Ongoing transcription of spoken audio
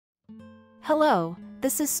Hello,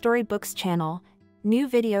 this is Storybooks channel. New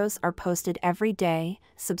videos are posted every day.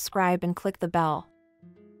 Subscribe and click the bell.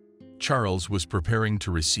 Charles was preparing to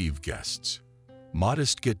receive guests.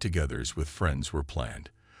 Modest get-togethers with friends were planned,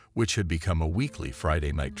 which had become a weekly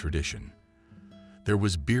Friday night tradition. There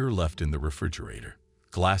was beer left in the refrigerator.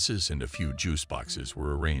 Glasses and a few juice boxes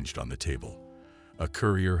were arranged on the table. A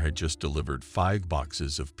courier had just delivered 5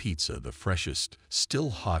 boxes of pizza, the freshest, still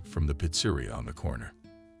hot from the pizzeria on the corner.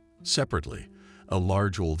 Separately, a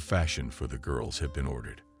large old-fashioned for the girls had been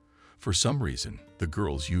ordered. For some reason, the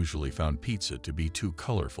girls usually found pizza to be too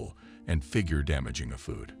colorful and figure-damaging a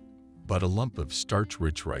food. But a lump of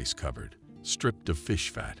starch-rich rice covered, stripped of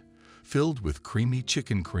fish fat, filled with creamy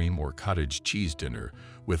chicken cream or cottage cheese dinner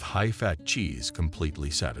with high-fat cheese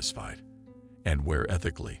completely satisfied. And where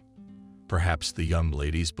ethically? Perhaps the young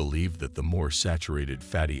ladies believed that the more saturated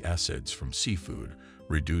fatty acids from seafood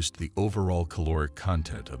reduced the overall caloric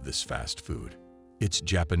content of this fast food. It's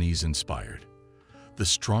Japanese-inspired. The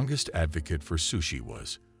strongest advocate for sushi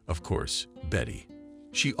was, of course, Betty.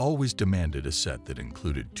 She always demanded a set that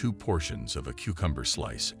included 2 portions of a cucumber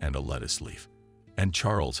slice and a lettuce leaf. And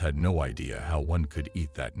Charles had no idea how one could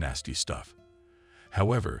eat that nasty stuff.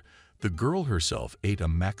 However, the girl herself ate a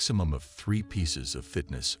maximum of 3 pieces of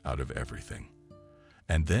fitness out of everything.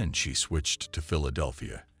 And then she switched to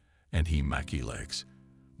Philadelphia and maki legs.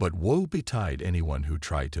 But woe betide anyone who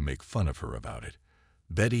tried to make fun of her about it.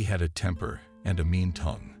 Betty had a temper and a mean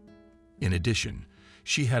tongue. In addition,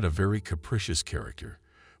 she had a very capricious character,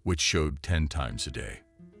 which showed 10 times a day.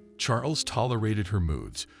 Charles tolerated her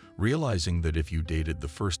moods, realizing that if you dated the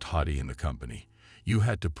first hottie in the company, you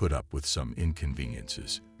had to put up with some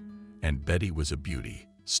inconveniences. And Betty was a beauty,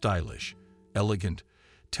 stylish, elegant,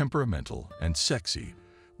 temperamental, and sexy,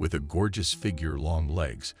 with a gorgeous figure, long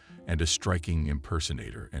legs, and a striking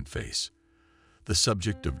impersonator and face. The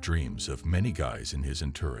subject of dreams of many guys in his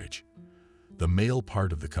entourage. The male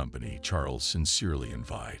part of the company Charles sincerely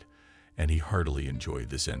envied, and he heartily enjoyed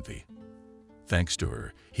this envy. Thanks to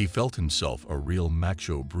her, he felt himself a real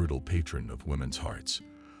macho, brutal patron of women's hearts.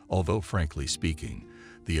 Although, frankly speaking,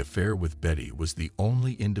 the affair with Betty was the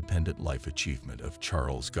only independent life achievement of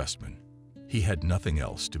Charles Gustman. He had nothing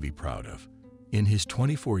else to be proud of. In his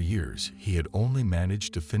 24 years, he had only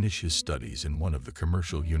managed to finish his studies in one of the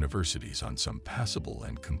commercial universities on some passable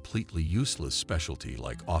and completely useless specialty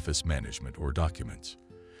like office management or documents.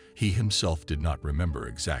 He himself did not remember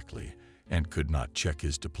exactly and could not check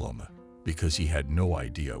his diploma because he had no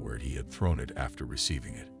idea where he had thrown it after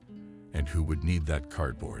receiving it. And who would need that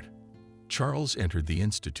cardboard? Charles entered the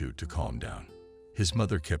institute to calm down. His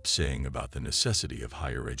mother kept saying about the necessity of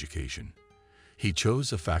higher education. He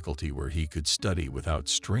chose a faculty where he could study without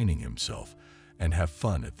straining himself and have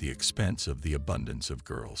fun at the expense of the abundance of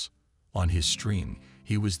girls. On his stream,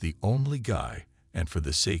 he was the only guy, and for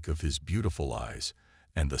the sake of his beautiful eyes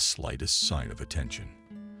and the slightest sign of attention.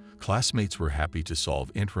 Classmates were happy to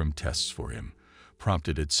solve interim tests for him,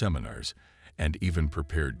 prompted at seminars, and even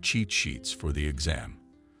prepared cheat sheets for the exam.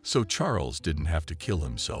 So Charles didn't have to kill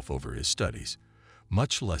himself over his studies,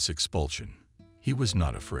 much less expulsion. He was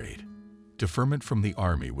not afraid. Deferment from the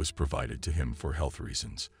army was provided to him for health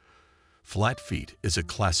reasons. Flat feet is a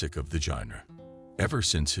classic of the genre. Ever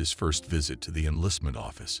since his first visit to the enlistment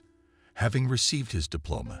office, having received his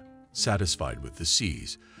diploma, satisfied with the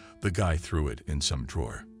C's, the guy threw it in some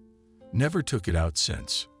drawer. Never took it out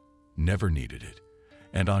since, never needed it.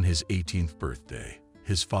 And on his 18th birthday,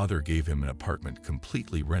 his father gave him an apartment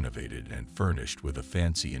completely renovated and furnished with a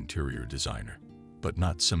fancy interior designer, but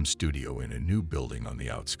not some studio in a new building on the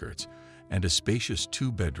outskirts, and a spacious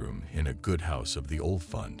 2-bedroom in a good house of the old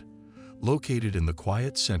fund, located in the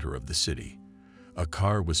quiet center of the city. A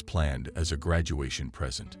car was planned as a graduation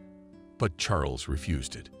present, but Charles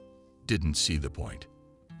refused it. Didn't see the point.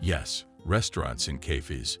 Yes, restaurants and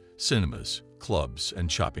cafes, cinemas, clubs, and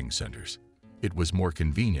shopping centers. It was more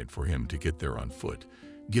convenient for him to get there on foot,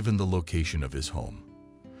 given the location of his home.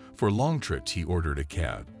 For long trips, he ordered a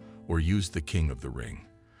cab or used the King of the Ring.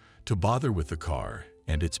 To bother with the car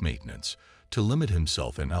and its maintenance, to limit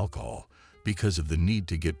himself in alcohol because of the need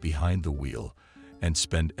to get behind the wheel and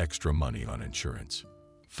spend extra money on insurance,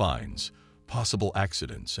 fines, possible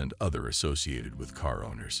accidents, and other associated with car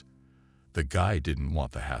owners. The guy didn't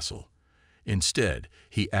want the hassle. Instead,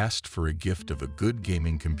 he asked for a gift of a good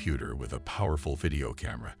gaming computer with a powerful video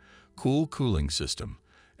camera, cool cooling system,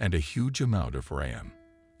 and a huge amount of RAM,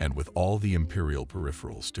 and with all the imperial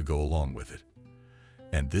peripherals to go along with it.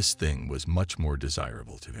 And this thing was much more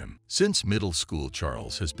desirable to him. Since middle school,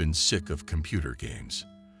 Charles has been sick of computer games.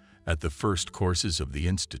 At the first courses of the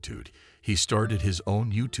institute, he started his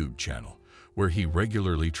own YouTube channel, where he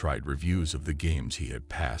regularly tried reviews of the games he had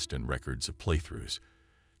passed and records of playthroughs,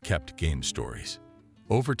 kept game stories.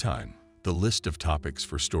 Over time, the list of topics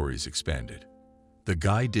for stories expanded. The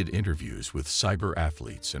guy did interviews with cyber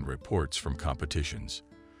athletes and reports from competitions,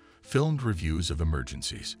 filmed reviews of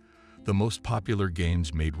emergencies. The most popular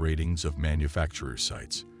games made ratings of manufacturers'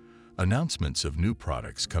 sites, announcements of new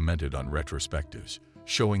products, commented on retrospectives,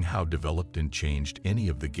 showing how developed and changed any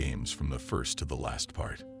of the games from the first to the last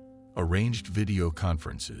part. Arranged video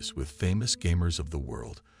conferences with famous gamers of the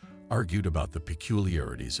world, argued about the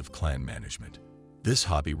peculiarities of clan management. This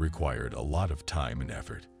hobby required a lot of time and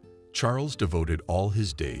effort. Charles devoted all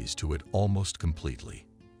his days to it almost completely.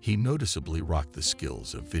 He noticeably rocked the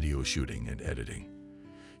skills of video shooting and editing.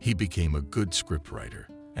 He became a good scriptwriter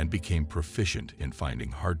and became proficient in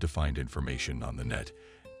finding hard-to-find information on the net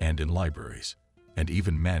and in libraries, and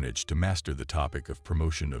even managed to master the topic of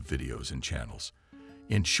promotion of videos and channels.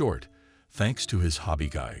 In short, thanks to his hobby,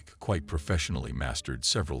 Guy quite professionally mastered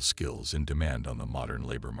several skills in demand on the modern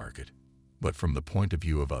labor market. But from the point of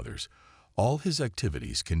view of others, all his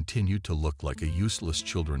activities continued to look like a useless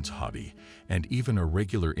children's hobby, and even a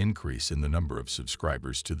regular increase in the number of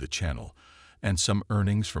subscribers to the channel and some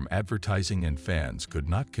earnings from advertising and fans could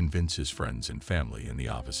not convince his friends and family in the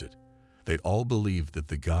opposite. They'd all believed that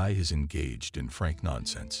the guy is engaged in frank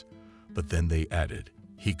nonsense, but then they added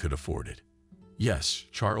he could afford it. Yes,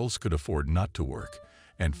 Charles could afford not to work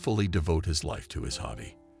and fully devote his life to his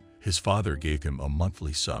hobby. His father gave him a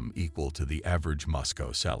monthly sum equal to the average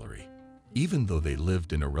Moscow salary, even though they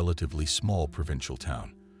lived in a relatively small provincial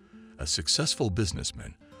town. A successful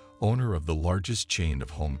businessman, owner of the largest chain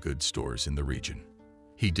of home goods stores in the region.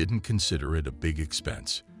 He didn't consider it a big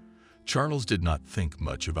expense. Charles did not think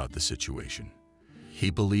much about the situation.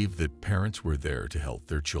 He believed that parents were there to help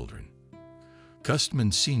their children.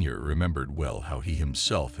 Custman Sr. remembered well how he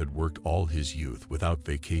himself had worked all his youth without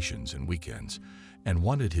vacations and weekends, and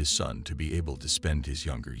wanted his son to be able to spend his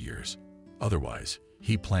younger years. Otherwise,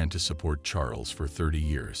 he planned to support Charles for 30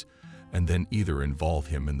 years, and then either involve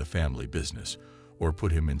him in the family business or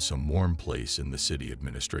put him in some warm place in the city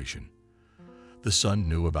administration. The son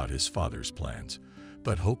knew about his father's plans,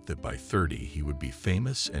 but hoped that by 30 he would be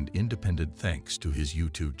famous and independent thanks to his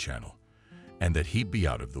YouTube channel, and that he'd be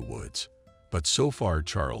out of the woods. But so far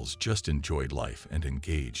Charles just enjoyed life and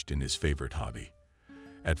engaged in his favorite hobby.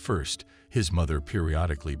 At first, his mother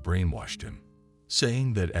periodically brainwashed him,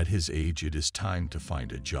 saying that at his age it is time to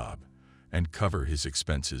find a job and cover his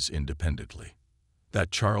expenses independently.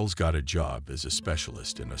 That Charles got a job as a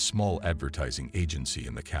specialist in a small advertising agency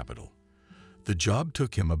in the capital. The job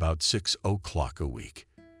took him about 6 o'clock a week.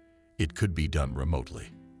 It could be done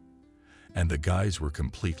remotely. And the guys were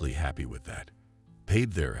completely happy with that.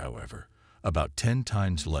 Paid there, however, about 10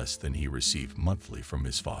 times less than he received monthly from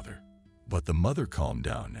his father. But the mother calmed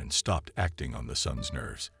down and stopped acting on the son's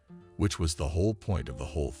nerves, which was the whole point of the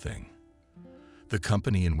whole thing. The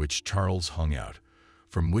company in which Charles hung out,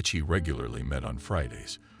 from which he regularly met on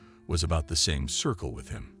Fridays, was about the same circle with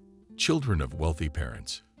him. Children of wealthy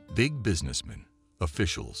parents, big businessmen,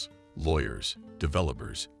 officials, lawyers,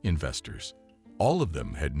 developers, investors. All of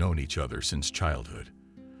them had known each other since childhood.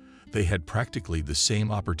 They had practically the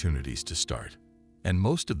same opportunities to start, and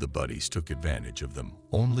most of the buddies took advantage of them.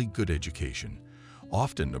 Only good education,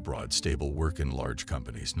 often abroad, stable work in large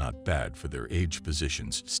companies, not bad for their age,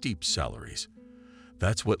 positions, steep salaries.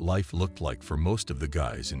 That's what life looked like for most of the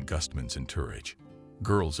guys in Gustman's entourage.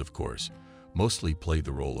 Girls, of course, mostly played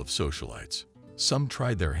the role of socialites. Some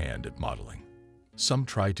tried their hand at modeling. Some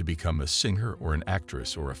tried to become a singer or an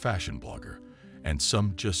actress or a fashion blogger, and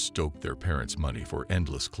some just stoked their parents' money for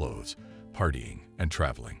endless clothes, partying, and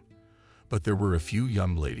traveling. But there were a few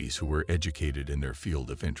young ladies who were educated in their field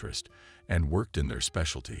of interest and worked in their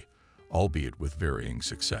specialty, albeit with varying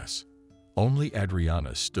success. Only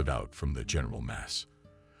Adriana stood out from the general mass.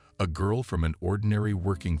 A girl from an ordinary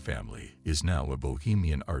working family is now a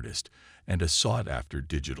bohemian artist and a sought-after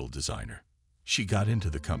digital designer. She got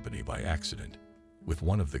into the company by accident, with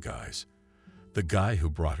one of the guys. The guy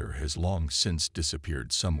who brought her has long since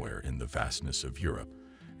disappeared somewhere in the vastness of Europe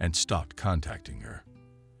and stopped contacting her.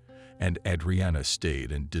 And Adriana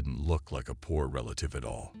stayed and didn't look like a poor relative at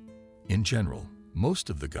all. In general,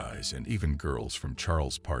 most of the guys and even girls from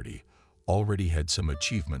Charles' party already had some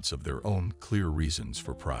achievements of their own, clear reasons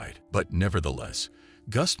for pride. But nevertheless,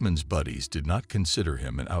 Gustman's buddies did not consider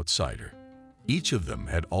him an outsider. Each of them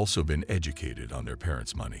had also been educated on their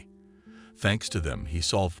parents' money. Thanks to them, he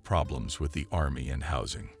solved problems with the army and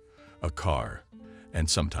housing, a car, and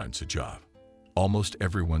sometimes a job. Almost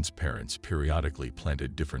everyone's parents periodically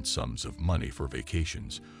planted different sums of money for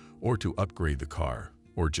vacations, or to upgrade the car,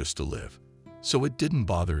 or just to live. So it didn't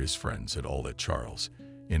bother his friends at all that Charles,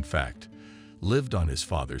 in fact, lived on his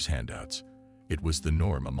father's handouts. It was the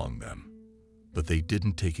norm among them. But they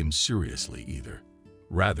didn't take him seriously either.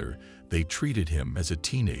 Rather, they treated him as a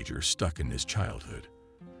teenager stuck in his childhood.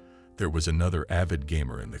 There was another avid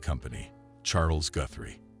gamer in the company, Charles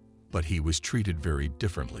Guthrie, but he was treated very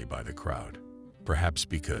differently by the crowd. Perhaps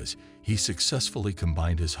because he successfully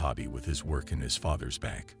combined his hobby with his work in his father's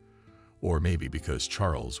bank. Or maybe because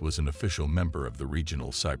Charles was an official member of the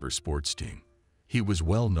regional cyber sports team. He was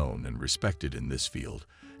well known and respected in this field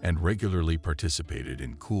and regularly participated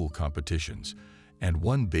in cool competitions and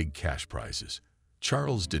won big cash prizes.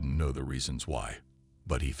 Charles didn't know the reasons why,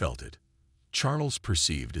 but he felt it. Charles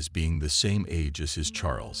perceived as being the same age as his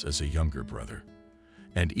Charles as a younger brother,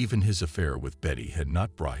 and even his affair with Betty had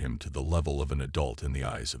not brought him to the level of an adult in the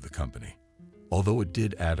eyes of the company, although it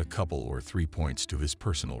did add a couple or 3 points to his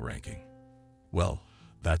personal ranking. Well,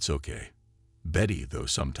 that's okay. Betty, though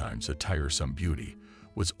sometimes a tiresome beauty,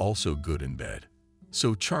 was also good in bed.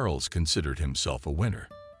 So Charles considered himself a winner,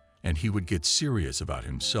 and he would get serious about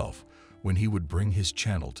himself when he would bring his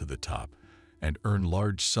channel to the top and earn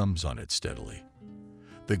large sums on it steadily.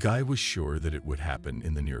 The guy was sure that it would happen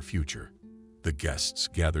in the near future. The guests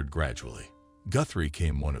gathered gradually. Guthrie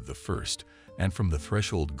came one of the first, and from the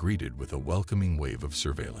threshold greeted with a welcoming wave of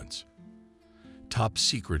surveillance. Top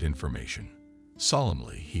secret information.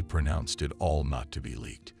 Solemnly, he pronounced it all not to be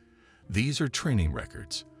leaked. These are training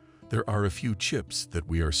records. There are a few chips that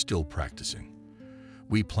we are still practicing.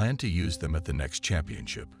 We plan to use them at the next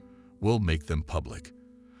championship. We'll make them public.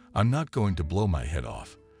 I'm not going to blow my head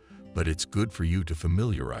off, but it's good for you to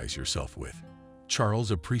familiarize yourself with.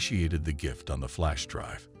 Charles appreciated the gift on the flash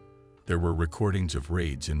drive. There were recordings of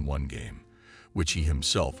raids in one game, which he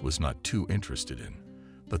himself was not too interested in,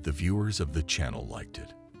 but the viewers of the channel liked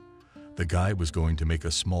it. The guy was going to make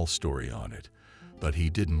a small story on it, but he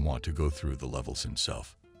didn't want to go through the levels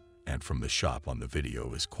himself. And from the shop on the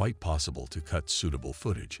video is quite possible to cut suitable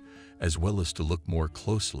footage, as well as to look more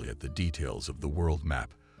closely at the details of the world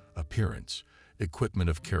map, appearance, equipment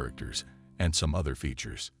of characters, and some other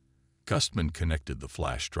features. Gustman connected the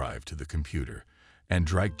flash drive to the computer and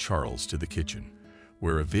dragged Charles to the kitchen,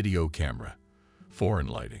 where a video camera, foreign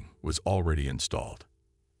lighting, was already installed.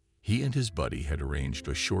 He and his buddy had arranged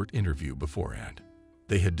a short interview beforehand.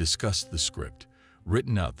 They had discussed the script,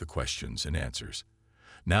 written out the questions and answers.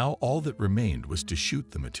 Now all that remained was to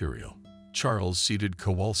shoot the material. Charles seated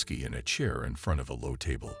Kowalski in a chair in front of a low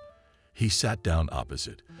table. He sat down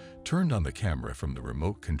opposite, turned on the camera from the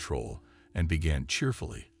remote control, and began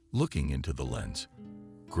cheerfully looking into the lens.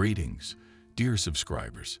 Greetings, dear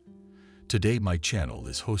subscribers. Today my channel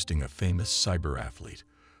is hosting a famous cyber athlete,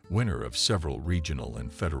 winner of several regional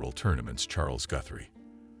and federal tournaments, Charles Guthrie.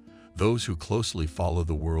 Those who closely follow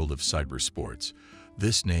the world of cyber sports,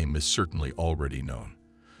 this name is certainly already known.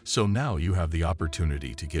 So now you have the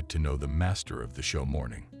opportunity to get to know the master of the show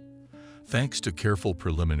morning. Thanks to careful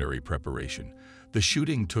preliminary preparation, the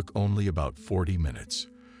shooting took only about 40 minutes.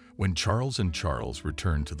 When Charles and Charles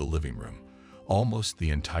returned to the living room, almost the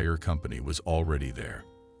entire company was already there.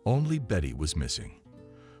 Only Betty was missing.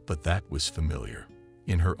 But that was familiar.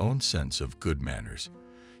 In her own sense of good manners,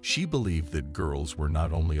 she believed that girls were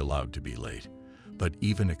not only allowed to be late, but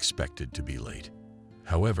even expected to be late.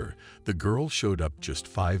 However, the girl showed up just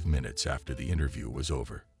 5 minutes after the interview was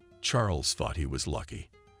over. Charles thought he was lucky.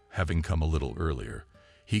 Having come a little earlier,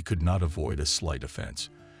 he could not avoid a slight offense,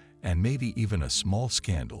 and maybe even a small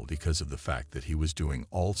scandal because of the fact that he was doing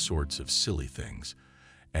all sorts of silly things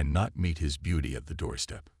and not meet his beauty at the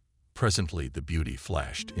doorstep. Presently, the beauty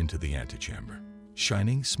flashed into the antechamber.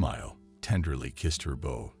 Shining smile tenderly kissed her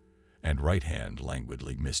bow, and right hand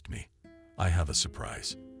languidly missed me. I have a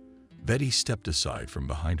surprise. Betty stepped aside from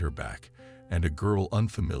behind her back, and a girl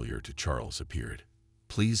unfamiliar to Charles appeared.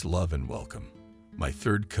 Please love and welcome. My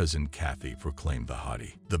third cousin Kathy, proclaimed the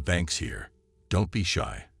hottie. The bank's here. Don't be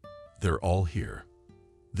shy. They're all here.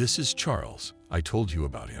 This is Charles. I told you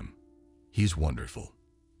about him. He's wonderful.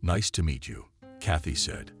 Nice to meet you, Kathy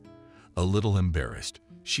said. A little embarrassed,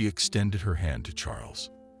 she extended her hand to Charles.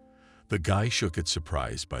 The guy shook it,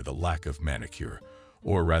 surprised by the lack of manicure,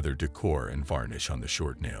 or rather decor and varnish on the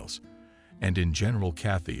short nails. And in general,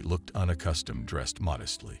 Kathy looked unaccustomed, dressed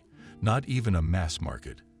modestly. Not even a mass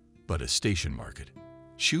market, but a station market.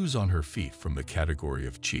 Shoes on her feet from the category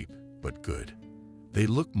of cheap, but good. They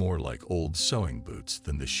look more like old sewing boots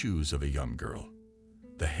than the shoes of a young girl.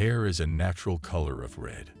 The hair is a natural color of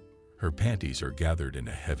red. Her panties are gathered in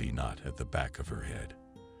a heavy knot at the back of her head.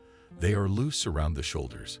 They are loose around the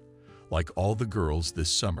shoulders, like all the girls this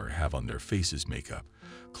summer have on their faces makeup,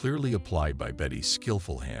 clearly applied by Betty's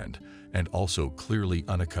skillful hand and also clearly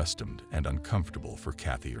unaccustomed and uncomfortable for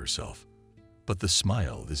Kathy herself. But the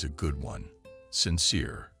smile is a good one.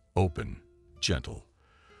 Sincere, open, gentle.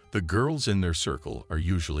 The girls in their circle are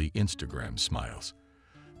usually Instagram smiles.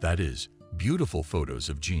 That is, beautiful photos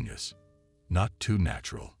of genius. Not too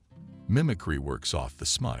natural. Mimicry works off the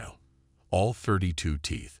smile. All 32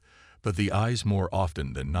 teeth, but the eyes more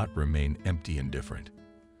often than not remain empty and indifferent.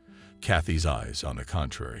 Kathy's eyes, on the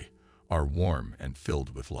contrary, are warm and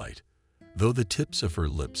filled with light, though the tips of her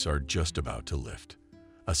lips are just about to lift.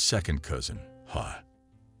 A second cousin, huh?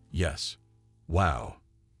 Yes. Wow.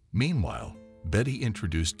 Meanwhile, Betty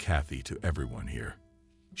introduced Kathy to everyone here.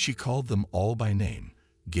 She called them all by name,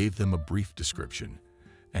 gave them a brief description,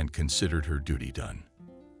 and considered her duty done.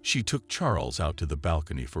 She took Charles out to the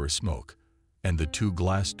balcony for a smoke, and the two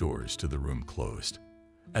glass doors to the room closed,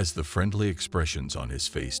 as the friendly expressions on his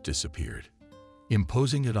face disappeared.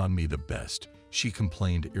 Imposing it on me the best, she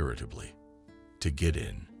complained irritably. To get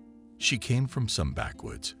in. She came from some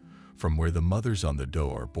backwoods, from where the mothers on the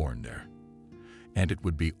dough are born there. And it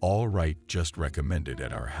would be all right just recommended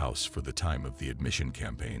at our house for the time of the admission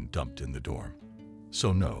campaign dumped in the dorm.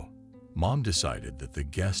 So no, Mom decided that the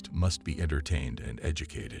guest must be entertained and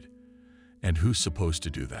educated. And who's supposed to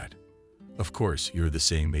do that? Of course, you're the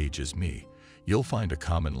same age as me. You'll find a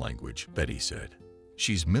common language, Betty said.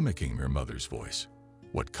 She's mimicking her mother's voice.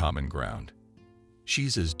 What common ground?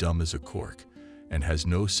 She's as dumb as a cork and has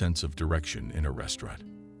no sense of direction in a restaurant.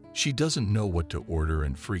 She doesn't know what to order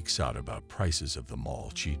and freaks out about prices of the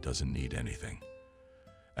mall. She doesn't need anything.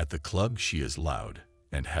 At the club, she is loud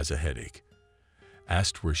and has a headache.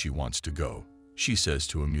 Asked where she wants to go, she says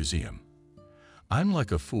to a museum. I'm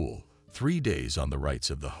like a fool. 3 days on the rights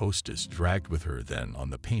of the hostess, dragged with her, then on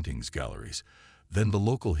the paintings galleries, then the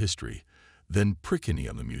local history, then prickeny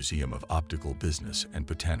on the Museum of Optical Business and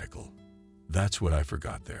Botanical. That's what I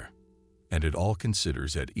forgot there. And it all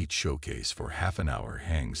considers at each showcase for half an hour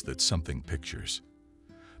hangs that something pictures.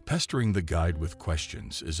 Pestering the guide with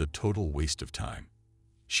questions is a total waste of time.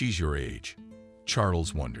 She's your age.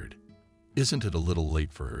 Charles wondered. Isn't it a little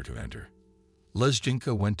late for her to enter?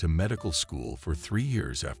 Lezginka went to medical school for 3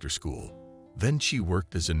 years after school. Then she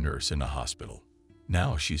worked as a nurse in a hospital.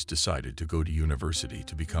 Now she's decided to go to university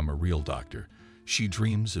to become a real doctor. She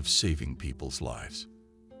dreams of saving people's lives.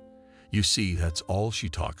 You see, that's all she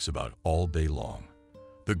talks about all day long.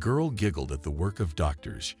 The girl giggled at the work of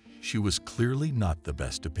doctors. She was clearly not the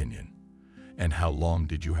best opinion. And how long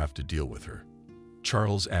did you have to deal with her?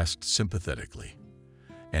 Charles asked sympathetically.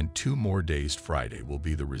 And 2 more days. Friday will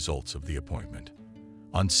be the results of the appointment.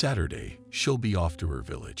 On Saturday, she'll be off to her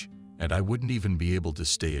village, and I wouldn't even be able to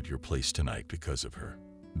stay at your place tonight because of her.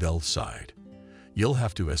 Belle sighed. You'll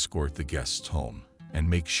have to escort the guests home and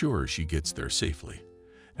make sure she gets there safely.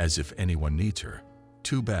 As if anyone needs her.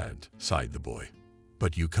 Too bad, sighed the boy.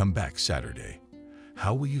 But you come back Saturday.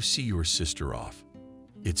 How will you see your sister off?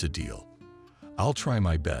 It's a deal. I'll try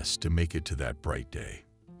my best to make it to that bright day.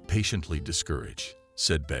 Patiently discouraged,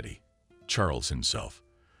 said Betty. Charles himself.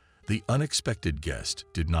 The unexpected guest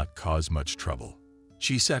did not cause much trouble.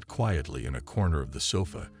 She sat quietly in a corner of the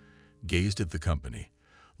sofa, gazed at the company,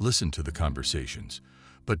 listened to the conversations,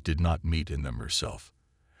 but did not meet in them herself.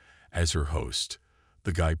 As her host,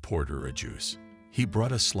 the guy poured her a juice. He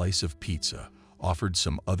brought a slice of pizza, offered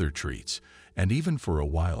some other treats, and even for a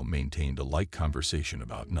while maintained a light conversation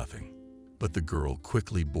about nothing. But the girl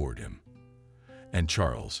quickly bored him. And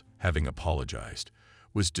Charles, having apologized,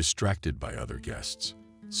 was distracted by other guests.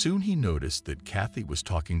 Soon he noticed that Kathy was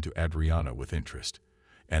talking to Adriana with interest,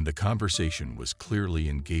 and the conversation was clearly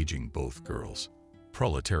engaging both girls.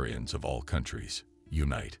 Proletarians of all countries,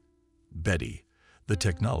 unite. Betty, the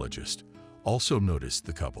technologist, also noticed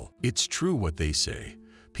the couple. It's true what they say.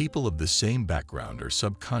 People of the same background are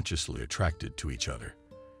subconsciously attracted to each other.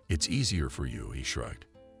 It's easier for you, he shrugged.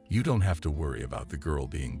 You don't have to worry about the girl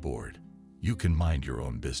being bored. You can mind your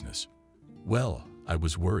own business. Well, I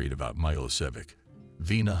was worried about Milosevic.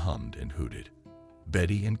 Vina hummed and hooted.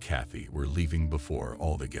 Betty and Kathy were leaving before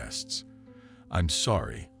all the guests. I'm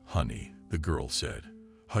sorry, honey, the girl said.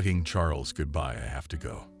 Hugging Charles goodbye, I have to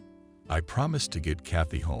go. I promised to get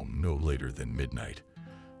Kathy home no later than midnight,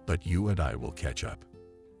 but you and I will catch up.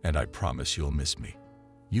 And I promise you'll miss me.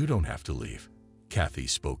 You don't have to leave. Kathy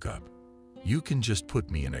spoke up. You can just put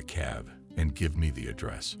me in a cab and give me the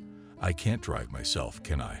address. I can't drive myself,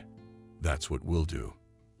 can I? That's what we'll do.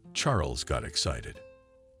 Charles got excited.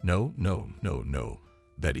 No,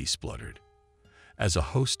 Betty spluttered. As a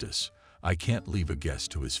hostess, I can't leave a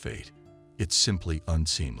guest to his fate. It's simply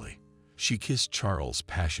unseemly. She kissed Charles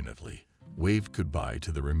passionately, waved goodbye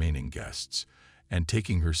to the remaining guests, and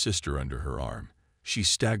taking her sister under her arm, she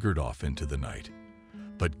staggered off into the night.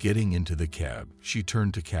 But getting into the cab, she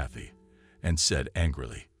turned to Kathy and said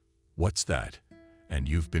angrily, "What's that? And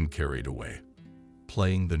you've been carried away.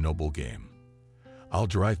 Playing the noble game. I'll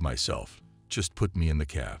drive myself, just put me in the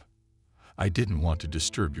cab. I didn't want to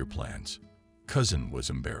disturb your plans." Cousin was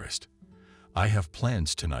embarrassed. "I have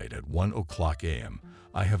plans tonight at 1 a.m.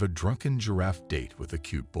 I have a drunken giraffe date with a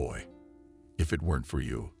cute boy. If it weren't for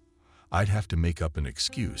you, I'd have to make up an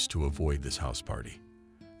excuse to avoid this house party.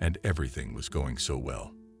 And everything was going so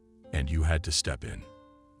well. And you had to step in."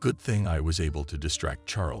 Good thing I was able to distract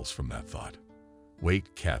Charles from that thought.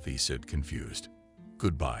 "Wait," Kathy said, confused.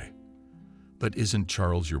 "Goodbye." "But isn't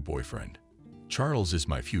Charles your boyfriend?" "Charles is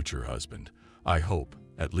my future husband. I hope.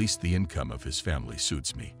 At least the income of his family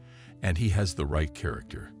suits me. And he has the right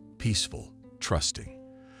character. Peaceful, trusting.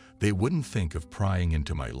 They wouldn't think of prying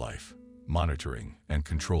into my life, monitoring and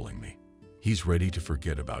controlling me. He's ready to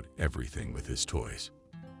forget about everything with his toys.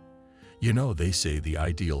 You know, they say the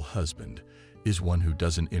ideal husband is one who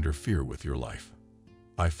doesn't interfere with your life.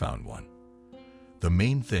 I found one. The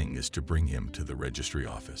main thing is to bring him to the registry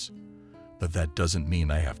office. But that doesn't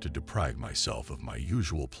mean I have to deprive myself of my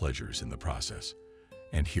usual pleasures in the process.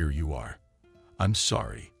 And here you are." "I'm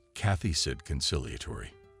sorry," Kathy said,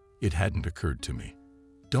 conciliatory. "It hadn't occurred to me."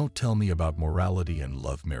 "Don't tell me about morality and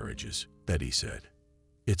love marriages," Betty said.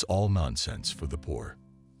 "It's all nonsense for the poor."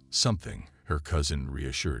 "Something," her cousin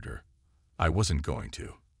reassured her. "I wasn't going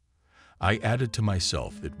to." I added to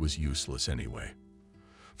myself it was useless anyway.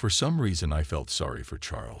 For some reason I felt sorry for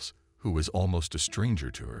Charles, who was almost a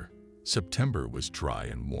stranger to her. September was dry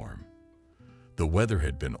and warm. The weather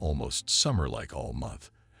had been almost summer-like all month,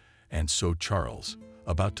 and so Charles,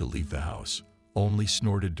 about to leave the house, only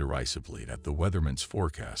snorted derisively at the weatherman's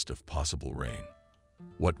forecast of possible rain.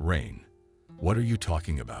 "What rain? What are you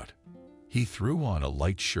talking about?" He threw on a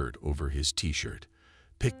light shirt over his t-shirt,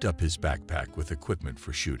 picked up his backpack with equipment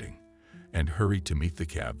for shooting, and hurried to meet the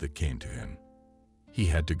cab that came to him. He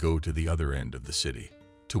had to go to the other end of the city,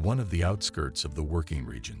 to one of the outskirts of the working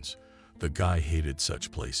regions. The guy hated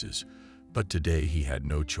such places, but today he had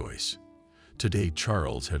no choice. Today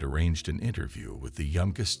Charles had arranged an interview with the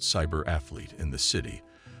youngest cyber athlete in the city,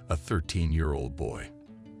 a 13-year-old boy.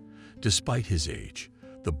 Despite his age,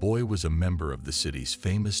 the boy was a member of the city's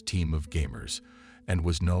famous team of gamers and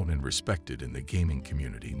was known and respected in the gaming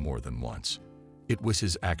community more than once. It was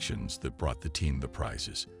his actions that brought the team the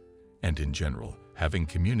prizes, and in general, having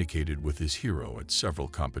communicated with his hero at several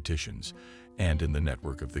competitions and in the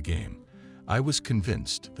network of the game, I was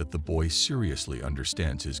convinced that the boy seriously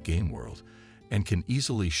understands his game world and can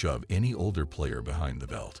easily shove any older player behind the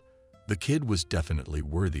belt. The kid was definitely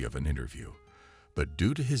worthy of an interview, but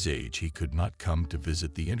due to his age he could not come to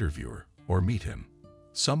visit the interviewer or meet him.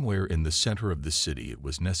 Somewhere in the center of the city it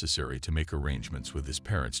was necessary to make arrangements with his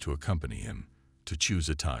parents to accompany him, to choose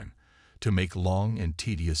a time, to make long and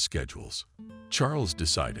tedious schedules. Charles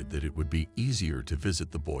decided that it would be easier to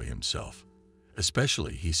visit the boy himself.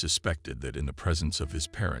 Especially, he suspected that in the presence of his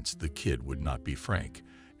parents the kid would not be frank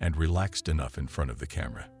and relaxed enough in front of the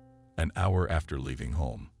camera. An hour after leaving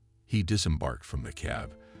home, he disembarked from the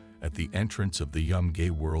cab at the entrance of the Yum Gay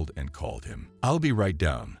World and called him. "I'll be right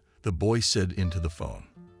down," the boy said into the phone.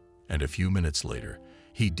 And a few minutes later,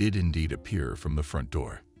 he did indeed appear from the front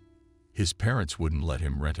door. His parents wouldn't let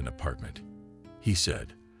him rent an apartment. He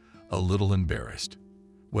said, a little embarrassed.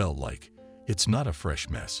 "Well, it's not a fresh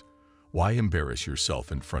mess. Why embarrass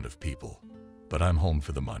yourself in front of people? But I'm home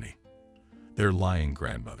for the money. They're lying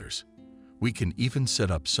grandmothers. We can even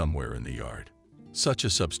set up somewhere in the yard." Such a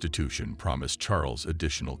substitution promised Charles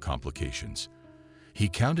additional complications. He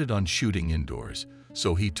counted on shooting indoors,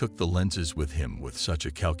 so he took the lenses with him with such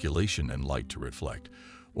a calculation and light to reflect,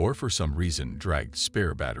 or for some reason dragged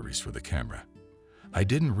spare batteries for the camera. I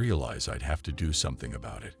didn't realize I'd have to do something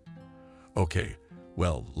about it. "Okay,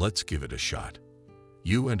 well, let's give it a shot.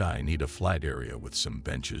 You and I need a flat area with some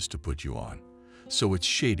benches to put you on, so it's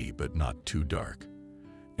shady but not too dark.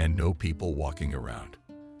 And no people walking around.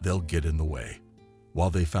 They'll get in the way." While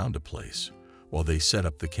they found a place, while they set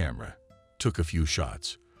up the camera, took a few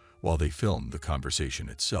shots, while they filmed the conversation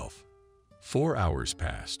itself. 4 hours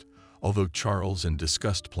passed, although Charles and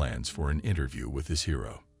discussed plans for an interview with his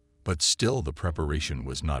hero. But still the preparation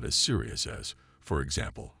was not as serious as, for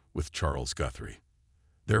example, with Charles Guthrie.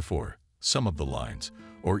 Therefore, some of the lines,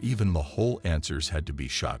 or even the whole answers had to be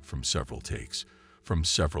shot from several takes, from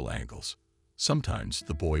several angles. Sometimes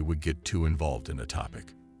the boy would get too involved in a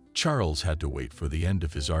topic. Charles had to wait for the end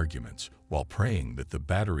of his arguments while praying that the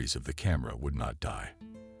batteries of the camera would not die.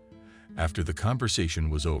 After the conversation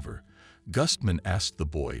was over, Gustman asked the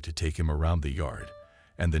boy to take him around the yard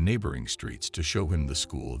and the neighboring streets to show him the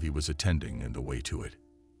school he was attending and the way to it.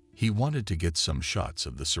 He wanted to get some shots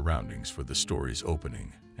of the surroundings for the story's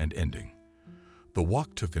opening and ending. The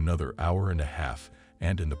walk took another hour and a half,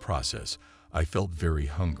 and in the process, I felt very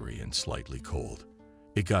hungry and slightly cold.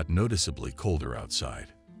 It got noticeably colder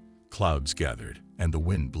outside. Clouds gathered, and the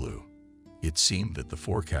wind blew. It seemed that the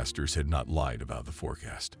forecasters had not lied about the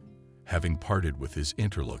forecast. Having parted with his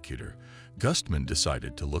interlocutor, Gustman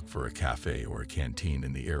decided to look for a cafe or a canteen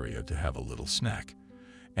in the area to have a little snack,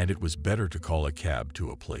 and it was better to call a cab to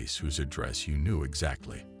a place whose address you knew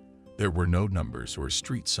exactly. There were no numbers or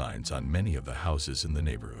street signs on many of the houses in the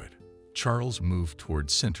neighborhood. Charles moved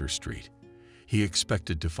towards Center Street. He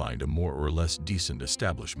expected to find a more or less decent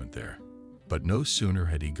establishment there. But no sooner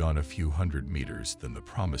had he gone a few hundred meters than the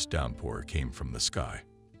promised downpour came from the sky.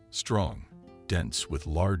 Strong, dense with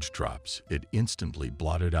large drops, it instantly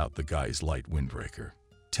blotted out the guy's light windbreaker.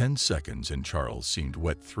 10 seconds and Charles seemed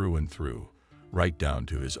wet through and through, right down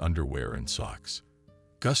to his underwear and socks.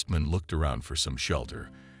 Gustman looked around for some shelter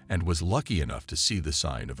and was lucky enough to see the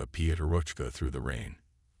sign of a Pietrochka through the rain.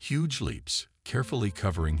 Huge leaps, carefully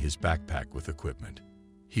covering his backpack with equipment.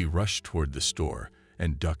 He rushed toward the store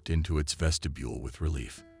and ducked into its vestibule with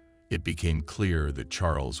relief. It became clear that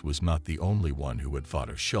Charles was not the only one who had thought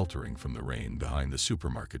of sheltering from the rain behind the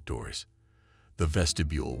supermarket doors. The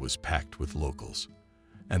vestibule was packed with locals,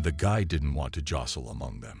 and the guy didn't want to jostle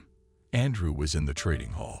among them. Andrew was in the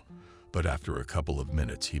trading hall, but after a couple of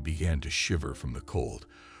minutes he began to shiver from the cold,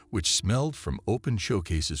 which smelled from open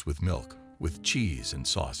showcases with milk, with cheese and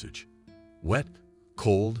sausage. Wet,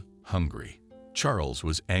 cold, hungry. Charles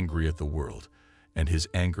was angry at the world, and his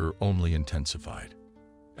anger only intensified.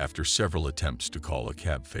 After several attempts to call a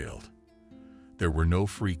cab failed. There were no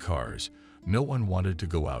free cars. No one wanted to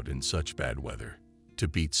go out in such bad weather to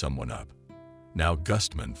beat someone up. Now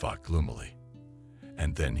Gustman thought gloomily.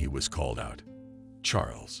 And then he was called out.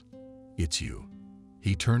 "Charles, it's you."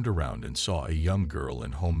 He turned around and saw a young girl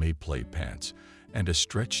in homemade plaid pants and a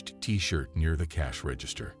stretched t-shirt near the cash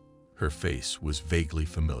register. Her face was vaguely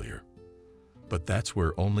familiar. But that's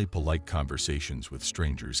where only polite conversations with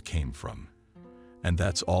strangers came from. And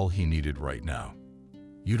that's all he needed right now.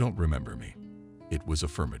 "You don't remember me." It was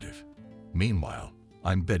affirmative. "Meanwhile,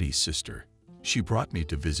 I'm Betty's sister. She brought me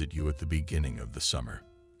to visit you at the beginning of the summer.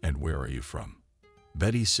 And where are you from?"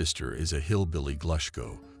 Betty's sister is a hillbilly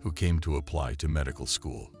Glushko who came to apply to medical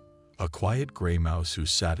school. A quiet gray mouse who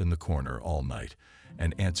sat in the corner all night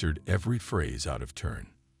and answered every phrase out of turn.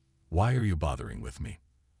 "Why are you bothering with me?"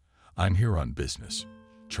 "I'm here on business,"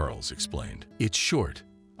 Charles explained. "It's short.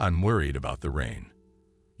 I'm worried about the rain."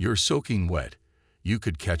 "You're soaking wet. You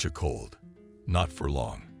could catch a cold." "Not for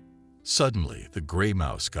long." Suddenly, the gray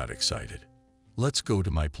mouse got excited. "Let's go to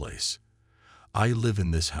my place. I live in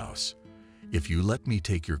this house. If you let me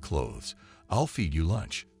take your clothes, I'll feed you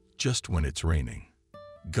lunch, just when it's raining."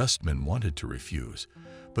 Gustman wanted to refuse,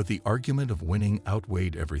 but the argument of winning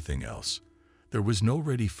outweighed everything else. There was no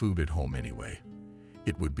ready food at home anyway.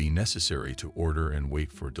 It would be necessary to order and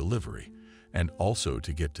wait for delivery, and also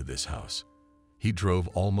to get to this house. He drove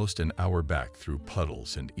almost an hour back through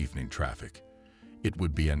puddles and evening traffic. It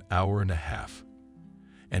would be an hour and a half.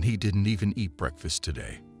 And he didn't even eat breakfast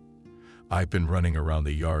today. "I've been running around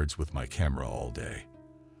the yards with my camera all day.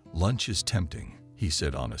 Lunch is tempting," he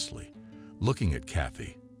said honestly, looking at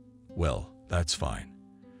Kathy. "Well, that's fine.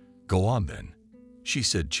 Go on then," she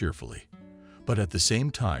said cheerfully, but at the same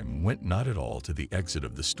time went not at all to the exit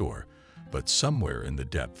of the store, but somewhere in the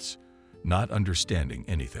depths, not understanding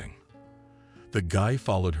anything. The guy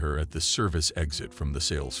followed her at the service exit from the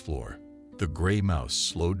sales floor. The gray mouse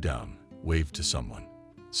slowed down, waved to someone.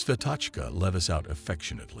 "Svetochka, let us out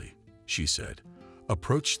affectionately," she said,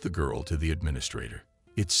 approached the girl to the administrator.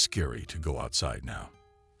 "It's scary to go outside now."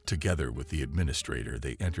 Together with the administrator,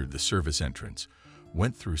 they entered the service entrance,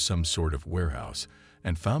 went through some sort of warehouse,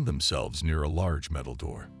 and found themselves near a large metal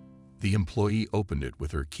door. The employee opened it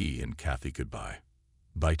with her key and Kathy could buy.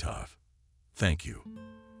 "Baitov." "Thank you."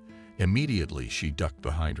 Immediately, she ducked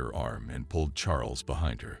behind her arm and pulled Charles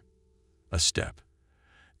behind her. A step,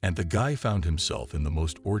 and the guy found himself in the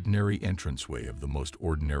most ordinary entranceway of the most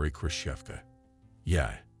ordinary Khrushchevka.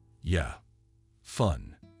 Yeah.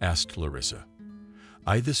 Fun?" asked Larissa.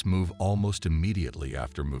 "I this move almost immediately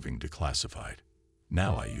after moving to classified.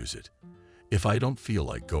 Now I use it. If I don't feel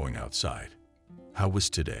like going outside." "How was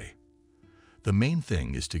today?" "The main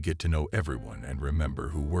thing is to get to know everyone and remember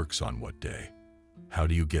who works on what day." "How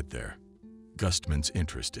do you get there?" Gustman's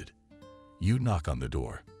interested. "You knock on the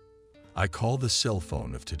door. I call the cell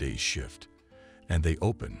phone of today's shift, and they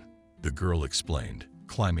open," the girl explained,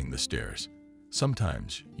 climbing the stairs.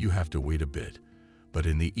 Sometimes you have to wait a bit, but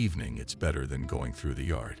in the evening it's better than going through the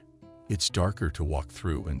yard. It's darker to walk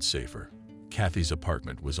through and safer. Kathy's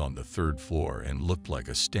apartment was on the 3rd floor and looked like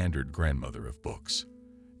a standard grandmother of books.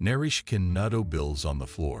 Narishkin Nutto bills on the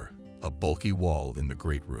floor, a bulky wall in the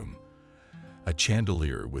great room, a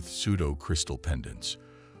chandelier with pseudo-crystal pendants,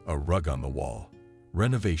 a rug on the wall,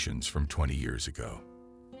 renovations from 20 years ago.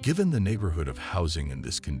 Given the neighborhood of housing in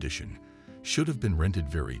this condition, should have been rented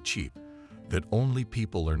very cheap, that only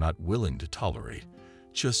people are not willing to tolerate,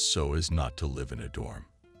 just so as not to live in a dorm.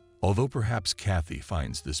 Although perhaps Kathy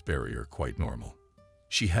finds this barrier quite normal.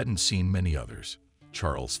 She hadn't seen many others,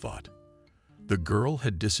 Charles thought. The girl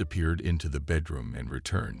had disappeared into the bedroom and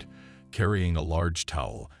returned, carrying a large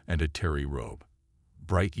towel and a terry robe.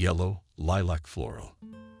 Bright yellow, lilac floral.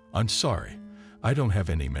 "I'm sorry, I don't have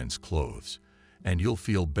any men's clothes, and you'll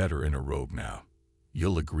feel better in a robe now.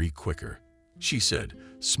 You'll agree quicker," she said,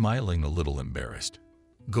 smiling a little embarrassed.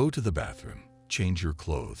 "Go to the bathroom, change your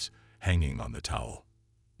clothes, hanging on the towel.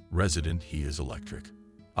 Resident, he is electric.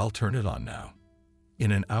 I'll turn it on now.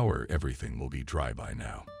 In an hour, everything will be dry by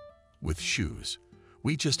now. With shoes,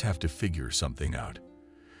 we just have to figure something out.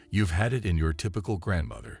 You've had it in your typical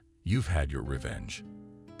grandmother. You've had your revenge."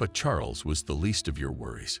 But Charles was the least of your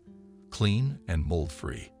worries. Clean and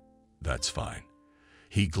mold-free. That's fine.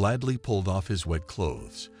 He gladly pulled off his wet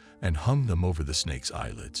clothes and hung them over the snake's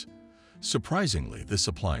eyelids. Surprisingly, this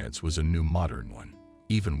appliance was a new modern one,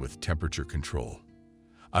 even with temperature control.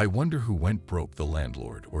 I wonder who went broke, the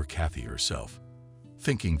landlord or Kathy herself.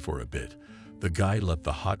 Thinking for a bit, the guy let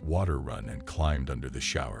the hot water run and climbed under the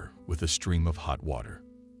shower with a stream of hot water.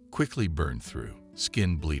 Quickly burned through,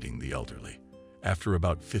 skin bleeding the elderly. After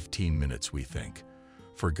about 15 minutes, we think.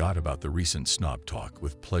 Forgot about the recent snob talk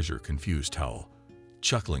with pleasure-confused towel,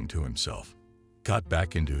 chuckling to himself. Got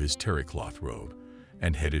back into his terry cloth robe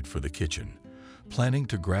and headed for the kitchen, planning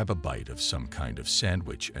to grab a bite of some kind of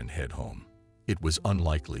sandwich and head home. It was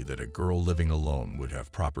unlikely that a girl living alone would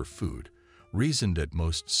have proper food, reasoned at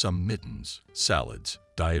most some mittens, salads,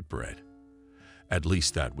 diet bread. At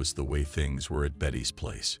least that was the way things were at Betty's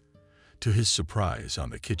place. To his surprise, on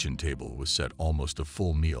the kitchen table was set almost a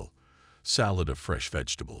full meal, salad of fresh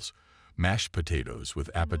vegetables, mashed potatoes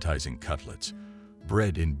with appetizing cutlets,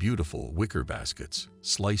 bread in beautiful wicker baskets,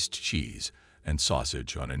 sliced cheese, and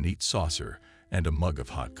sausage on a neat saucer, and a mug of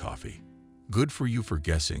hot coffee. "Good for you for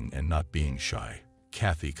guessing and not being shy,"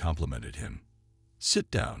 Kathy complimented him.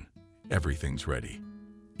 "Sit down. Everything's ready.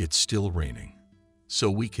 It's still raining,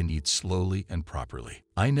 so we can eat slowly and properly."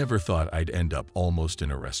 "I never thought I'd end up almost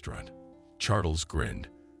in a restaurant." Charles grinned.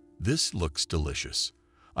 "This looks delicious.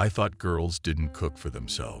 I thought girls didn't cook for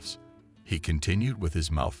themselves." He continued with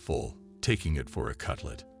his mouth full, taking it for a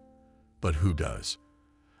cutlet. "But who does?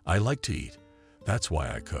 I like to eat. That's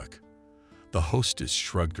why I cook." The hostess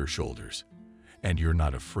shrugged her shoulders. "And you're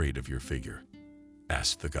not afraid of your figure?"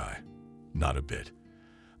 asked the guy. "Not a bit.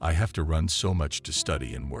 I have to run so much to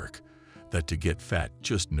study and work that to get fat,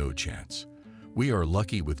 just no chance. We are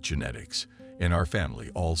lucky with genetics, in our family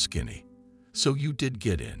all skinny. So you did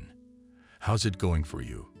get in. How's it going for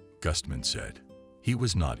you?" Gustman said. He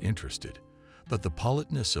was not interested, but the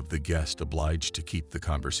politeness of the guest obliged to keep the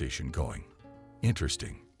conversation going.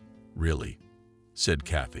 "Interesting. Really?" said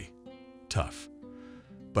Kathy. "Tough.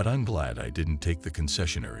 But I'm glad I didn't take the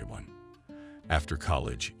concessionary one. After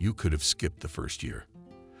college, you could have skipped the first year.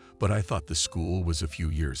 But I thought the school was a few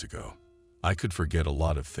years ago. I could forget a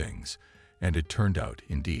lot of things, and it turned out,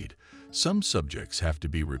 indeed, some subjects have to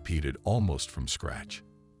be repeated almost from scratch.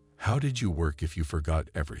 How did you work if you forgot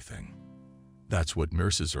everything?" "That's what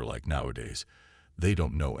nurses are like nowadays. They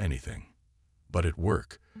don't know anything. But at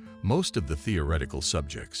work, most of the theoretical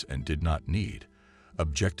subjects and did not need,"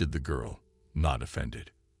 objected the girl, not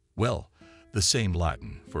offended. "Well, the same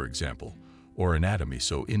Latin, for example, or anatomy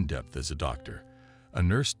so in-depth as a doctor. A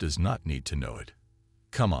nurse does not need to know it.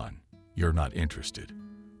 Come on, you're not interested.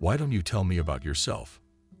 Why don't you tell me about yourself?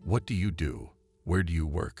 What do you do? Where do you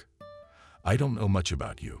work?" "I don't know much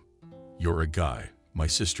about you. You're a guy, my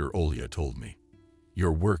sister Olia told me.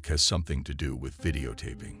 Your work has something to do with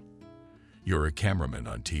videotaping. You're a cameraman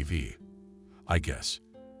on TV, I guess."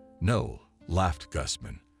 "No," laughed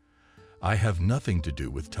Gustman. "I have nothing to do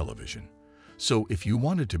with television. So if you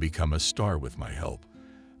wanted to become a star with my help,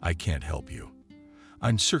 I can't help you."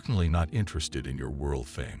 "I'm certainly not interested in your world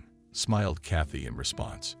fame," smiled Kathy in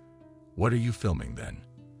response. "What are you filming then?"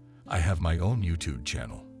 "I have my own YouTube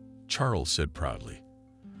channel," Charles said proudly.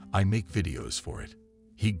 "I make videos for it."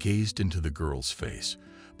 He gazed into the girl's face,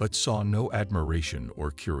 but saw no admiration or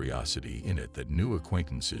curiosity in it that new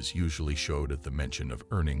acquaintances usually showed at the mention of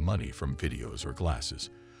earning money from videos or glasses.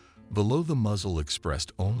 Below the muzzle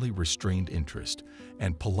expressed only restrained interest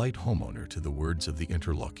and polite homeowner to the words of the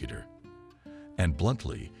interlocutor. And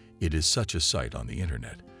bluntly, it is such a sight on the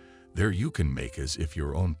internet. There you can make as if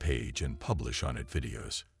your own page and publish on it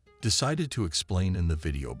videos. Decided to explain in the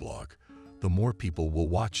video blog, the more people will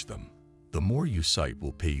watch them, the more you cite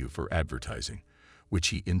will pay you for advertising, which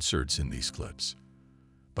he inserts in these clips.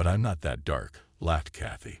 But I'm not that dark, laughed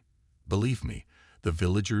Kathy. Believe me, the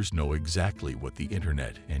villagers know exactly what the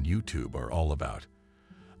internet and YouTube are all about.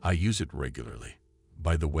 I use it regularly.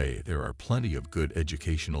 By the way, there are plenty of good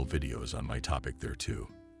educational videos on my topic there too.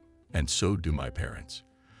 And so do my parents.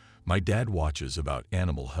 My dad watches about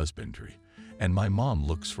animal husbandry, and my mom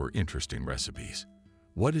looks for interesting recipes.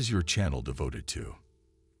 What is your channel devoted to?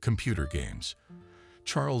 Computer games.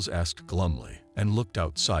 Charles asked glumly and looked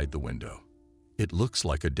outside the window. It looks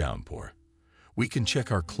like a downpour. We can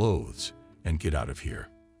check our clothes and get out of here.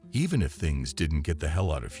 Even if things didn't get the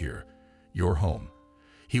hell out of here, you're home.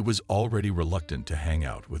 He was already reluctant to hang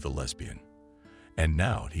out with a lesbian. And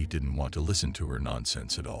now he didn't want to listen to her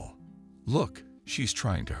nonsense at all. Look, she's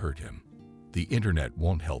trying to hurt him. The internet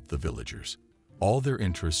won't help the villagers. All their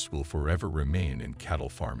interests will forever remain in cattle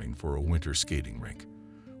farming for a winter skating rink.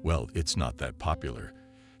 Well, it's not that popular,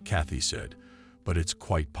 Kathy said, but it's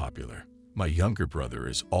quite popular. My younger brother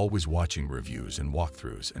is always watching reviews and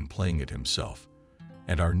walkthroughs and playing it himself.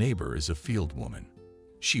 And our neighbor is a field woman.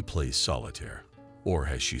 She plays solitaire. Or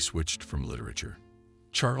has she switched from literature?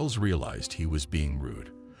 Charles realized he was being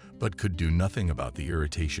rude, but could do nothing about the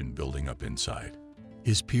irritation building up inside.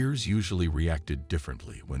 His peers usually reacted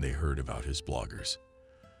differently when they heard about his bloggers.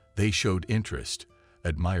 They showed interest,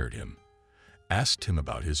 admired him, asked him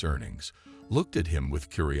about his earnings, looked at him with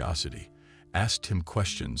curiosity, asked him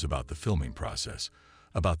questions about the filming process,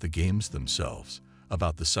 about the games themselves,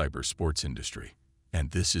 about the cyber sports industry.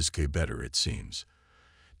 And this is better, it seems.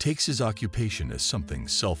 Takes his occupation as something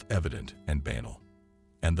self-evident and banal.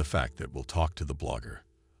 And the fact that we'll talk to the blogger,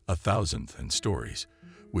 1,000th and stories,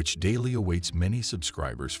 which daily awaits many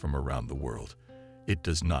subscribers from around the world. It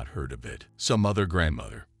does not hurt a bit. Some other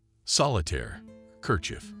grandmother. Solitaire.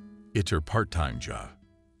 Kerchief. It's her part-time job.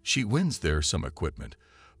 She wins there some equipment,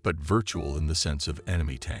 but virtual in the sense of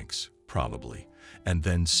enemy tanks, probably, and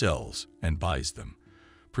then sells and buys them,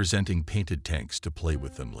 presenting painted tanks to play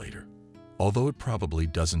with them later. Although it probably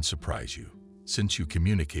doesn't surprise you, since you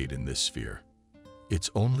communicate in this sphere. It's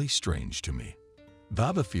only strange to me.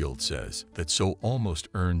 Babafield says that so almost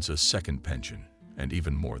earns a second pension, and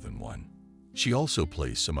even more than one. She also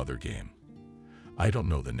plays some other game. I don't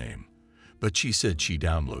know the name, but she said she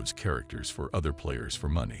downloads characters for other players for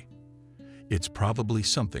money. It's probably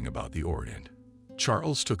something about the Orient.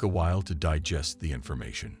 Charles took a while to digest the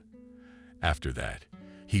information. After that,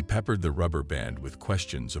 he peppered the rubber band with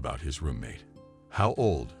questions about his roommate. How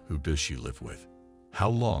old? Who does she live with? How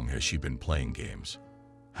long has she been playing games?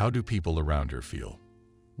 How do people around her feel?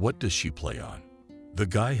 What does she play on? The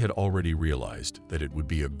guy had already realized that it would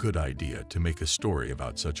be a good idea to make a story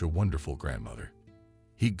about such a wonderful grandmother.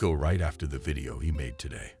 He'd go right after the video he made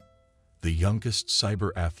today. The youngest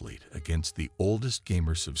cyber athlete against the oldest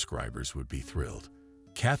gamer subscribers would be thrilled.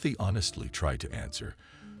 Kathy honestly tried to answer,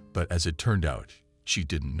 but as it turned out, she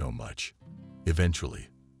didn't know much. Eventually,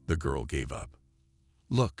 the girl gave up.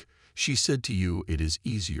 Look, she said to you it is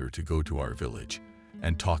easier to go to our village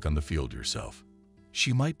and talk on the field yourself.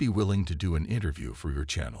 She might be willing to do an interview for your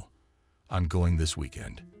channel. I'm going this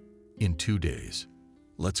weekend. In 2 days.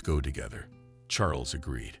 Let's go together. Charles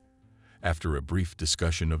agreed. After a brief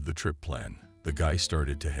discussion of the trip plan, the guy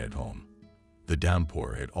started to head home. The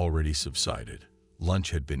downpour had already subsided,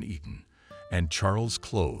 lunch had been eaten, and Charles'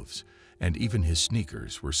 clothes and even his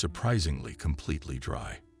sneakers were surprisingly completely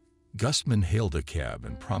dry. Gustman hailed a cab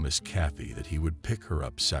and promised Kathy that he would pick her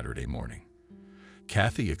up Saturday morning.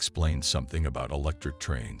 Kathy explained something about electric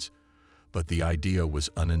trains, but the idea was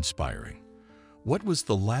uninspiring. What was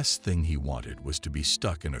the last thing he wanted was to be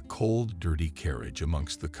stuck in a cold, dirty carriage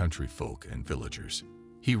amongst the country folk and villagers.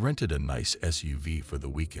 He rented a nice SUV for the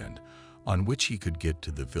weekend, on which he could get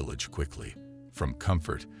to the village quickly, from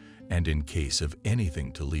comfort, and in case of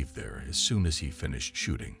anything to leave there as soon as he finished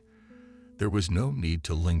shooting. There was no need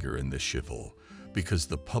to linger in this shithole, because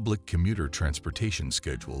the public commuter transportation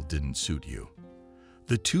schedule didn't suit you.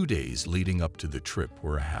 The 2 days leading up to the trip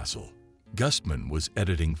were a hassle. Gustman was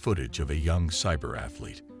editing footage of a young cyber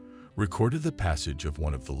athlete, recorded the passage of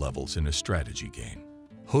one of the levels in a strategy game,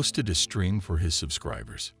 hosted a stream for his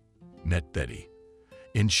subscribers, met Betty.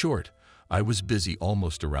 In short, I was busy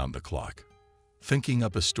almost around the clock. thinking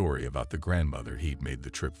up a story about the grandmother he'd made the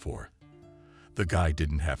trip for. The guy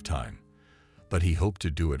didn't have time, but he hoped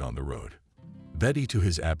to do it on the road. Betty, to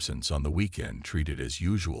his absence on the weekend, treated as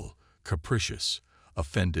usual, capricious,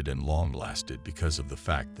 offended, and long-lasted because of the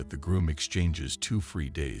fact that the groom exchanges 2 free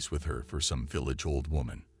days with her for some village old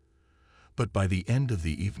woman. But by the end of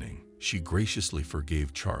the evening, she graciously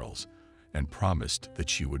forgave Charles and promised that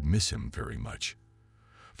she would miss him very much.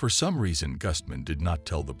 For some reason, Gustman did not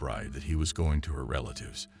tell the bride that he was going to her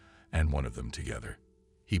relatives, and one of them together.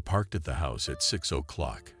 He parked at the house at 6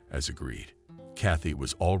 o'clock, as agreed. Kathy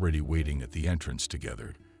was already waiting at the entrance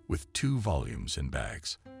together with 2 volumes and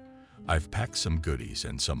bags. "I've packed some goodies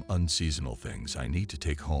and some unseasonal things I need to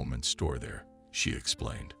take home and store there," she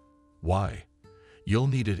explained. "Why? You'll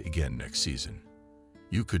need it again next season.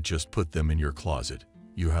 You could just put them in your closet.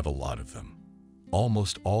 You have a lot of them.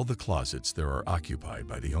 Almost all the closets there are occupied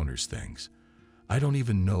by the owner's things. I don't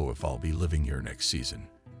even know if I'll be living here next season.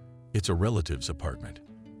 It's a relative's apartment.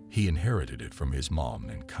 He inherited it from his mom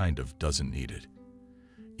and kind of doesn't need it.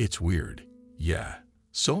 It's weird. Yeah,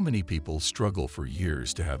 so many people struggle for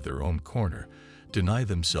years to have their own corner, deny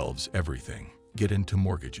themselves everything, get into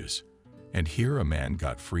mortgages. And here a man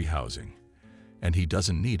got free housing. And he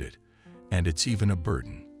doesn't need it, and it's even a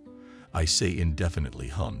burden." I say indefinitely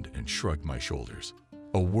hummed and shrugged my shoulders.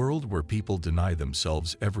 A world where people deny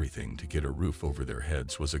themselves everything to get a roof over their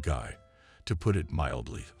heads was a guy, to put it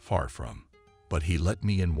mildly, far from. But he let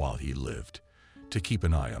me in while he lived, to keep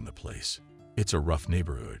an eye on the place. It's a rough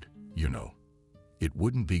neighborhood, you know. "It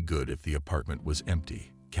wouldn't be good if the apartment was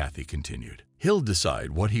empty," Kathy continued. "He'll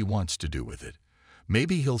decide what he wants to do with it.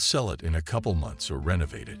 Maybe he'll sell it in a couple months or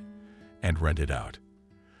renovate it and rent it out.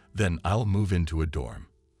 Then I'll move into a dorm.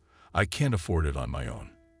 I can't afford it on my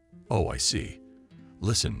own." "Oh, I see.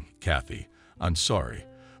 Listen, Kathy, I'm sorry,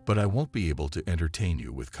 but I won't be able to entertain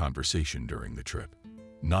you with conversation during the trip."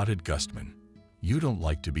 Nodded Gustman. "You don't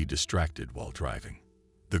like to be distracted while driving?"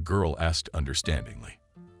 the girl asked understandingly.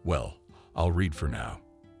 "Well, I'll read for now."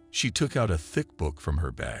 She took out a thick book from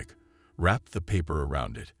her bag, wrapped the paper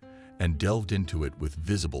around it, and delved into it with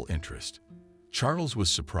visible interest. Charles was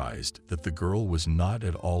surprised that the girl was not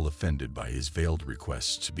at all offended by his veiled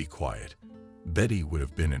requests to be quiet. Betty would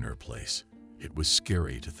have been in her place. It was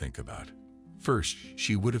scary to think about. First,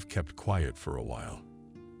 she would have kept quiet for a while.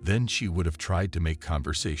 Then she would have tried to make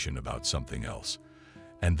conversation about something else.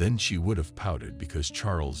 And then she would have pouted because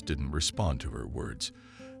Charles didn't respond to her words.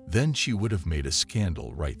 Then she would have made a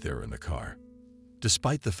scandal right there in the car.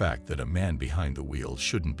 Despite the fact that a man behind the wheel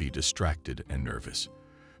shouldn't be distracted and nervous.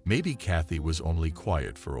 Maybe Kathy was only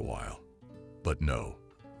quiet for a while. But no.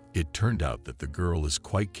 It turned out that the girl is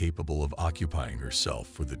quite capable of occupying herself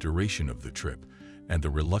for the duration of the trip, and the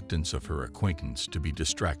reluctance of her acquaintance to be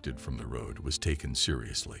distracted from the road was taken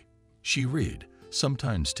seriously. She read,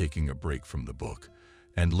 sometimes taking a break from the book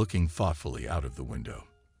and looking thoughtfully out of the window.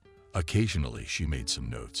 Occasionally she made some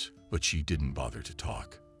notes, but she didn't bother to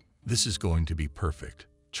talk. "This is going to be perfect,"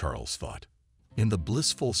 Charles thought. In the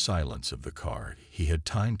blissful silence of the car, he had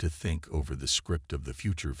time to think over the script of the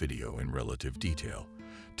future video in relative detail,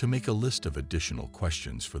 to make a list of additional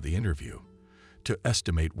questions for the interview, to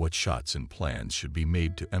estimate what shots and plans should be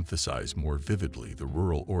made to emphasize more vividly the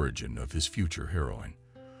rural origin of his future heroine.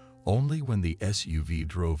 Only when the SUV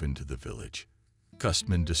drove into the village,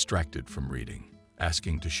 Gustman distracted from reading,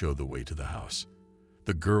 asking to show the way to the house.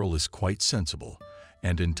 The girl is quite sensible,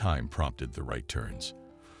 and in time prompted the right turns.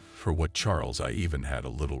 For what Charles I even had a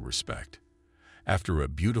little respect. After a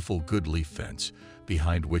beautiful goodleaf fence,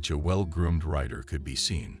 behind which a well-groomed rider could be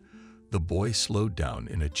seen, the boy slowed down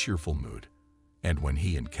in a cheerful mood. And when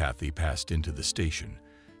he and Kathy passed into the station,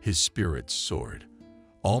 his spirits soared.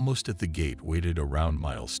 Almost at the gate waited a round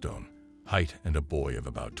milestone, height and a boy of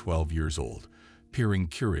about 12 years old, peering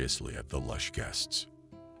curiously at the lush guests.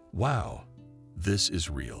 "Wow, this is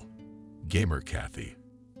real. Gamer Kathy,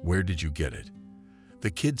 where did you get it?" the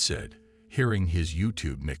kid said, hearing his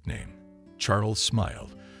YouTube nickname. Charles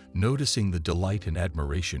smiled, noticing the delight and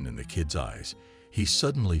admiration in the kid's eyes. He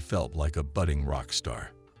suddenly felt like a budding rock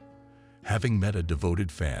star, having met a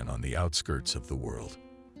devoted fan on the outskirts of the world.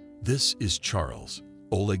 "This is Charles,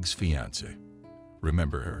 Oleg's fiancé.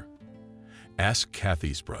 Remember her?" asked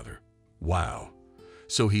Kathy's brother. "Wow,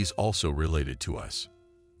 so he's also related to us.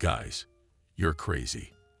 Guys, you're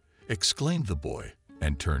crazy," exclaimed the boy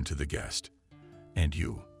and turned to the guest. "And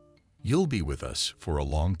you'll be with us for a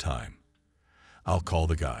long time. I'll call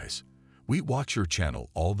the guys. We watch your channel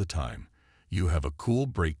all the time. You have a cool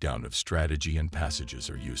breakdown of strategy and passages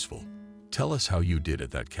are useful. Tell us how you did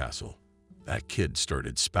at that castle." That kid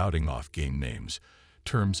started spouting off game names,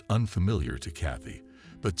 terms unfamiliar to Kathy,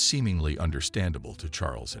 but seemingly understandable to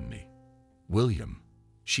Charles and me. "William,"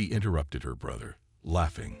 she interrupted her brother,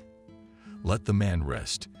 laughing. "Let the man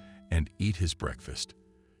rest and eat his breakfast.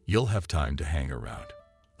 You'll have time to hang around."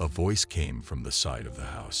 A voice came from the side of the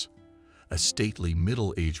house. A stately,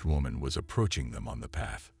 middle-aged woman was approaching them on the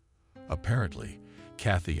path. "Apparently,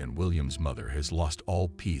 Kathy and William's mother has lost all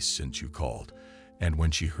peace since you called, and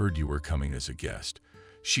when she heard you were coming as a guest,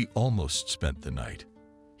 she almost spent the night.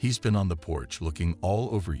 He's been on the porch looking all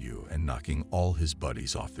over you and knocking all his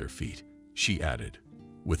buddies off their feet," she added,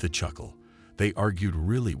 with a chuckle. "They argued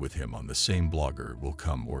really with him on the same blogger will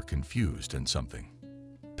come or confused and something.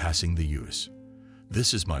 Passing the use.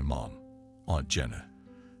 This is my mom, Aunt Jenna.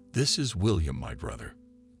 This is William, my brother.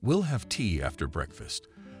 We'll have tea after breakfast.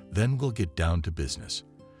 Then we'll get down to business."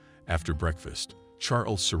 After breakfast,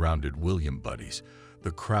 Charles surrounded William buddies.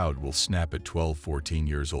 The crowd will snap at 12, 14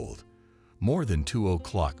 years old. More than 2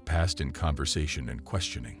 o'clock passed in conversation and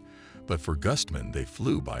questioning, but for Gustman they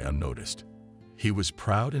flew by unnoticed. He was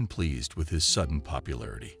proud and pleased with his sudden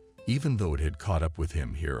popularity, even though it had caught up with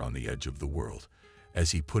him here on the edge of the world,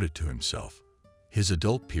 as he put it to himself. His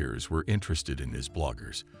adult peers were interested in his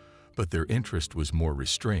bloggers, but their interest was more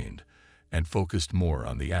restrained and focused more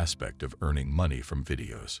on the aspect of earning money from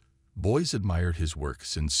videos. Boys admired his work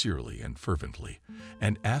sincerely and fervently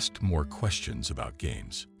and asked more questions about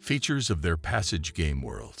games, features of their passage game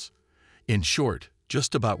worlds. In short,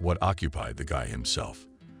 just about what occupied the guy himself.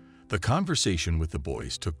 The conversation with the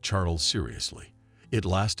boys took Charles seriously. It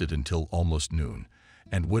lasted until almost noon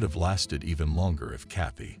and would have lasted even longer if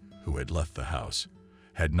Kathy, who had left the house,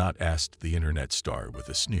 had not asked the internet star with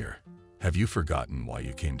a sneer, "Have you forgotten why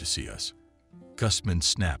you came to see us?" Gustman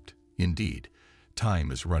snapped, "Indeed,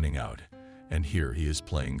 time is running out, and here he is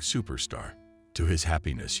playing superstar." To his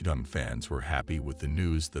happiness, young fans were happy with the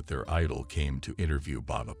news that their idol came to interview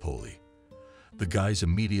Baba Poli. The guys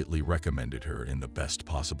immediately recommended her in the best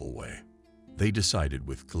possible way. They decided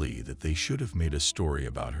with glee that they should have made a story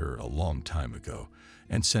about her a long time ago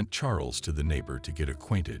and sent Charles to the neighbor to get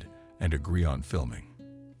acquainted and agree on filming.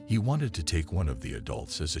 He wanted to take one of the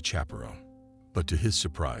adults as a chaperone, but to his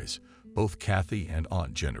surprise, both Kathy and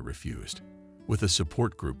Aunt Jenna refused. "With a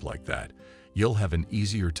support group like that, you'll have an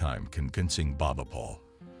easier time convincing Baba Paul,"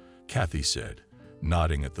 Kathy said,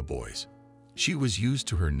 nodding at the boys. She was used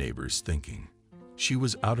to her neighbors thinking. She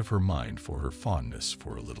was out of her mind for her fondness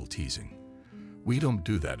for a little teasing. "We don't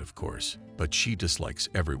do that, of course, but she dislikes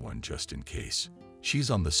everyone just in case.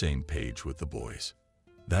 She's on the same page with the boys."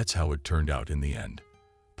 That's how it turned out in the end.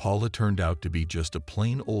 Paula turned out to be just a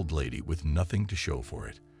plain old lady with nothing to show for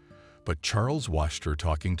it. But Charles watched her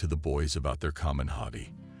talking to the boys about their common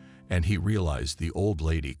hobby, and he realized the old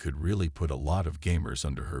lady could really put a lot of gamers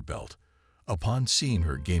under her belt. Upon seeing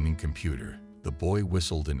her gaming computer, the boy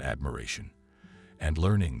whistled in admiration. And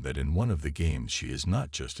learning that in one of the games she is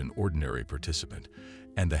not just an ordinary participant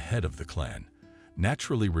and the head of the clan,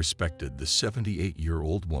 naturally respected the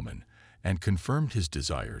 78-year-old woman and confirmed his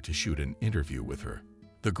desire to shoot an interview with her.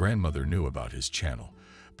 The grandmother knew about his channel,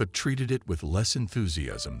 but treated it with less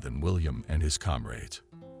enthusiasm than William and his comrades.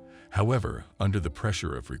 However, under the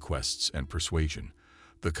pressure of requests and persuasion,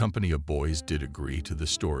 the company of boys did agree to the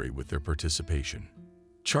story with their participation.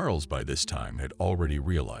 Charles by this time had already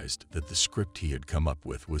realized that the script he had come up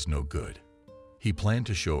with was no good. He planned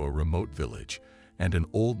to show a remote village and an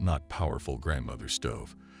old, not powerful grandmother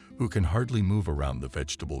stove, who can hardly move around the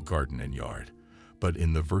vegetable garden and yard, but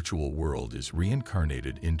in the virtual world is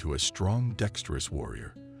reincarnated into a strong, dexterous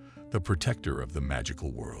warrior, the protector of the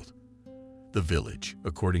magical world. The village,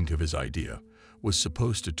 according to his idea, was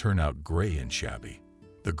supposed to turn out gray and shabby.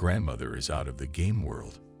 The grandmother is out of the game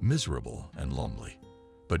world, miserable and lonely.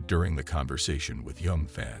 But during the conversation with young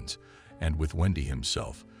fans and with Wendy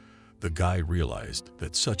himself, the guy realized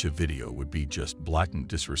that such a video would be just blatant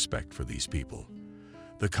disrespect for these people.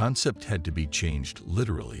 The concept had to be changed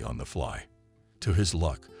literally on the fly. To his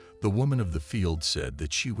luck, the woman of the field said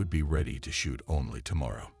that she would be ready to shoot only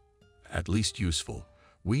tomorrow. "At least useful.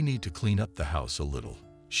 We need to clean up the house a little,"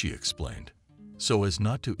 she explained, so as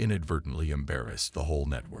not to inadvertently embarrass the whole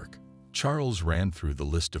network. Charles ran through the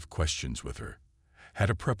list of questions with her, had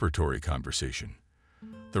a preparatory conversation.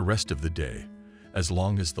 The rest of the day, as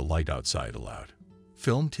long as the light outside allowed,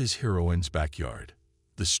 filmed his heroine's backyard,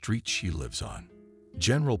 the street she lives on,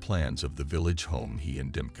 general plans of the village home he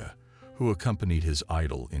and Dimka, who accompanied his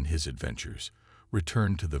idol in his adventures,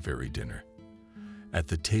 returned to the very dinner. At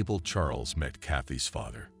the table, Charles met Kathy's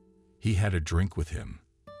father. He had a drink with him,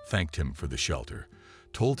 thanked him for the shelter,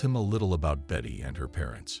 told him a little about Betty and her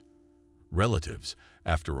parents. Relatives,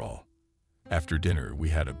 after all. After dinner, we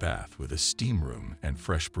had a bath with a steam room and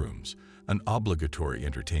fresh brooms, an obligatory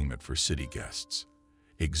entertainment for city guests.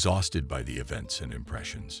 Exhausted by the events and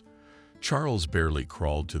impressions, Charles barely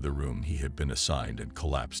crawled to the room he had been assigned and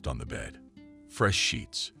collapsed on the bed. Fresh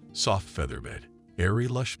sheets, soft featherbed, airy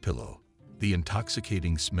lush pillow, the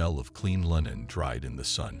intoxicating smell of clean linen dried in the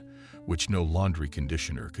sun, which no laundry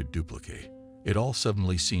conditioner could duplicate. It all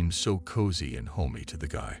suddenly seemed so cozy and homey to the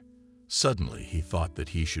guy. Suddenly, he thought that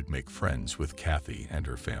he should make friends with Kathy and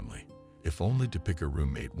her family, if only to pick a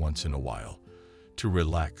roommate once in a while, to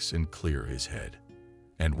relax and clear his head.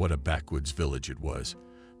 And what a backwoods village it was.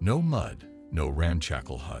 No mud, no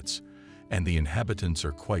ramshackle huts, and the inhabitants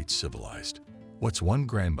are quite civilized. What's one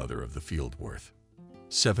grandmother of the field worth?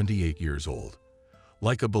 78 years old.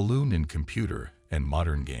 Like a balloon in computer and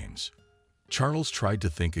modern games. Charles tried to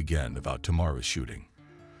think again about tomorrow's shooting,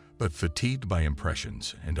 but fatigued by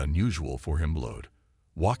impressions and unusual for him load,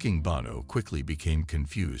 walking Bono quickly became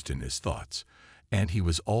confused in his thoughts, and he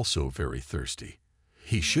was also very thirsty.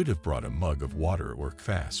 He should have brought a mug of water or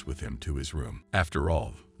kvass with him to his room. After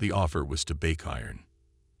all, the offer was to bake iron.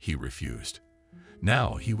 He refused.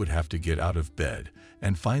 Now he would have to get out of bed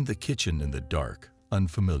and find the kitchen in the dark,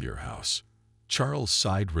 unfamiliar house. Charles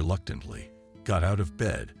sighed reluctantly, got out of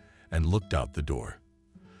bed, and looked out the door.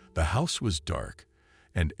 The house was dark,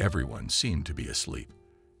 and everyone seemed to be asleep.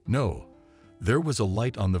 No, there was a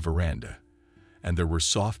light on the veranda, and there were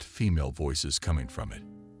soft female voices coming from it.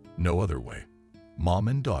 No other way. Mom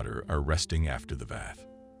and daughter are resting after the bath.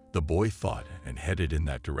 The boy thought and headed in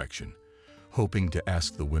that direction, hoping to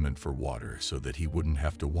ask the women for water so that he wouldn't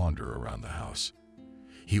have to wander around the house.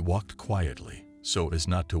 He walked quietly so as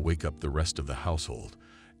not to wake up the rest of the household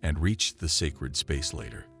and reached the sacred space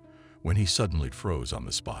later, when he suddenly froze on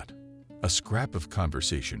the spot. A scrap of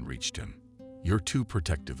conversation reached him. "You're too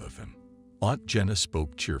protective of him." Aunt Jenna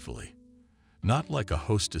spoke cheerfully. Not like a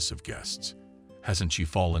hostess of guests. "Hasn't she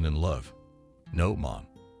fallen in love?" "No, Mom."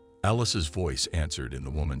 Alice's voice answered in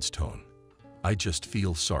the woman's tone. "I just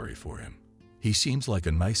feel sorry for him. He seems like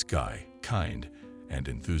a nice guy, kind and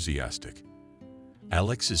enthusiastic.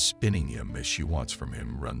 Alex is spinning him as she wants from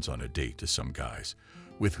him, runs on a date to some guys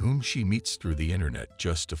with whom she meets through the internet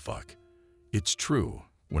just to fuck. It's true,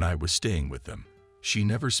 when I was staying with them, she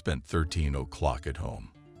never spent 13 o'clock at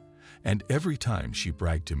home. And every time she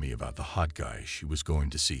bragged to me about the hot guy she was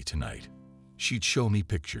going to see tonight, she'd show me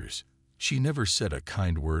pictures. She never said a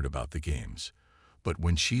kind word about the games, but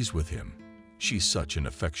when she's with him, she's such an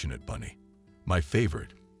affectionate bunny. My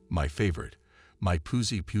favorite, my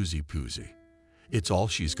poozy poozy poozy. It's all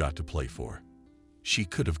she's got to play for. She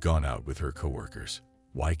could have gone out with her coworkers.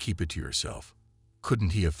 Why keep it to yourself?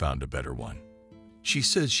 Couldn't he have found a better one? She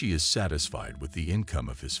says she is satisfied with the income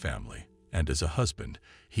of his family, and as a husband,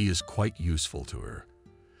 he is quite useful to her,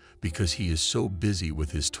 because he is so busy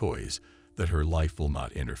with his toys that her life will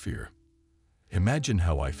not interfere. Imagine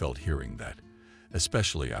how I felt hearing that,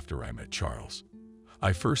 especially after I met Charles.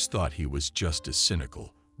 I first thought he was just as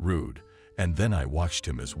cynical, rude, and then I watched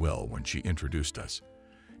him as well when she introduced us,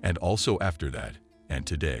 and also after that, and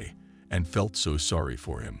today, and felt so sorry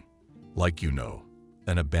for him. Like you know,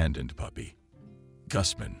 an abandoned puppy."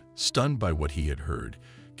 Gusman, stunned by what he had heard,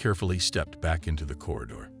 carefully stepped back into the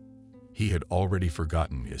corridor. He had already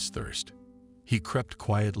forgotten his thirst. He crept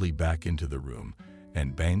quietly back into the room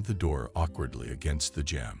and banged the door awkwardly against the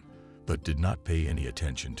jamb, but did not pay any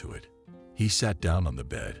attention to it. He sat down on the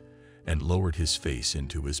bed and lowered his face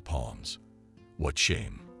into his palms. What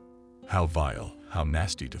shame! How vile, how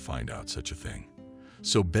nasty to find out such a thing.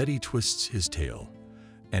 So Betty twists his tail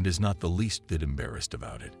and is not the least bit embarrassed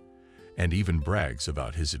about it, and even brags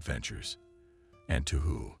about his adventures. And to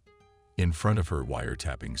who? In front of her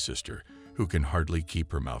wiretapping sister, who can hardly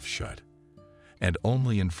keep her mouth shut. And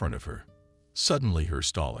only in front of her. Suddenly her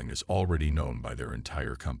stalling is already known by their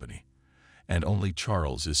entire company, and only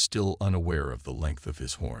Charles is still unaware of the length of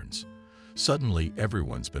his horns. Suddenly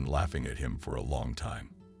everyone's been laughing at him for a long time,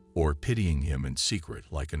 or pitying him in secret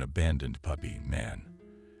like an abandoned puppy, man.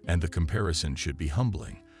 And the comparison should be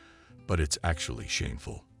humbling, but it's actually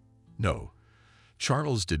shameful. No,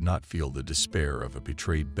 Charles did not feel the despair of a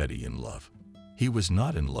betrayed Betty in love. He was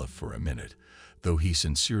not in love for a minute, though he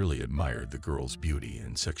sincerely admired the girl's beauty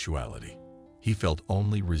and sexuality. He felt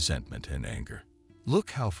only resentment and anger.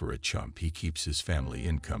 Look how for a chump he keeps his family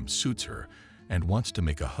income, suits her, and wants to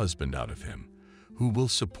make a husband out of him, who will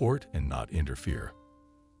support and not interfere.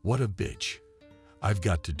 What a bitch. I've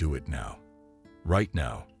got to do it now. Right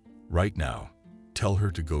now. Right now. Tell her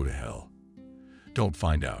to go to hell. Don't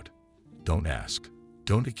find out. Don't ask.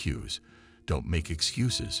 Don't accuse. Don't make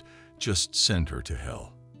excuses. Just send her to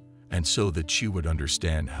hell. And so that she would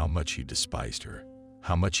understand how much he despised her,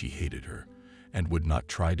 how much he hated her, and would not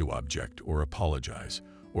try to object or apologize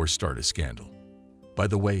or start a scandal. By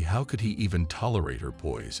the way, how could he even tolerate her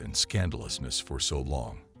poise and scandalousness for so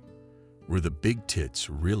long? Were the big tits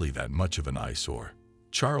really that much of an eyesore?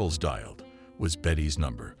 Charles dialed was Betty's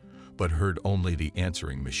number, but heard only the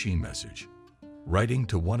answering machine message. Writing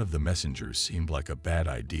to one of the messengers seemed like a bad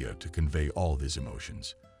idea to convey all his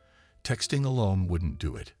emotions. Texting alone wouldn't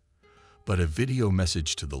do it, but a video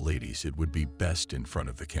message to the ladies, it would be best in front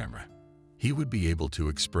of the camera. He would be able to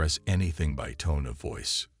express anything by tone of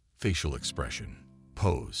voice, facial expression,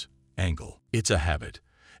 pose, angle. It's a habit,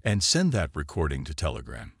 and send that recording to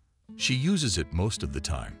Telegram. She uses it most of the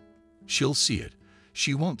time. She'll see it.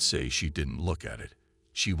 She won't say she didn't look at it.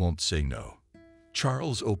 She won't say no.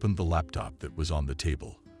 Charles opened the laptop that was on the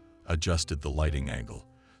table, adjusted the lighting angle,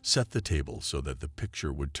 set the table so that the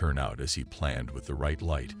picture would turn out as he planned with the right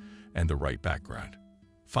light and the right background.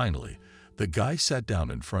 Finally, the guy sat down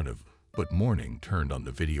in front of, but Morning turned on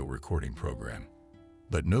the video recording program.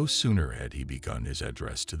 But no sooner had he begun his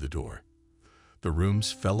address to the door. The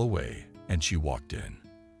rooms fell away and she walked in.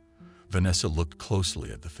 Vanessa looked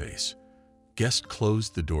closely at the face. Guest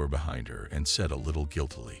closed the door behind her and said a little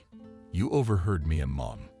guiltily, "You overheard me and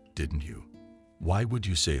Mom, didn't you?" "Why would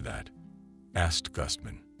you say that?" asked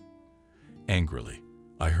Gustman. Angrily,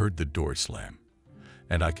 "I heard the door slam,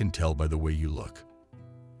 and I can tell by the way you look.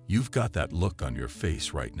 You've got that look on your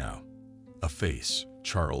face right now." A face,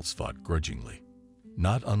 Charles thought grudgingly,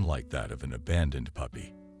 not unlike that of an abandoned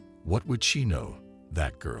puppy. What would she know,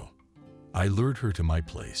 that girl? "I lured her to my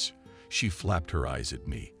place. She flapped her eyes at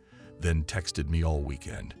me, then texted me all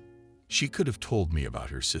weekend. She could have told me about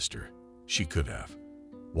her sister. She could have.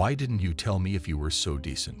 Why didn't you tell me if you were so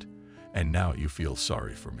decent? And now you feel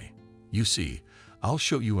sorry for me. You see, I'll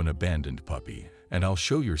show you an abandoned puppy, and I'll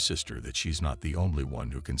show your sister that she's not the only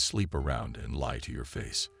one who can sleep around and lie to your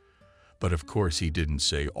face." But of course he didn't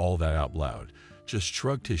say all that out loud, just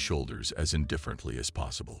shrugged his shoulders as indifferently as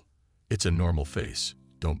possible. "It's a normal face,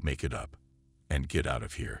 don't make it up. And get out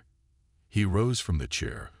of here." He rose from the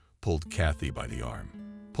chair, pulled Kathy by the arm,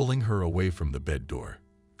 pulling her away from the bed door,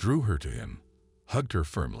 drew her to him, hugged her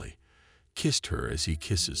firmly, kissed her as he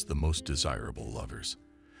kisses the most desirable lovers,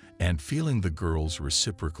 and feeling the girl's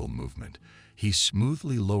reciprocal movement, he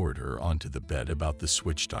smoothly lowered her onto the bed about the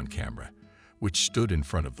switched-on camera, which stood in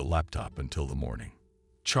front of the laptop until the morning.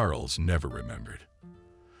 Charles never remembered.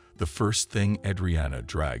 The first thing, Adriana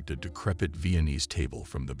dragged a decrepit Viennese table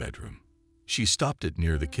from the bedroom. She stopped it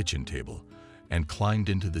near the kitchen table and climbed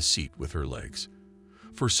into the seat with her legs.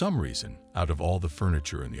 For some reason, out of all the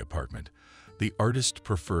furniture in the apartment, the artist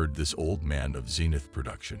preferred this old man of Zenith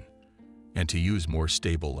production, and to use more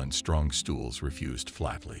stable and strong stools refused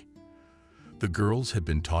flatly. The girls had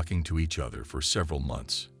been talking to each other for several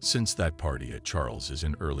months, since that party at Charles's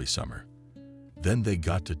in early summer. Then they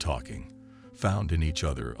got to talking, found in each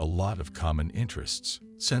other a lot of common interests,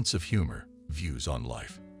 sense of humor, views on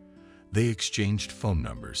life. They exchanged phone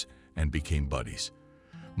numbers and became buddies.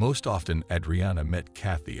 Most often, Adriana met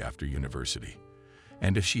Kathy after university,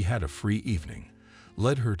 and if she had a free evening,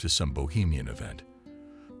 led her to some bohemian event.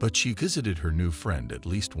 But she visited her new friend at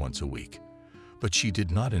least once a week. But she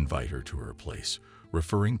did not invite her to her place,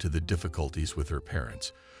 referring to the difficulties with her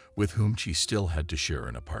parents, with whom she still had to share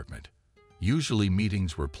an apartment. Usually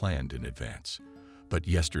meetings were planned in advance, but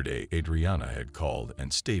yesterday Adriana had called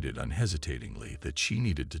and stated unhesitatingly that she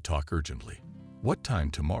needed to talk urgently. What time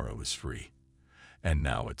tomorrow is free? And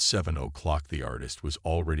now at 7 o'clock the artist was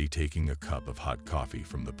already taking a cup of hot coffee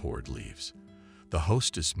from the poured leaves. The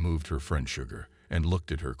hostess moved her friend sugar and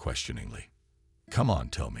looked at her questioningly. "Come on,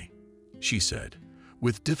 tell me," she said,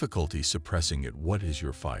 with difficulty suppressing it. "What is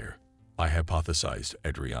your fire?" "I hypothesized,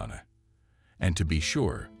 Adriana. And to be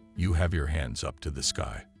sure, you have your hands up to the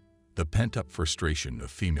sky. The pent-up frustration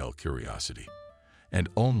of female curiosity. And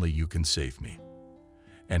only you can save me."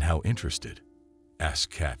 "And how interested?"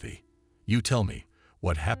 asked Kathy. "You tell me,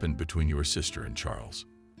 what happened between your sister and Charles?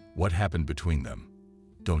 What happened between them?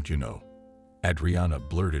 Don't you know?" Adriana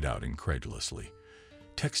blurted out incredulously,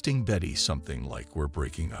 texting Betty something like, "We're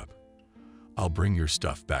breaking up. I'll bring your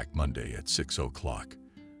stuff back Monday at 6 o'clock.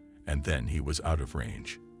 And then he was out of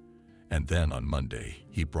range. And then on Monday,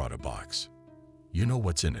 he brought a box. You know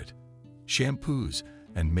what's in it? Shampoos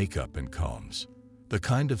and makeup and combs. The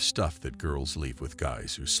kind of stuff that girls leave with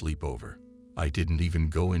guys who sleep over. I didn't even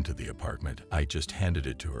go into the apartment. I just handed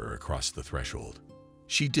it to her across the threshold.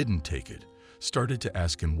 She didn't take it, started to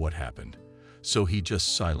ask him what happened. So he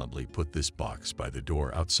just silently put this box by the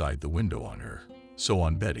door outside the window on her, so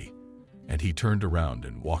on Betty, and he turned around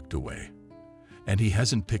and walked away. And he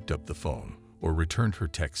hasn't picked up the phone or returned her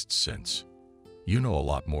texts since. You know a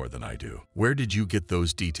lot more than I do. Where did you get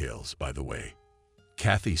those details, by the way?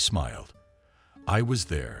 Kathy smiled. I was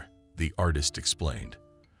there, the artist explained.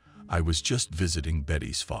 I was just visiting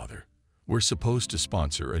Betty's father. We're supposed to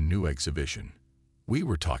sponsor a new exhibition. We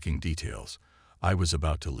were talking details. I was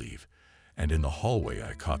about to leave, and in the hallway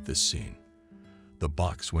I caught this scene. The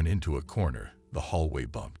box went into a corner, the hallway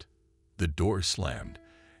bumped. The door slammed,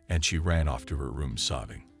 and she ran off to her room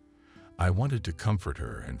sobbing. I wanted to comfort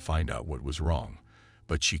her and find out what was wrong,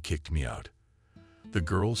 but she kicked me out. The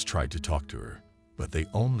girls tried to talk to her, but they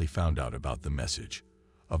only found out about the message.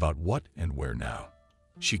 About what and where now?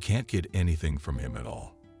 She can't get anything from him at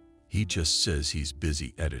all. He just says he's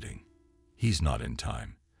busy editing. He's not in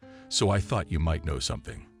time. So I thought you might know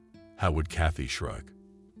something. How would Kathy shrug?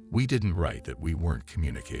 We didn't write that we weren't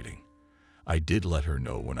communicating. I did let her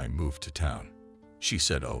know when I moved to town. She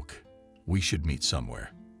said, "Oak, we should meet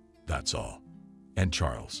somewhere." That's all. And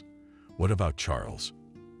Charles? What about Charles?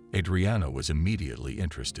 Adriana was immediately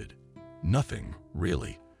interested. Nothing,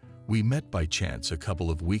 really. We met by chance a couple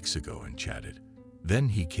of weeks ago and chatted. Then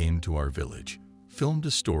he came to our village, filmed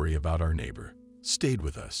a story about our neighbor, stayed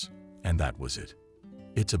with us, and that was it.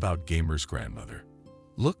 It's about Gamer's grandmother.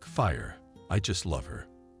 Look, fire. I just love her.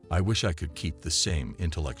 I wish I could keep the same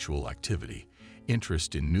intellectual activity,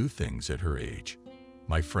 interest in new things at her age,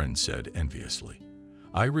 my friend said enviously.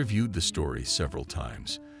 I reviewed the story several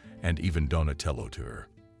times, and even Donatello to her,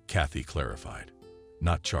 Kathy clarified.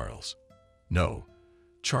 Not Charles. No.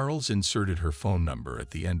 Charles inserted her phone number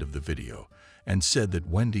at the end of the video and said that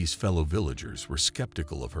Wendy's fellow villagers were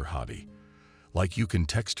skeptical of her hobby. Like you can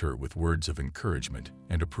text her with words of encouragement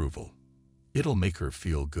and approval. It'll make her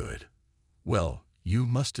feel good. Well, you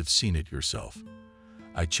must have seen it yourself.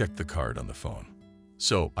 I checked the card on the phone.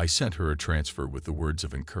 So I sent her a transfer with the words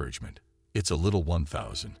of encouragement. It's a little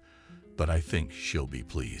 1,000, but I think she'll be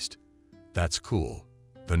pleased. That's cool.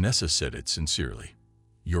 Vanessa said it sincerely.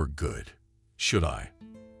 You're good. Should I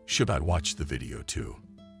watch the video too?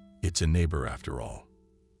 It's a neighbor after all.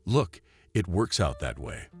 Look, it works out that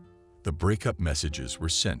way. The breakup messages were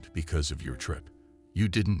sent because of your trip. You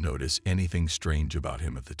didn't notice anything strange about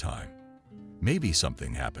him at the time. Maybe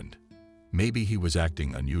something happened. Maybe he was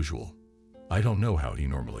acting unusual. I don't know how he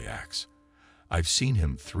normally acts. I've seen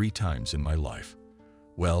him 3 times in my life.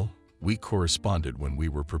 Well, we corresponded when we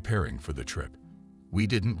were preparing for the trip. We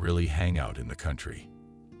didn't really hang out in the country.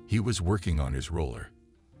 He was working on his roller.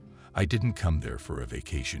 I didn't come there for a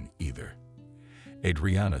vacation either.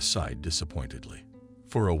 Adriana sighed disappointedly.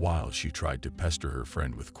 For a while she tried to pester her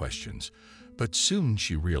friend with questions, but soon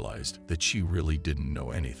she realized that she really didn't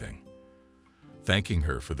know anything. Thanking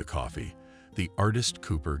her for the coffee, the artist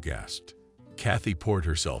Cooper gasped. Kathy poured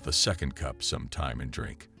herself a second cup some time and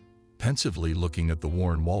drink, pensively looking at the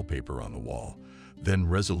worn wallpaper on the wall, then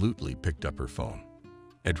resolutely picked up her phone.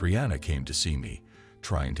 Adriana came to see me,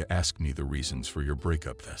 trying to ask me the reasons for your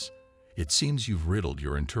breakup. It seems you've riddled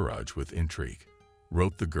your entourage with intrigue,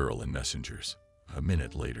 wrote the girl in messengers. A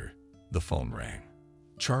minute later, the phone rang.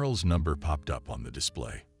 Charles' number popped up on the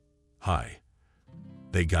display. Hi.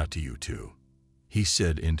 They got to you too, he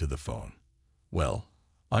said into the phone. Well,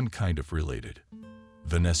 I'm kind of related.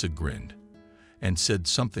 Vanessa grinned and said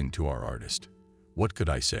something to our artist. What could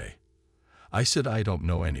I say? I said I don't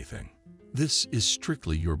know anything. This is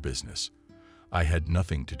strictly your business. I had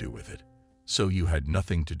nothing to do with it. So you had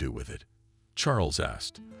nothing to do with it? Charles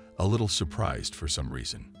asked, a little surprised for some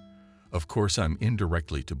reason. Of course, I'm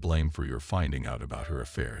indirectly to blame for your finding out about her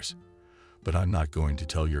affairs, but I'm not going to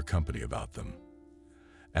tell your company about them.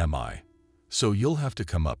 Am I? So you'll have to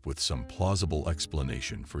come up with some plausible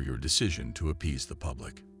explanation for your decision to appease the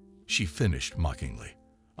public. She finished mockingly.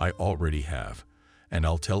 I already have, and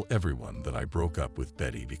I'll tell everyone that I broke up with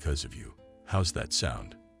Betty because of you. How's that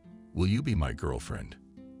sound? Will you be my girlfriend?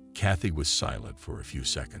 Kathy was silent for a few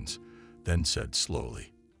seconds, then said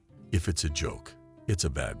slowly, if it's a joke, it's a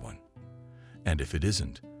bad one. And if it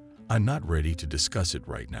isn't, I'm not ready to discuss it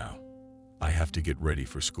right now. I have to get ready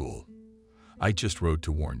for school. I just wrote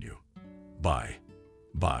to warn you. Bye.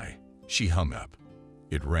 Bye. She hung up.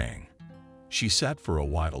 It rang. She sat for a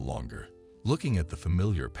while longer, looking at the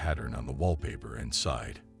familiar pattern on the wallpaper and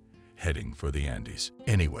sighed, heading for the Andes.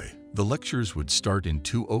 Anyway, the lectures would start in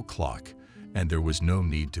 2 o'clock, and there was no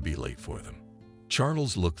need to be late for them.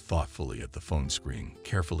 Charles looked thoughtfully at the phone screen,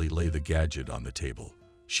 carefully lay the gadget on the table.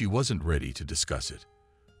 She wasn't ready to discuss it,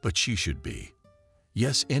 but she should be.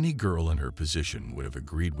 Yes, any girl in her position would have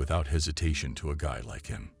agreed without hesitation to a guy like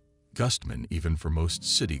him. Gustman, even for most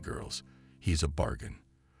city girls, he's a bargain.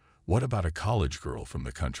 What about a college girl from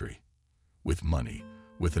the country? With money,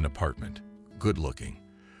 with an apartment, good-looking,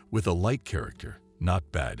 with a light character,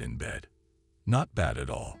 not bad in bed. Not bad at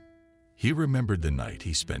all. He remembered the night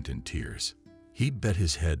he spent in tears. He'd bet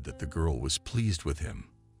his head that the girl was pleased with him,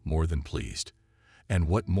 more than pleased. And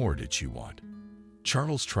what more did she want?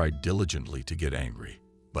 Charles tried diligently to get angry,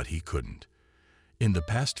 but he couldn't. In the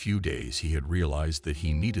past few days, he had realized that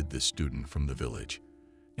he needed this student from the village,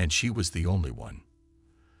 and she was the only one.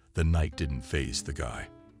 The night didn't faze the guy.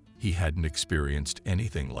 He hadn't experienced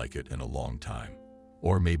anything like it in a long time,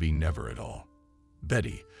 or maybe never at all.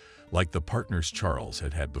 Betty, like the partners Charles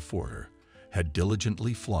had had before her, had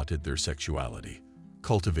diligently flaunted their sexuality,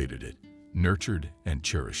 cultivated it, nurtured and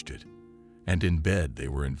cherished it. And in bed they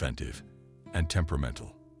were inventive and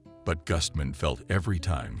temperamental. But Gustman felt every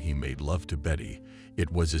time he made love to Betty, it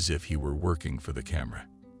was as if he were working for the camera.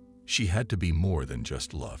 She had to be more than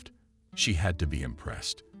just loved. She had to be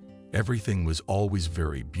impressed. Everything was always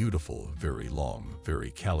very beautiful, very long,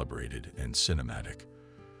 very calibrated and cinematic.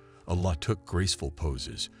 Allah took graceful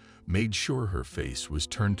poses, made sure her face was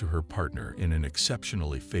turned to her partner in an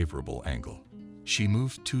exceptionally favorable angle. She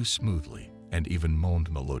moved too smoothly and even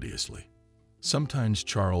moaned melodiously. Sometimes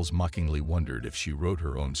Charles mockingly wondered if she wrote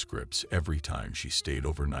her own scripts every time she stayed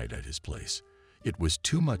overnight at his place. It was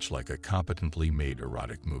too much like a competently made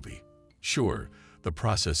erotic movie. Sure, the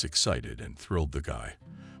process excited and thrilled the guy,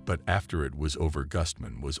 but after it was over,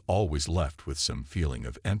 Gustman was always left with some feeling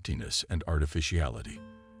of emptiness and artificiality,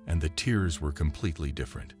 and the tears were completely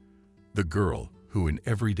different. The girl, who in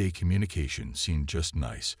everyday communication seemed just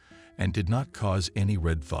nice and did not cause any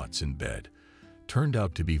red thoughts in bed, turned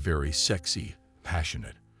out to be very sexy,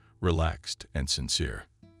 passionate, relaxed, and sincere.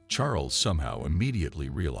 Charles somehow immediately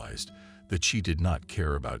realized that she did not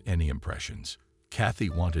care about any impressions. Kathy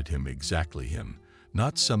wanted him exactly him,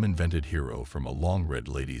 not some invented hero from a long-read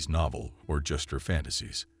lady's novel or just her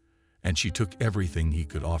fantasies. And she took everything he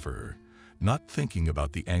could offer her, not thinking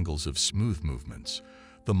about the angles of smooth movements,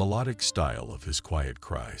 the melodic style of his quiet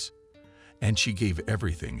cries. And she gave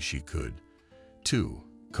everything she could, too,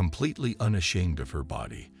 completely unashamed of her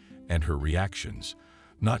body and her reactions,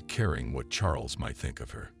 not caring what Charles might think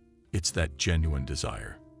of her. It's that genuine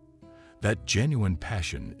desire. That genuine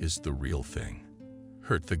passion is the real thing.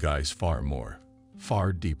 Hurt the guys far more,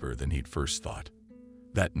 far deeper than he'd first thought.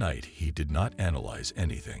 That night, he did not analyze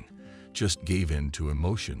anything, just gave in to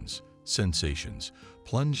emotions, sensations,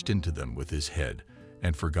 plunged into them with his head,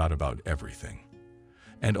 and forgot about everything.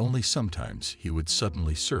 And only sometimes he would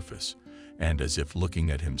suddenly surface, and as if looking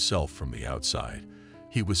at himself from the outside,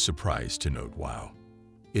 he was surprised to note, wow,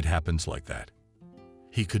 it happens like that.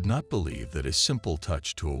 He could not believe that a simple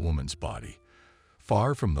touch to a woman's body,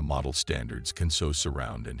 far from the model standards, can so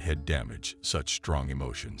surround and head damage such strong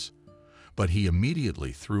emotions. But he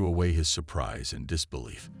immediately threw away his surprise and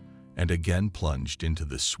disbelief, and again plunged into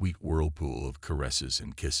the sweet whirlpool of caresses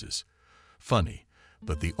and kisses. Funny,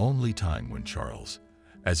 but the only time when Charles,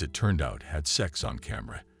 as it turned out, had sex on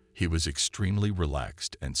camera, he was extremely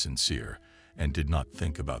relaxed and sincere and did not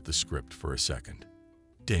think about the script for a second.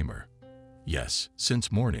 Damer. Yes,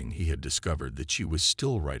 since morning he had discovered that she was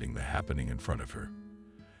still writing the happening in front of her.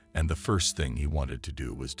 And the first thing he wanted to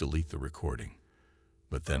do was delete the recording.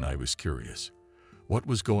 But then I was curious. What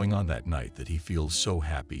was going on that night that he feels so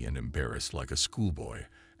happy and embarrassed like a schoolboy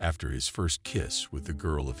after his first kiss with the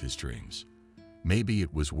girl of his dreams? Maybe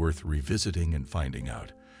it was worth revisiting and finding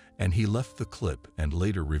out, and he left the clip and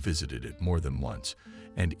later revisited it more than once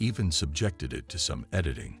and even subjected it to some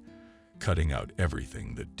editing, cutting out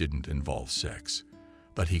everything that didn't involve sex.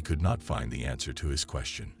 But he could not find the answer to his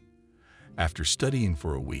question. After studying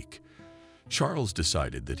for a week, Charles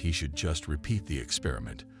decided that he should just repeat the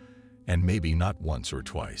experiment, and maybe not once or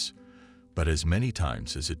twice, but as many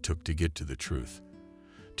times as it took to get to the truth,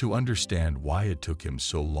 to understand why it took him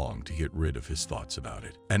so long to get rid of his thoughts about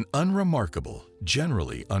it. An unremarkable,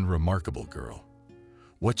 generally unremarkable girl.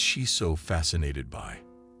 What's she so fascinated by?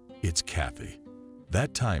 It's Kathy.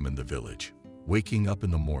 That time in the village, waking up in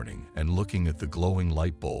the morning and looking at the glowing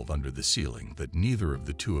light bulb under the ceiling that neither of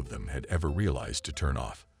the two of them had ever realized to turn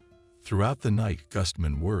off. Throughout the night,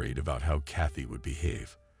 Gustman worried about how Kathy would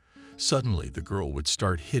behave. Suddenly, the girl would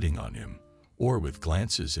start hitting on him, or with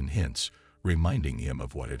glances and hints, reminding him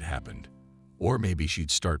of what had happened. Or maybe she'd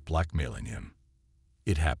start blackmailing him.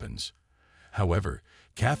 It happens. However,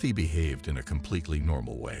 Kathy behaved in a completely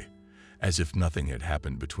normal way, as if nothing had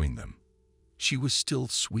happened between them. She was still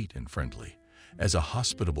sweet and friendly, as a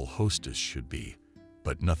hospitable hostess should be,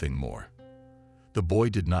 but nothing more. The boy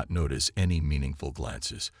did not notice any meaningful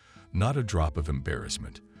glances, not a drop of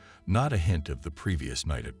embarrassment, not a hint of the previous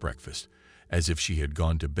night at breakfast, as if she had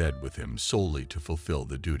gone to bed with him solely to fulfill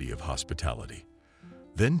the duty of hospitality.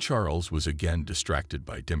 Then Charles was again distracted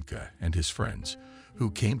by Dimka and his friends,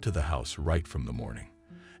 who came to the house right from the morning,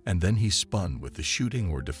 and then he spun with the shooting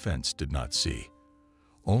or defense did not see.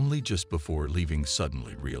 Only just before leaving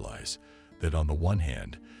suddenly realized that on the one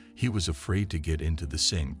hand, he was afraid to get into the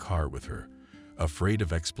same car with her, afraid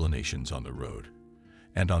of explanations on the road,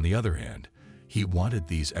 and on the other hand, he wanted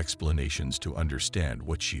these explanations to understand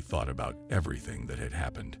what she thought about everything that had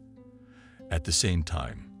happened. At the same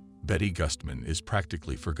time, Betty Gustman is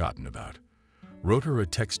practically forgotten about. Wrote her a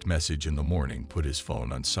text message in the morning, put his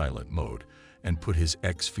phone on silent mode, and put his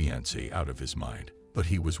ex-fiancée out of his mind, but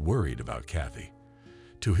he was worried about Kathy.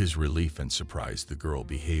 To his relief and surprise, the girl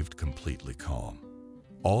behaved completely calm.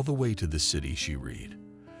 All the way to the city she read,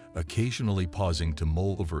 occasionally pausing to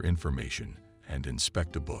mull over information and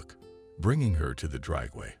inspect a book. Bringing her to the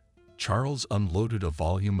driveway, Charles unloaded a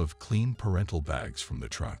volume of clean parental bags from the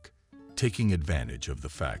trunk. Taking advantage of the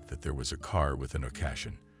fact that there was a car with an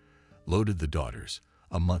occasion, loaded the daughters,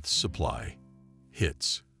 a month's supply,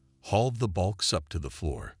 hits, hauled the bulks up to the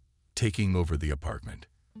floor, taking over the apartment.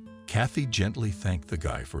 Kathy gently thanked the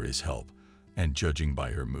guy for his help and, judging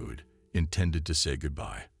by her mood, intended to say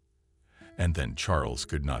goodbye. And then Charles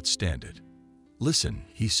could not stand it. "Listen,"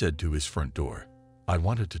 he said to his front door. "I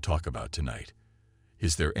wanted to talk about tonight."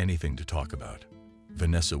 "Is there anything to talk about?"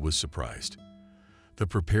 Vanessa was surprised. The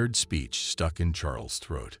prepared speech stuck in Charles'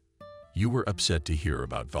 throat. "You were upset to hear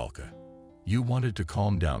about Valka. You wanted to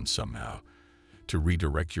calm down somehow, to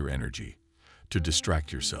redirect your energy, to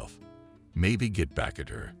distract yourself, maybe get back at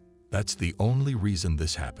her. That's the only reason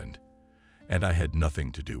this happened, and I had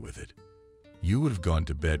nothing to do with it. You would have gone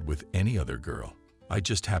to bed with any other girl. I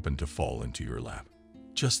just happened to fall into your lap.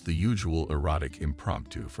 Just the usual erotic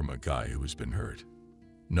impromptu from a guy who has been hurt.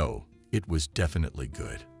 No, it was definitely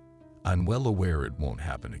good. I'm well aware it won't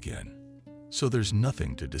happen again. So there's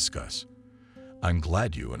nothing to discuss. I'm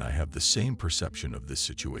glad you and I have the same perception of this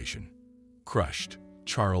situation." Crushed,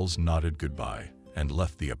 Charles nodded goodbye and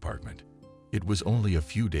left the apartment. It was only a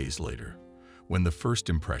few days later, when the first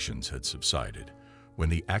impressions had subsided, when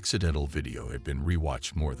the accidental video had been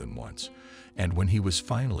rewatched more than once, and when he was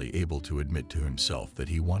finally able to admit to himself that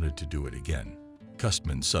he wanted to do it again,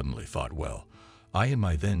 Gustman suddenly thought, well, I in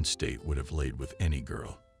my then state would have laid with any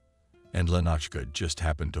girl. And Lenotchka just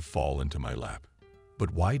happened to fall into my lap.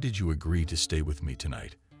 But why did you agree to stay with me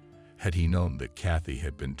tonight? Had he known that Kathy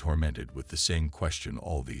had been tormented with the same question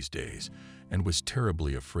all these days and was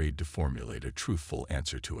terribly afraid to formulate a truthful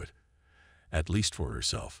answer to it, at least for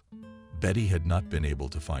herself, Betty had not been able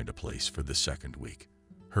to find a place for the second week.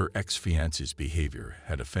 Her ex-fiancé's behavior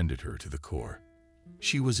had offended her to the core.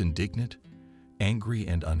 She was indignant, angry,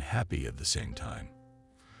 and unhappy at the same time.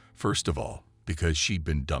 First of all, because she'd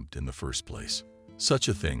been dumped in the first place. Such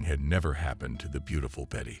a thing had never happened to the beautiful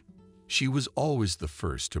Betty. She was always the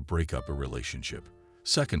first to break up a relationship.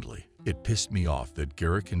 Secondly, it pissed me off that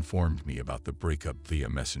Garrick informed me about the breakup via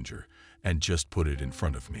Messenger and just put it in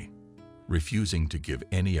front of me, refusing to give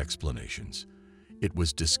any explanations. It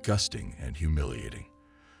was disgusting and humiliating.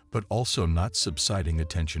 But also not subsiding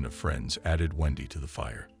attention of friends added Wendy to the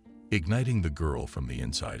fire, igniting the girl from the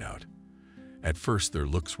inside out. At first their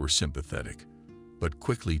looks were sympathetic, but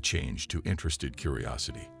quickly changed to interested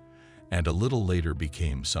curiosity, and a little later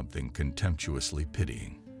became something contemptuously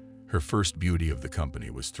pitying. Her first beauty of the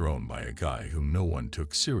company was thrown by a guy whom no one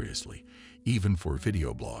took seriously, even for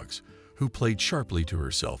video blogs, who played sharply to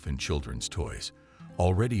herself in children's toys.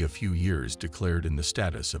 Already a few years declared in the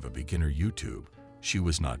status of a beginner YouTube, she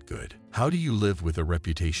was not good. How do you live with a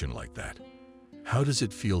reputation like that? How does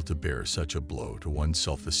it feel to bear such a blow to one's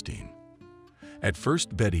self-esteem? At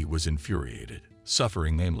first Betty was infuriated,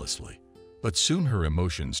 suffering aimlessly, but soon her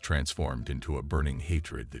emotions transformed into a burning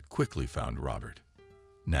hatred that quickly found Robert.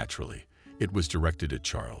 Naturally, it was directed at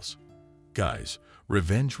Charles. Guys,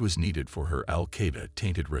 revenge was needed for her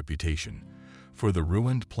Al-Qaeda-tainted reputation, for the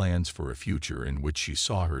ruined plans for a future in which she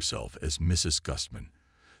saw herself as Mrs. Gustman,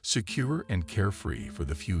 secure and carefree for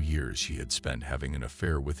the few years she had spent having an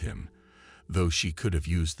affair with him, though she could have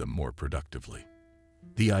used them more productively.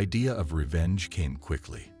 The idea of revenge came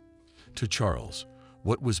quickly. To Charles,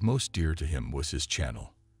 what was most dear to him was his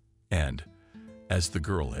channel, and, as the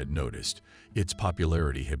girl had noticed, its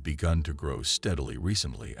popularity had begun to grow steadily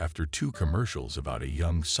recently after 2 commercials about a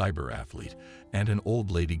young cyber athlete and an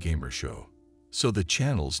old lady gamer show. So the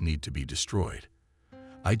channels need to be destroyed.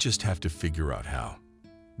 I just have to figure out how.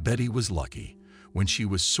 Betty was lucky. When she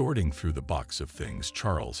was sorting through the box of things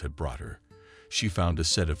Charles had brought her, she found a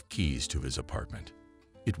set of keys to his apartment.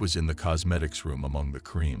 It was in the cosmetics room among the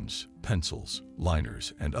creams, pencils,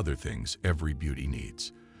 liners, and other things every beauty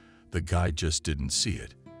needs. The guy just didn't see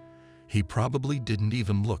it. He probably didn't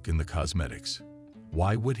even look in the cosmetics.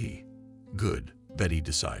 Why would he? Good, Betty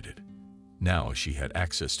decided. Now she had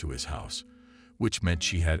access to his house, which meant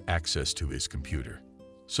she had access to his computer.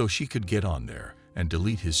 So she could get on there and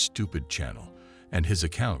delete his stupid channel and his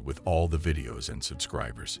account with all the videos and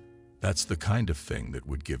subscribers. That's the kind of thing that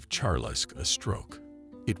would give Charles a stroke.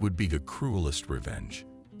 It would be the cruelest revenge,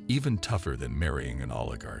 even tougher than marrying an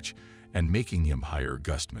oligarch and making him hire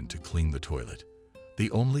Gustman to clean the toilet.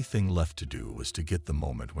 The only thing left to do was to get the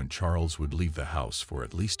moment when Charles would leave the house for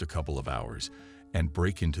at least a couple of hours and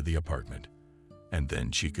break into the apartment, and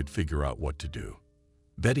then she could figure out what to do.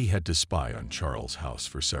 Betty had to spy on Charles' house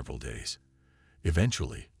for several days.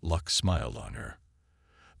 Eventually, luck smiled on her.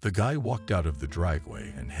 The guy walked out of the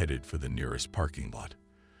driveway and headed for the nearest parking lot.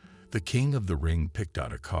 The king of the ring picked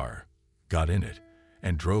out a car, got in it,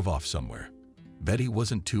 and drove off somewhere. Betty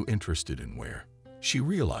wasn't too interested in where. She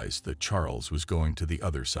realized that Charles was going to the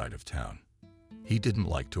other side of town. He didn't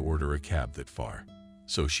like to order a cab that far,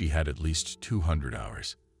 so she had at least 200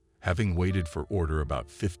 hours. Having waited for order about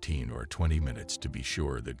 15 or 20 minutes to be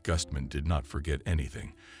sure that Gustman did not forget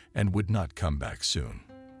anything and would not come back soon,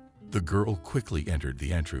 the girl quickly entered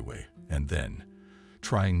the entryway and then,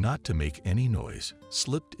 trying not to make any noise,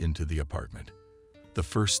 slipped into the apartment. The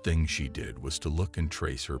first thing she did was to look and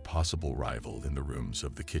trace her possible rival in the rooms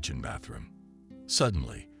of the kitchen bathroom.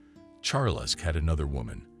 Suddenly, Charles had another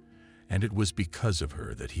woman, and it was because of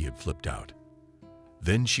her that he had flipped out.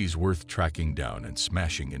 Then she's worth tracking down and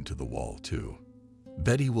smashing into the wall, too.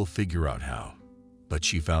 Betty will figure out how, but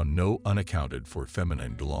she found no unaccounted for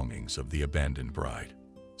feminine belongings of the abandoned bride.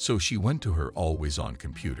 So she went to her always-on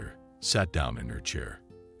computer, sat down in her chair,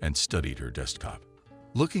 and studied her desktop.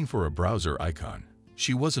 Looking for a browser icon,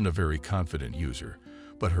 she wasn't a very confident user,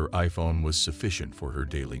 but her iPhone was sufficient for her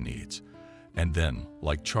daily needs. And then,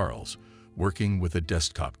 like Charles, working with a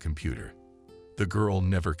desktop computer. The girl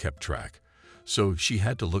never kept track, so she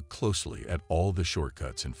had to look closely at all the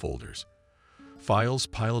shortcuts and folders. Files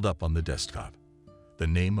piled up on the desktop. The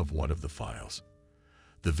name of one of the files.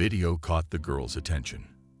 The video caught the girl's attention.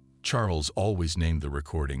 Charles always named the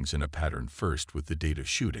recordings in a pattern, first with the date of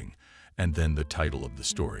shooting and then the title of the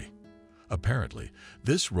story. Apparently,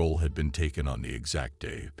 this role had been taken on the exact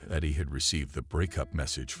day Betty had received the breakup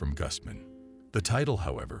message from Gustman. The title,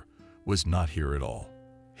 however, was not here at all,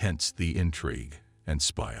 hence the intrigue and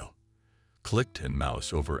spile. Clicked and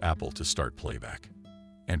mouse over Apple to start playback,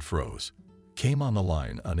 and froze. Came on the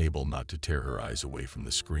line, unable not to tear her eyes away from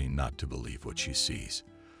the screen, not to believe what she sees.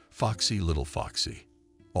 Foxy little Foxy.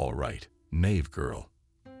 All right, knave girl.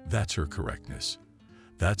 That's her correctness.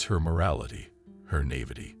 That's her morality, her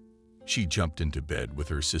naivety. She jumped into bed with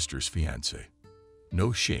her sister's fiancé.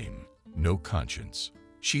 No shame, no conscience.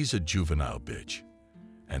 She's a juvenile bitch.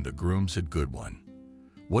 And the groom's a good one.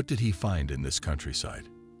 What did he find in this countryside?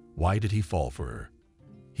 Why did he fall for her?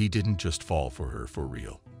 He didn't just fall for her for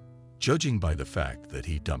real. Judging by the fact that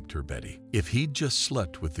he dumped her Betty, if he'd just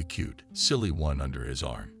slept with the cute, silly one under his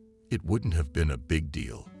arm, it wouldn't have been a big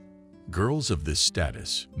deal. Girls of this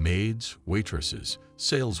status, maids, waitresses,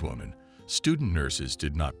 saleswomen, student nurses,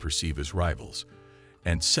 did not perceive as rivals,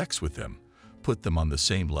 and sex with them put them on the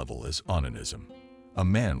same level as onanism. A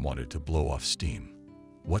man wanted to blow off steam.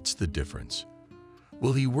 What's the difference?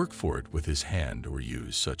 Will he work for it with his hand or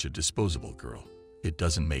use such a disposable girl? It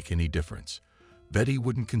doesn't make any difference. Betty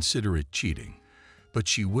wouldn't consider it cheating, but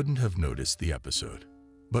she wouldn't have noticed the episode.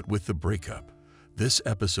 But with the breakup, this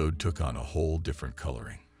episode took on a whole different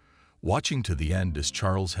coloring. Watching to the end as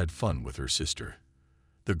Charles had fun with her sister,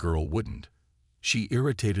 the girl wouldn't. She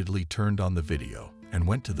irritatedly turned on the video and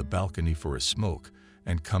went to the balcony for a smoke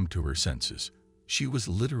and come to her senses. She was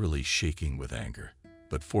literally shaking with anger.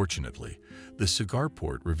 But fortunately, the cigar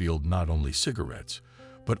port revealed not only cigarettes,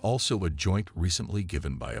 but also a joint recently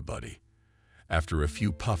given by a buddy. After a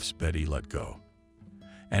few puffs, Betty let go.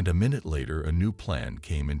 And a minute later, a new plan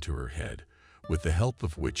came into her head, with the help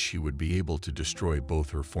of which she would be able to destroy both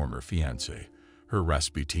her former fiancé, her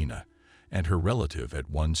Rasputina, and her relative at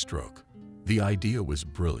one stroke. The idea was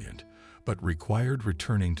brilliant, but required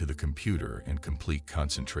returning to the computer and complete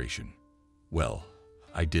concentration. Well,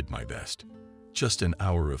 I did my best. Just an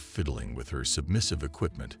hour of fiddling with her submissive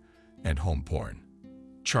equipment and home porn.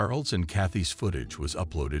 Charles and Kathy's footage was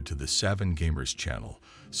uploaded to the Savin Gamers channel.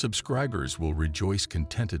 Subscribers will rejoice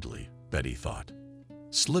contentedly, Betty thought.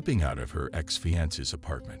 Slipping out of her ex-fiance's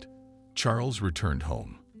apartment, Charles returned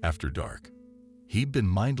home after dark. He'd been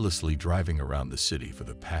mindlessly driving around the city for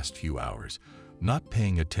the past few hours, not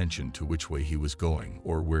paying attention to which way he was going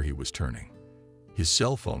or where he was turning. His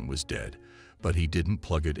cell phone was dead, but he didn't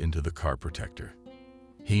plug it into the car protector.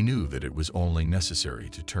 He knew that it was only necessary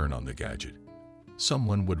to turn on the gadget.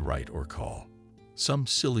 Someone would write or call. some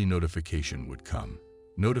silly notification would come,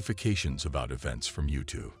 notifications about events from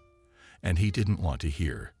YouTube. And he didn't want to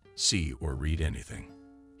hear, see, or read anything.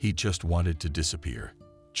 He just wanted to disappear.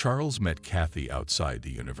 Charles met Kathy outside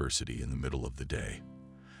the university in the middle of the day.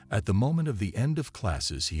 At the moment of the end of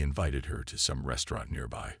classes, he invited her to some restaurant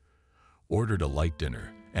nearby, ordered a light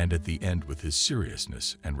dinner, and at the end, with his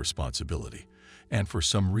seriousness and responsibility, and for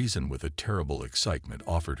some reason with a terrible excitement,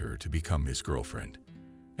 offered her to become his girlfriend,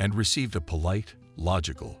 and received a polite,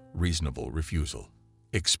 logical, reasonable refusal,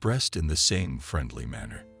 expressed in the same friendly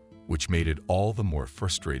manner, which made it all the more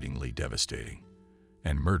frustratingly devastating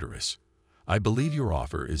and murderous. "I believe your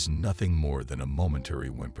offer is nothing more than a momentary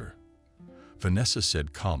whimper," Vanessa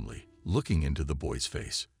said calmly, looking into the boy's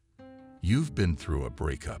face. "You've been through a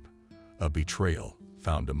breakup, a betrayal,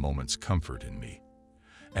 found a moment's comfort in me,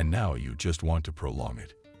 and now you just want to prolong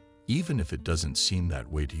it. Even if it doesn't seem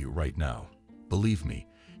that way to you right now, believe me,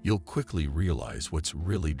 you'll quickly realize what's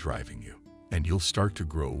really driving you, and you'll start to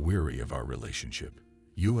grow weary of our relationship.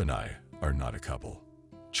 You and I are not a couple."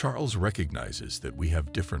 Charles recognizes that we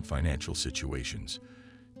have different financial situations,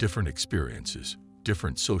 different experiences,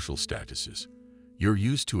 different social statuses. You're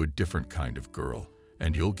used to a different kind of girl,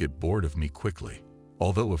 and you'll get bored of me quickly.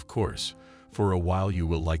 Although, of course, for a while you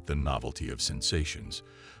will like the novelty of sensations,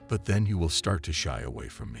 but then you will start to shy away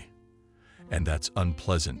from me. And that's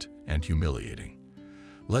unpleasant and humiliating.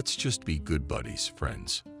 Let's just be good buddies,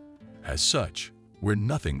 friends. As such, we're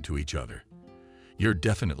nothing to each other. You're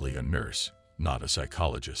definitely a nurse, not a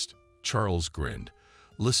psychologist. Charles grinned,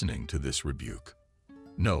 listening to this rebuke.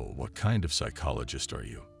 "No, what kind of psychologist are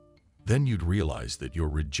you?" "Then you'd realize that you're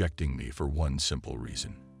rejecting me for one simple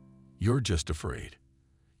reason. You're just afraid.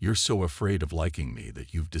 You're so afraid of liking me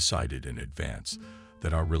that you've decided in advance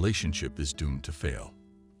that our relationship is doomed to fail.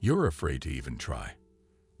 You're afraid to even try."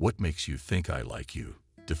 "What makes you think I like you?"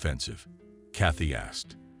 Defensive, Kathy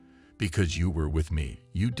asked. "Because you were with me,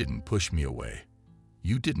 you didn't push me away.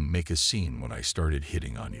 You didn't make a scene when I started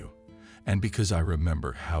hitting on you. And because I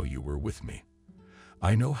remember how you were with me.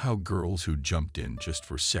 I know how girls who jumped in just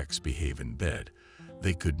for sex behave in bed.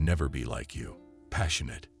 They could never be like you.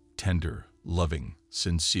 Passionate, tender, loving,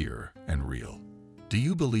 sincere, and real. Do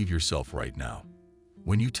you believe yourself right now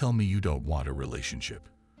when you tell me you don't want a relationship?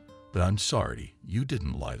 But I'm sorry, you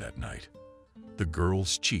didn't lie that night." The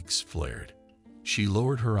girl's cheeks flared. She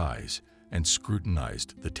lowered her eyes and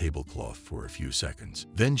scrutinized the tablecloth for a few seconds.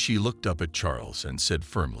 Then she looked up at Charles and said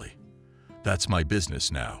firmly, "That's my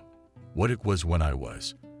business now. What it was when I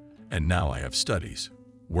was. And now I have studies,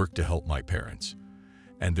 work to help my parents.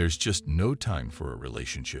 And there's just no time for a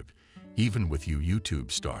relationship, even with you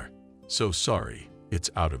YouTube star. So sorry, it's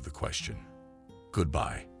out of the question.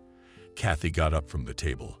 Goodbye." Kathy got up from the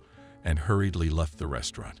table and hurriedly left the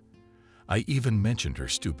restaurant. I even mentioned her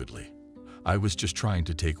stupidly. I was just trying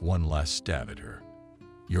to take one last stab at her.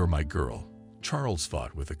 "You're my girl," Charles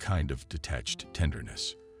thought with a kind of detached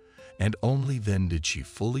tenderness. And only then did she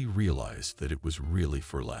fully realize that it was really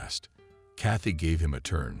for last. Kathy gave him a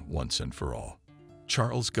turn once and for all.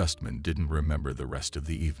 Charles Gustman didn't remember the rest of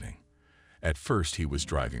the evening. At first he was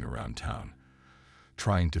driving around town,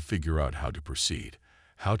 trying to figure out how to proceed,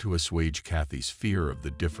 how to assuage Kathy's fear of the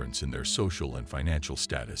difference in their social and financial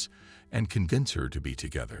status and convince her to be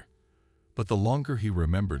together. But the longer he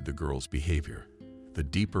remembered the girl's behavior, the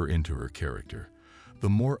deeper into her character, the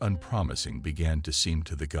more unpromising began to seem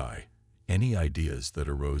to the guy any ideas that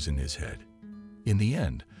arose in his head. In the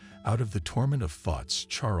end, out of the torment of thoughts,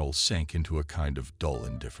 Charles sank into a kind of dull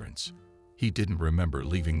indifference. He didn't remember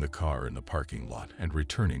leaving the car in the parking lot and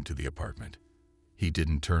returning to the apartment. He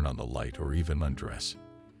didn't turn on the light or even undress.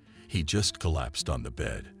 He just collapsed on the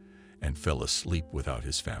bed and fell asleep without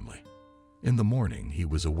his family. In the morning, he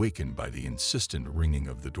was awakened by the insistent ringing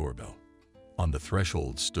of the doorbell. On the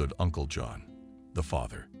threshold stood Uncle John, the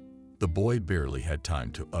father. The boy barely had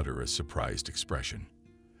time to utter a surprised expression.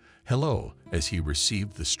 "Hello," as he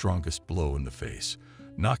received the strongest blow in the face,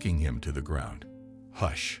 knocking him to the ground.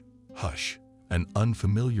 "Hush, hush," an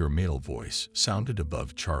unfamiliar male voice sounded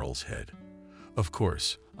above Charles' head. "Of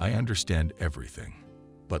course, I understand everything,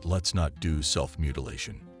 but let's not do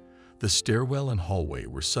self-mutilation." The stairwell and hallway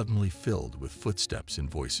were suddenly filled with footsteps and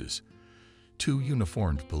voices. 2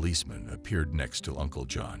 uniformed policemen appeared next to Uncle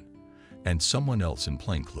John, and someone else in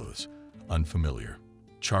plainclothes, unfamiliar.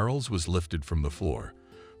 Charles was lifted from the floor,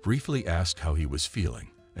 briefly asked how he was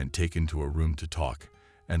feeling, and taken to a room to talk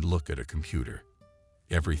and look at a computer.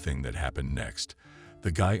 Everything that happened next,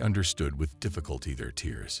 the guy understood with difficulty their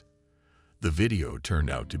tears. The video turned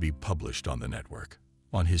out to be published on the network,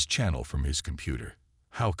 on his channel from his computer.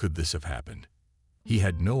 How could this have happened? He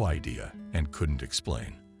had no idea and couldn't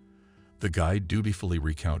explain. The guy dutifully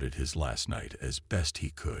recounted his last night as best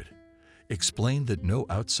he could, explained that no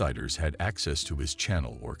outsiders had access to his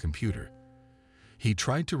channel or computer. He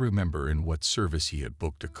tried to remember in what service he had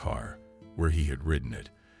booked a car, where he had ridden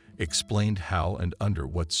it, explained how and under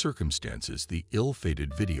what circumstances the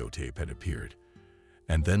ill-fated videotape had appeared,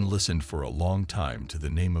 and then listened for a long time to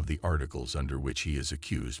the name of the articles under which he is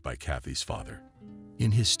accused by Kathy's father.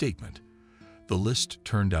 In his statement, the list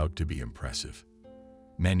turned out to be impressive.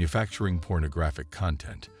 Manufacturing pornographic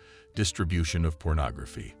content, distribution of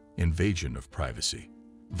pornography, invasion of privacy,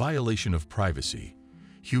 violation of privacy,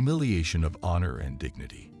 humiliation of honor and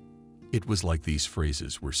dignity. It was like these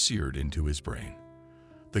phrases were seared into his brain.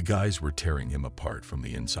 The guys were tearing him apart from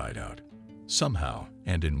the inside out. Somehow,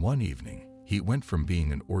 and in one evening, he went from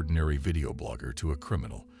being an ordinary video blogger to a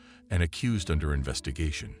criminal, and accused under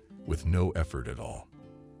investigation, with no effort at all.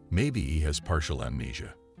 Maybe he has partial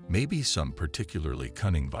amnesia. Maybe some particularly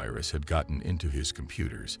cunning virus had gotten into his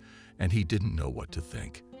computers, and he didn't know what to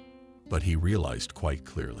think. But he realized quite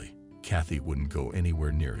clearly, Kathy wouldn't go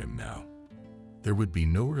anywhere near him now. There would be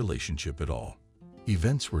no relationship at all.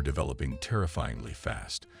 Events were developing terrifyingly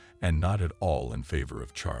fast, and not at all in favor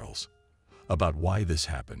of Charles. About why this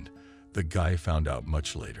happened, the guy found out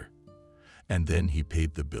much later. And then he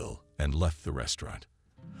paid the bill and left the restaurant.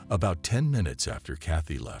 About 10 minutes after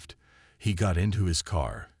Kathy left, he got into his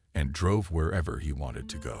car and drove wherever he wanted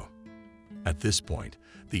to go. At this point,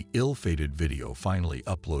 the ill-fated video finally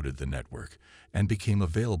uploaded the network and became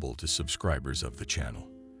available to subscribers of the channel.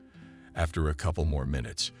 After a couple more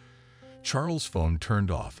minutes, Charles' phone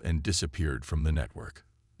turned off and disappeared from the network.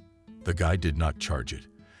 The guy did not charge it,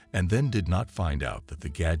 and then did not find out that the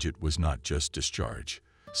gadget was not just discharged.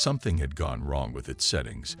 Something had gone wrong with its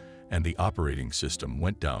settings, and the operating system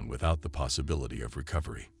went down without the possibility of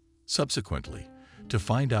recovery. Subsequently, to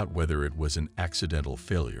find out whether it was an accidental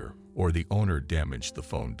failure or the owner damaged the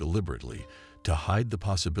phone deliberately to hide the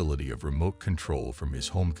possibility of remote control from his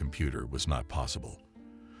home computer was not possible.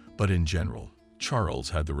 But in general, Charles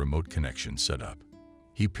had the remote connection set up.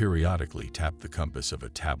 He periodically tapped the compass of a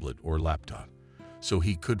tablet or laptop, so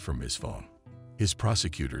he could from his phone. His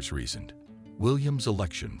prosecutors reasoned. William's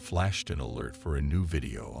election flashed an alert for a new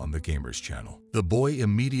video on the Gamer's channel. The boy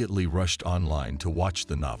immediately rushed online to watch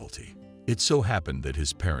the novelty. It so happened that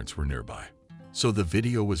his parents were nearby, so the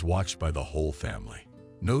video was watched by the whole family.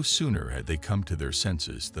 No sooner had they come to their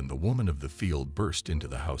senses than the woman of the field burst into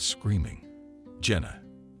the house screaming, "Jenna,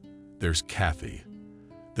 there's Kathy.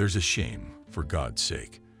 There's a shame, for God's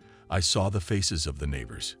sake." I saw the faces of the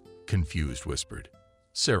neighbors, confused whispered,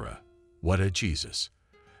 "Sarah, what a Jesus."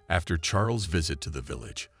 After Charles' visit to the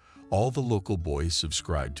village, all the local boys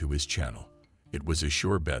subscribed to his channel. It was a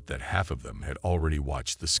sure bet that half of them had already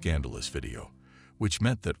watched the scandalous video, which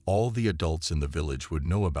meant that all the adults in the village would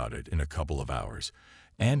know about it in a couple of hours,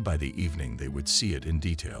 and by the evening they would see it in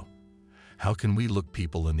detail. How can we look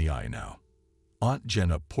people in the eye now? Aunt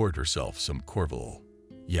Jenna poured herself some Corvalol.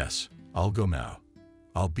 "Yes, I'll go now.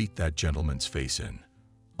 I'll beat that gentleman's face in,"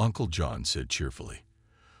 Uncle John said cheerfully.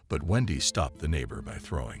 But Wendy stopped the neighbor by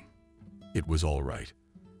throwing. "It was all right.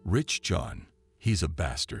 Rich John, he's a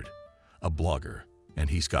bastard. A blogger,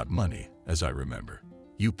 and he's got money, as I remember.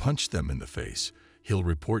 You punch them in the face, he'll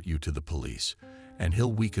report you to the police, and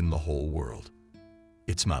he'll weaken the whole world.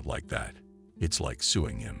 It's not like that. It's like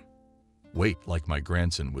suing him. Wait, like my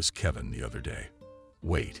grandson was Kevin the other day.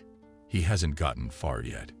 Wait, he hasn't gotten far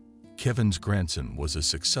yet." Kevin's grandson was a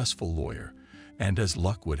successful lawyer, and as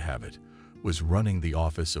luck would have it, was running the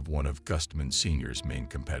office of one of Gustman Sr.'s main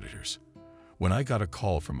competitors. When I got a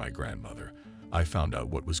call from my grandmother, I found out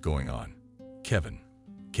what was going on. Kevin,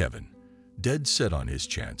 dead set on his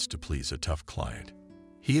chance to please a tough client.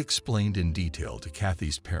 He explained in detail to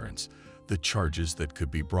Kathy's parents the charges that could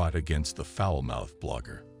be brought against the foul-mouthed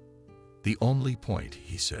blogger. "The only point,"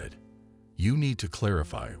 he said, "you need to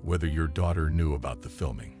clarify whether your daughter knew about the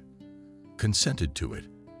filming, consented to it,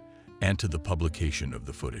 and to the publication of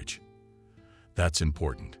the footage. That's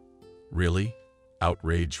important." "Really?"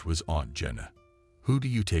 Outraged was Aunt Jenna. "Who do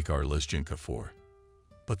you take our Lesjinka for?"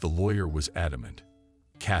 But the lawyer was adamant.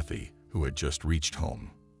 Kathy, who had just reached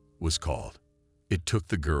home, was called. It took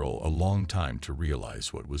the girl a long time to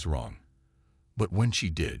realize what was wrong. But when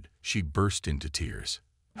she did, she burst into tears.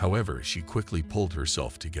 However, she quickly pulled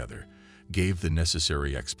herself together, gave the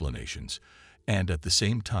necessary explanations, and at the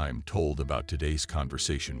same time told about today's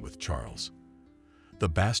conversation with Charles. "The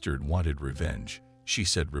bastard wanted revenge," she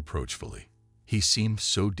said reproachfully. "He seemed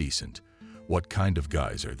so decent. What kind of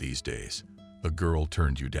guys are these days? A girl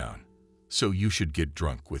turned you down, so you should get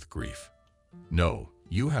drunk with grief. No,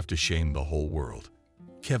 you have to shame the whole world."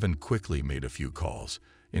 Kevin quickly made a few calls,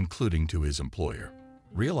 including to his employer.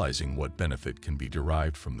 Realizing what benefit can be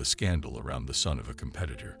derived from the scandal around the son of a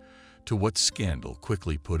competitor, to what scandal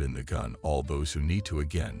quickly put in the gun all those who need to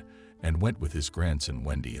again, and went with his grandson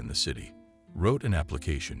Wendy in the city. Wrote an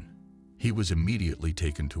application. He was immediately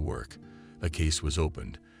taken to work. A case was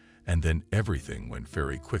opened, and then everything went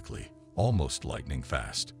very quickly, almost lightning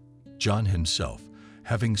fast. John himself,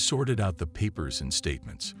 having sorted out the papers and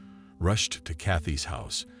statements, rushed to Kathy's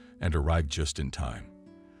house and arrived just in time.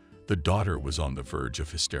 The daughter was on the verge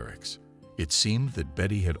of hysterics. It seemed that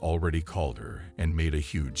Betty had already called her and made a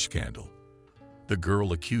huge scandal. The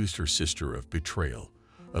girl accused her sister of betrayal,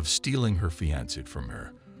 of stealing her fiancé from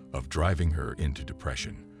her, of driving her into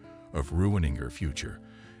depression, of ruining her future,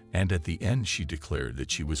 and at the end she declared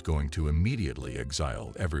that she was going to immediately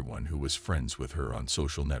exile everyone who was friends with her on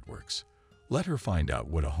social networks. Let her find out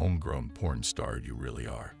what a homegrown porn star you really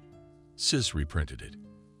are. Sis reprinted it.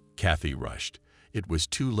 Kathy rushed. It was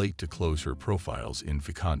too late to close her profiles in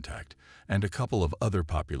VKontakte and a couple of other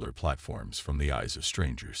popular platforms from the eyes of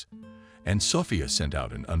strangers. And Sophia sent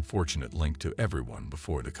out an unfortunate link to everyone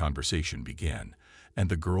before the conversation began, and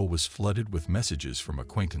the girl was flooded with messages from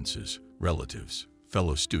acquaintances, relatives,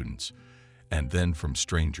 fellow students, and then from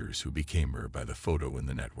strangers who became her by the photo in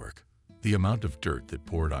the network. The amount of dirt that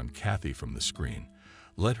poured on Kathy from the screen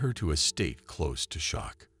led her to a state close to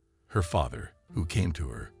shock. Her father, who came to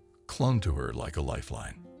her, clung to her like a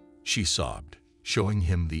lifeline. She sobbed, showing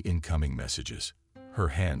him the incoming messages. Her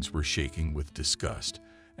hands were shaking with disgust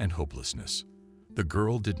and hopelessness. The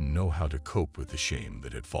girl didn't know how to cope with the shame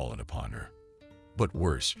that had fallen upon her. But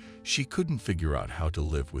worse, she couldn't figure out how to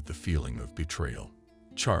live with the feeling of betrayal.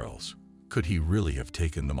 Charles, could he really have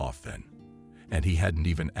taken them off then? And he hadn't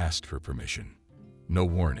even asked her permission. No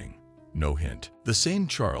warning, no hint. The same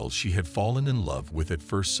Charles she had fallen in love with at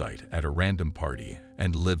first sight at a random party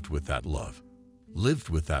and lived with that love. Lived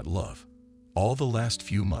with that love. All the last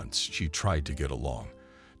few months she tried to get along,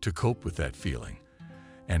 to cope with that feeling,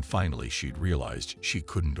 and finally she'd realized she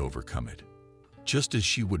couldn't overcome it. Just as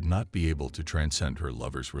she would not be able to transcend her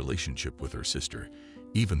lover's relationship with her sister,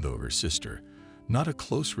 even though her sister, not a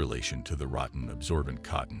close relation to the rotten, absorbent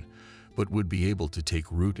Cotton, but would be able to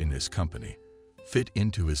take root in his company, fit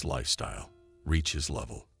into his lifestyle, reach his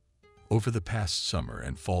level. Over the past summer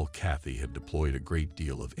and fall, Kathy had deployed a great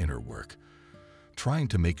deal of inner work, trying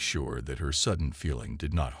to make sure that her sudden feeling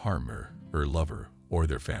did not harm her lover, or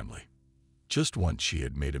their family. Just once she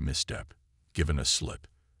had made a misstep, given a slip.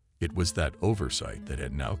 It was that oversight that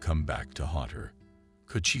had now come back to haunt her.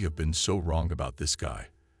 Could she have been so wrong about this guy?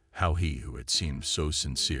 How he, who had seemed so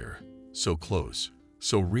sincere, so close,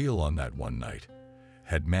 so real on that one night,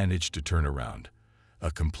 had managed to turn around,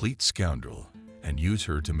 a complete scoundrel, and use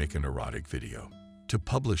her to make an erotic video, to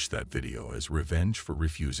publish that video as revenge for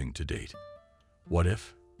refusing to date. What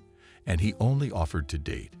if? And he only offered to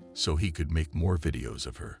date so he could make more videos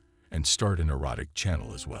of her and start an erotic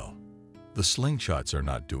channel as well. The slingshots are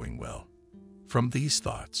not doing well. From these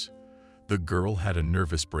thoughts, the girl had a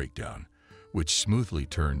nervous breakdown, which smoothly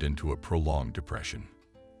turned into a prolonged depression.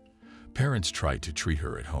 Parents tried to treat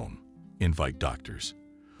her at home, invite doctors,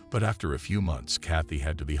 but after a few months, Kathy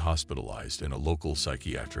had to be hospitalized in a local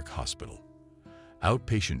psychiatric hospital.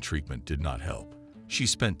 Outpatient treatment did not help. She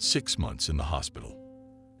spent 6 months in the hospital,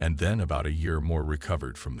 and then about a year more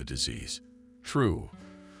recovered from the disease. True,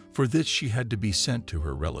 for this she had to be sent to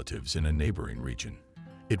her relatives in a neighboring region.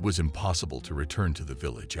 It was impossible to return to the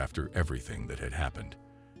village after everything that had happened.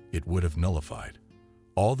 It would have nullified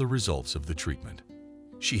all the results of the treatment.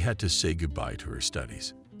 She had to say goodbye to her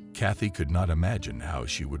studies. Kathy could not imagine how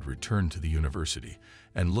she would return to the university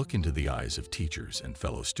and look into the eyes of teachers and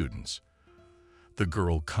fellow students. The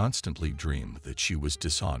girl constantly dreamed that she was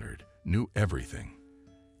dishonored, knew everything.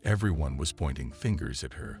 Everyone was pointing fingers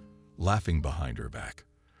at her, laughing behind her back.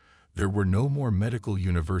 There were no more medical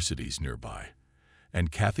universities nearby,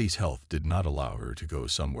 and Kathy's health did not allow her to go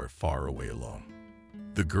somewhere far away alone.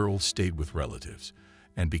 The girl stayed with relatives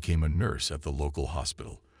and became a nurse at the local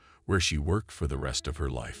hospital, where she worked for the rest of her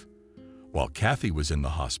life. While Kathy was in the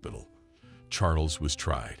hospital, Charles was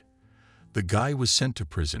tried. The guy was sent to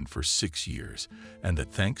prison for 6 years, and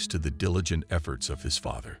that thanks to the diligent efforts of his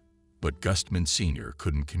father. But Gustman Sr.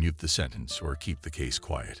 couldn't commute the sentence or keep the case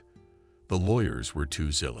quiet. The lawyers were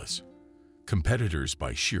too zealous. Competitors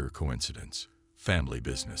by sheer coincidence, family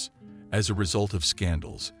business, as a result of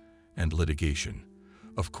scandals and litigation.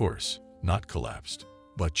 Of course, not collapsed,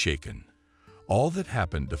 but shaken. All that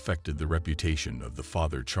happened affected the reputation of the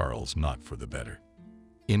father Charles not for the better.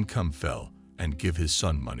 Income fell, and give his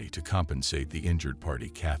son money to compensate the injured party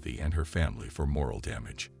Kathy and her family for moral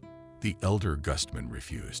damage. The elder Gustman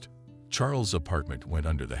refused. Charles' apartment went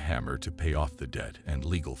under the hammer to pay off the debt and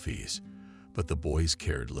legal fees, but the boys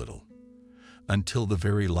cared little. Until the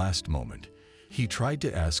very last moment, he tried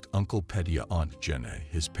to ask Uncle Petya, Aunt Jenna,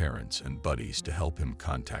 his parents and buddies to help him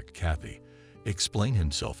contact Kathy, explain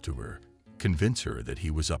himself to her, convince her that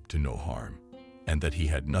he was up to no harm, and that he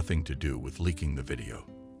had nothing to do with leaking the video.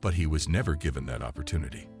 But he was never given that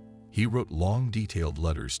opportunity. He wrote long, detailed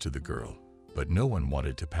letters to the girl, but no one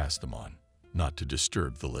wanted to pass them on, not to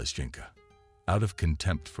disturb the lesbianka, out of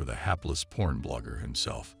contempt for the hapless porn blogger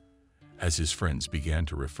himself, as his friends began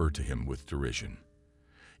to refer to him with derision.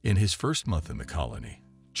 In his first month in the colony,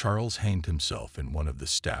 Charles hanged himself in one of the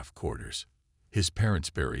staff quarters. His parents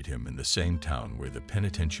buried him in the same town where the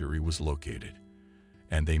penitentiary was located,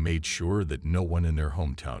 and they made sure that no one in their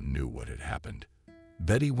hometown knew what had happened.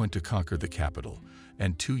 Betty went to conquer the capital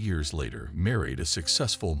and 2 years later married a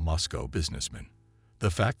successful Moscow businessman. The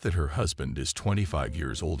fact that her husband is 25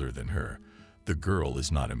 years older than her, the girl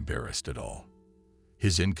is not embarrassed at all.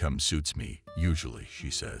 His income suits me, usually, she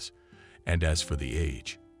says, and as for the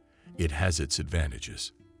age, it has its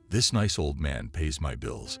advantages. This nice old man pays my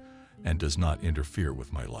bills and does not interfere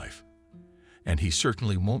with my life. And he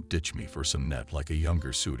certainly won't ditch me for some net like a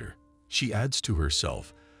younger suitor. She adds to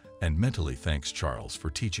herself and mentally thanks Charles for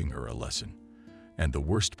teaching her a lesson. And the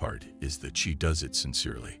worst part is that she does it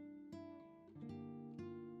sincerely.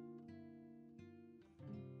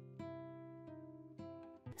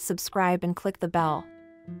 Subscribe and click the bell.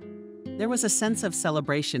 There was a sense of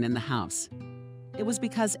celebration in the house. It was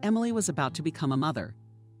because Emily was about to become a mother.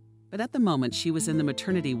 But at the moment she was in the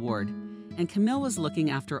maternity ward, and Camille was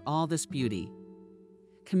looking after all this beauty.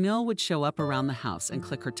 Camille would show up around the house and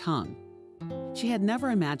click her tongue. She had never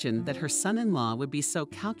imagined that her son-in-law would be so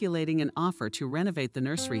calculating and offer to renovate the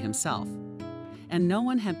nursery himself. And no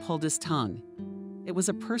one had pulled his tongue. It was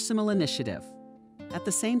a personal initiative. At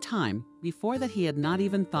the same time, before that he had not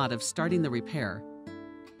even thought of starting the repair.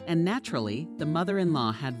 And naturally, the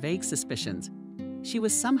mother-in-law had vague suspicions. She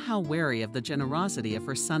was somehow wary of the generosity of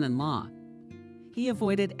her son-in-law. He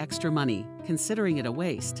avoided extra money, considering it a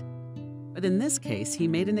waste. But in this case, he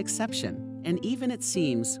made an exception, and even, it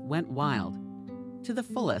seems, went wild. To the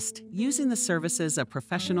fullest, using the services of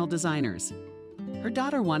professional designers. Her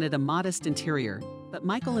daughter wanted a modest interior, but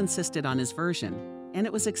Michael insisted on his version, and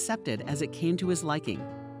it was accepted as it came to his liking,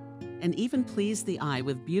 and even pleased the eye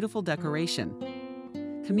with beautiful decoration.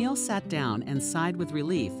 Camille sat down and sighed with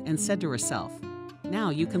relief and said to herself,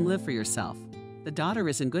 "Now you can live for yourself. The daughter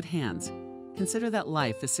is in good hands. Consider that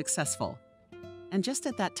life is successful." And just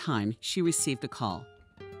at that time, she received a call.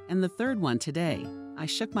 And the third one today. I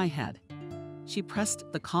shook my head. She pressed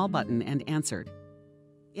the call button and answered.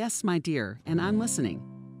 "Yes, my dear, and I'm listening."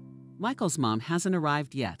 Michael's mom hasn't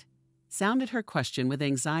arrived yet. Sounded her question with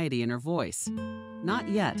anxiety in her voice. "Not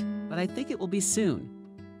yet, but I think it will be soon."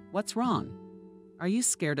 "What's wrong?" "Are you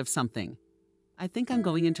scared of something?" "I think I'm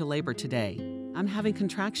going into labor today. I'm having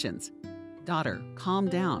contractions." "Daughter, calm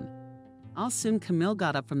down." "I'll soon." Camille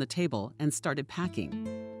got up from the table and started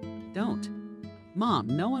packing. "Don't." "Mom,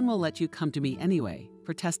 no one will let you come to me anyway,"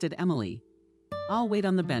 protested Emily. "I'll wait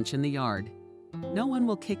on the bench in the yard." "No one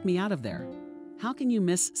will kick me out of there. How can you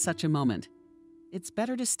miss such a moment?" "It's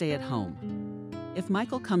better to stay at home. If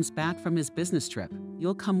Michael comes back from his business trip,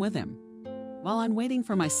 you'll come with him. While I'm waiting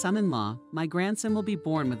for my son-in-law, my grandson will be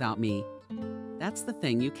born without me. That's the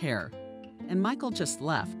thing, you care. And Michael just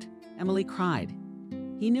left." Emily cried.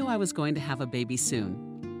 "He knew I was going to have a baby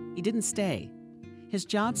soon. He didn't stay. His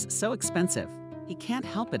job's so expensive. He can't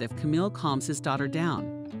help it if Camille calms his daughter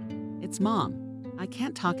down. It's Mom. I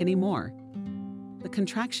can't talk anymore." The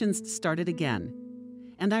contractions started again.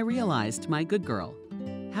 And I realized, my good girl,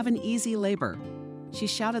 have an easy labor. She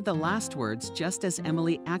shouted the last words just as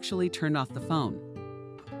Emily actually turned off the phone.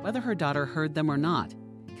 Whether her daughter heard them or not,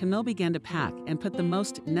 Camille began to pack and put the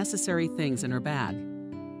most necessary things in her bag.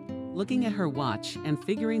 Looking at her watch and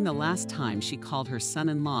figuring the last time she called her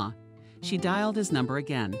son-in-law, she dialed his number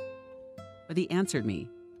again. But he answered me,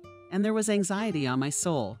 and there was anxiety on my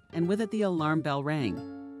soul, and with it the alarm bell rang.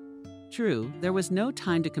 True, there was no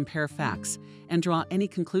time to compare facts and draw any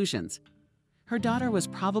conclusions. Her daughter was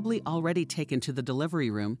probably already taken to the delivery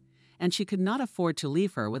room, and she could not afford to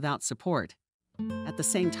leave her without support. At the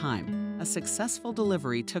same time, a successful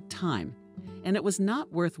delivery took time, and it was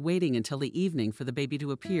not worth waiting until the evening for the baby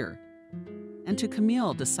to appear. And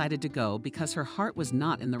Camille decided to go because her heart was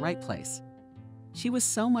not in the right place. She was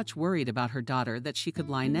so much worried about her daughter that she could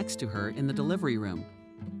lie next to her in the delivery room.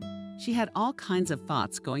 She had all kinds of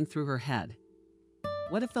thoughts going through her head.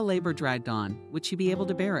 What if the labor dragged on? Would she be able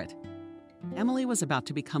to bear it? Emily was about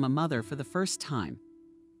to become a mother for the first time.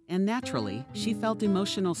 and naturally, she felt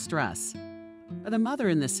emotional stress. But a mother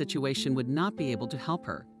in this situation would not be able to help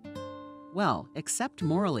her. Well, except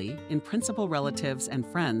morally, in principle, relatives and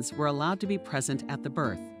friends were allowed to be present at the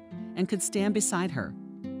birth and could stand beside her.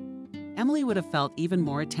 Emily would have felt even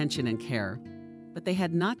more attention and care, but they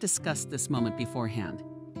had not discussed this moment beforehand.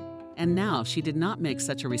 And now she did not make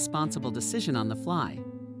such a responsible decision on the fly.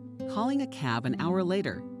 Calling a cab an hour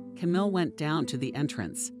later, Camille went down to the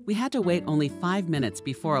entrance. We had to wait only 5 minutes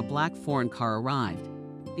before a black foreign car arrived.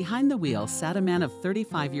 Behind the wheel sat a man of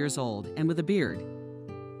 35 years old and with a beard.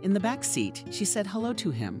 In the back seat, she said hello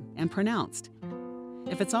to him and pronounced,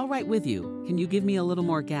 "If it's all right with you, can you give me a little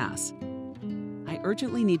more gas? I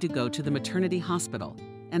urgently need to go to the maternity hospital,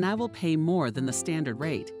 and I will pay more than the standard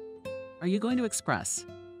rate. Are you going to express?"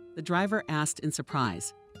 The driver asked in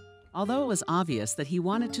surprise, although it was obvious that he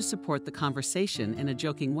wanted to support the conversation in a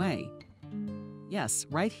joking way. "Yes,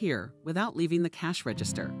 right here, without leaving the cash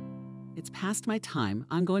register. It's past my time.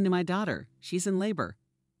 I'm going to my daughter. She's in labor.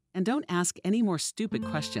 And don't ask any more stupid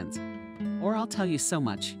questions, or I'll tell you so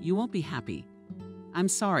much you won't be happy. I'm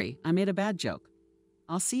sorry, I made a bad joke.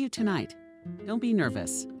 I'll see you tonight. Don't be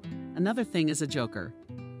nervous. Another thing is a joker,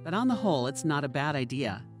 but on the whole, it's not a bad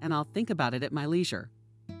idea, and I'll think about it at my leisure.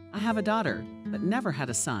 I have a daughter, but never had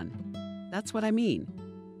a son. That's what I mean."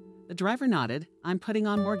 The driver nodded. "I'm putting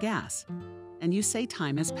on more gas. And you say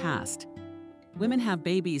time has passed. Women have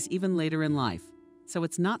babies even later in life, so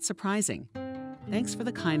it's not surprising. Thanks for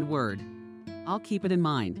the kind word. I'll keep it in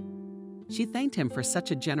mind." She thanked him for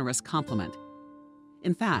such a generous compliment.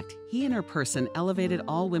 In fact, he and her person elevated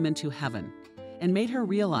all women to heaven and made her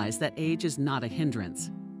realize that age is not a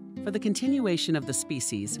hindrance. For the continuation of the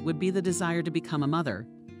species would be the desire to become a mother,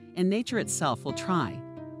 and nature itself will try.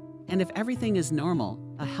 And if everything is normal,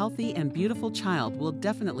 a healthy and beautiful child will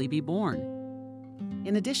definitely be born.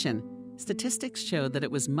 In addition, statistics showed that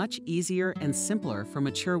it was much easier and simpler for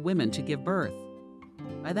mature women to give birth.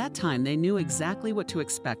 By that time, they knew exactly what to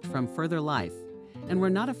expect from further life and were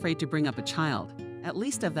not afraid to bring up a child, at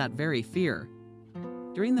least of that very fear.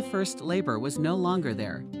 During the first labor was no longer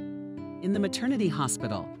there. In the maternity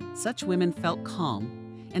hospital, such women felt calm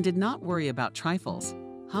and did not worry about trifles,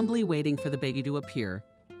 humbly waiting for the baby to appear.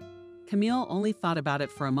 Camille only thought about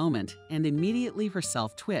it for a moment and immediately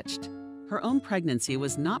herself twitched. Her own pregnancy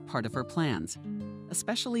was not part of her plans.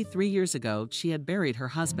 Especially 3 years ago, she had buried her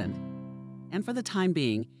husband. And for the time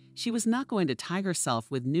being, she was not going to tie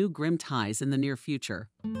herself with new grim ties in the near future.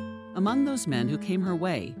 Among those men who came her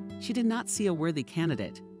way, she did not see a worthy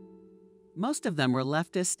candidate. Most of them were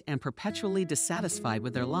leftist and perpetually dissatisfied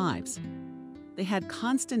with their lives. They had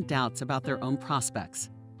constant doubts about their own prospects.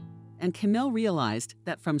 And Camille realized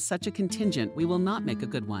that from such a contingent, we will not make a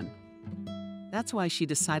good one. That's why she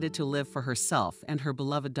decided to live for herself and her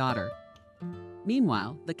beloved daughter.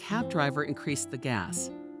 Meanwhile, the cab driver increased the gas.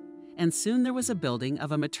 And soon there was a building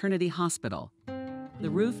of a maternity hospital. The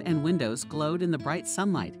roof and windows glowed in the bright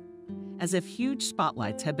sunlight, as if huge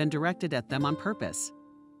spotlights had been directed at them on purpose.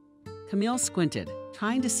 Camille squinted,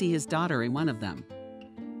 trying to see his daughter in one of them.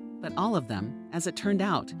 But all of them, as it turned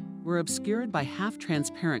out, were obscured by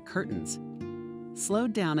half-transparent curtains.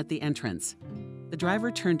 Slowed down at the entrance, the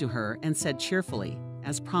driver turned to her and said cheerfully,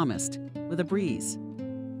 as promised, with a breeze,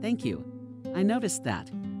 "Thank you. I noticed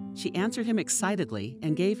that." She answered him excitedly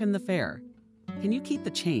and gave him the fare. "Can you keep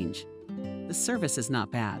the change? The service is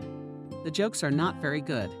not bad. The jokes are not very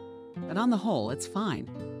good, but on the whole, it's fine.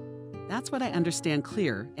 That's what I understand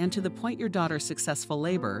clear and to the point your daughter's successful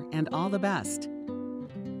labor and all the best."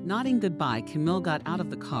 Nodding goodbye, Camille got out of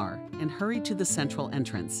the car and hurried to the central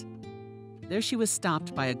entrance. There she was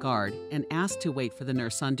stopped by a guard and asked to wait for the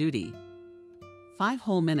nurse on duty. 5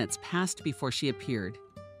 whole minutes passed before she appeared.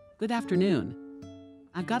 "Good afternoon.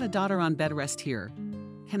 I've got a daughter on bed rest here.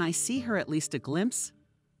 Can I see her at least a glimpse?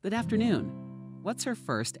 Good afternoon. What's her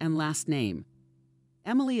first and last name?"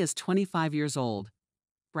 "Emily is 25 years old.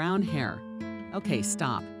 Brown hair." "Okay,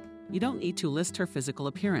 stop. You don't need to list her physical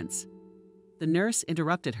appearance." The nurse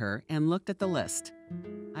interrupted her and looked at the list.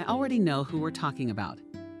 "I already know who we're talking about.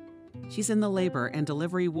 She's in the labor and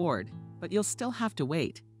delivery ward, but you'll still have to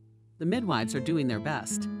wait. The midwives are doing their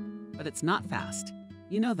best, but it's not fast.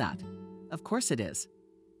 You know that." "Of course it is,"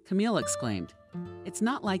 Camille exclaimed. "It's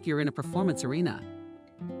not like you're in a performance arena.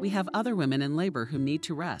 We have other women in labor who need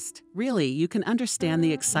to rest. Really, you can understand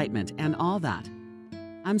the excitement and all that.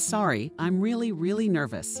 I'm sorry, I'm really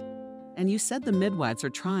nervous. And you said the midwives are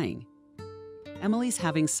trying. Emily's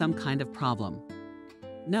having some kind of problem."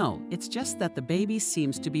 "No, it's just that the baby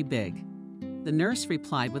seems to be big," the nurse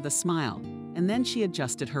replied with a smile, and then she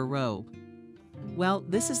adjusted her robe. "Well,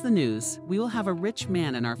 this is the news. We will have a rich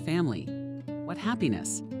man in our family. What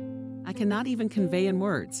happiness. I cannot even convey in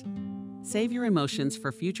words. Save your emotions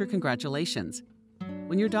for future congratulations.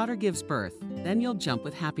 When your daughter gives birth, then you'll jump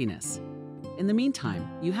with happiness. In the meantime,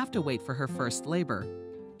 you have to wait for her first labor.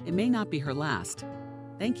 It may not be her last.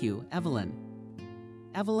 Thank you, Evelyn.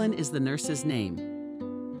 Evelyn is the nurse's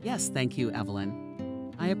name. Yes, thank you,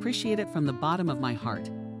 Evelyn. I appreciate it from the bottom of my heart.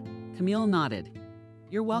 Camille nodded.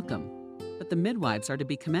 You're welcome, but the midwives are to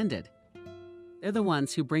be commended. They're the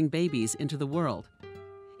ones who bring babies into the world.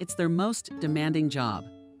 It's their most demanding job.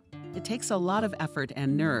 It takes a lot of effort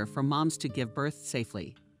and nerve for moms to give birth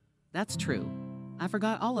safely. That's true. I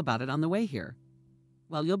forgot all about it on the way here.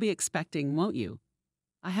 Well, you'll be expecting, won't you?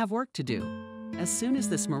 I have work to do. As soon as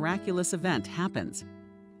this miraculous event happens,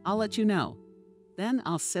 I'll let you know. Then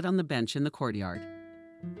I'll sit on the bench in the courtyard.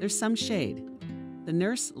 There's some shade. The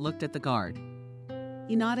nurse looked at the guard.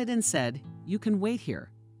 He nodded and said, You can wait here.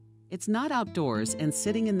 It's not outdoors, and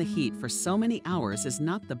sitting in the heat for so many hours is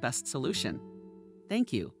not the best solution.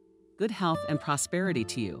 Thank you. Good health and prosperity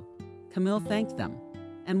to you. Camille thanked them,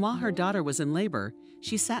 and while her daughter was in labor,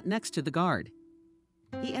 she sat next to the guard.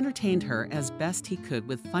 He entertained her as best he could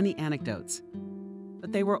with funny anecdotes.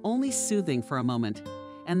 But they were only soothing for a moment,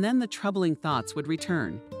 and then the troubling thoughts would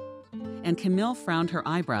return. And Camille frowned her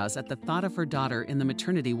eyebrows at the thought of her daughter in the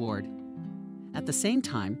maternity ward. At the same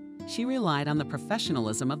time, she relied on the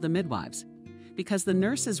professionalism of the midwives, because the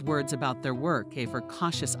nurses' words about their work gave her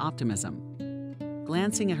cautious optimism.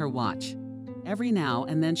 Glancing at her watch, every now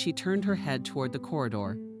and then she turned her head toward the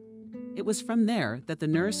corridor. It was from there that the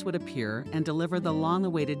nurse would appear and deliver the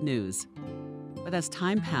long-awaited news. But as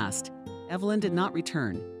time passed, Evelyn did not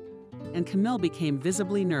return, and Camille became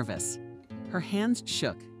visibly nervous. Her hands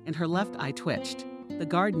shook and her left eye twitched. The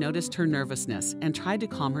guard noticed her nervousness and tried to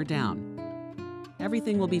calm her down.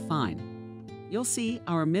 Everything will be fine. You'll see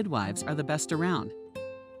our midwives are the best around.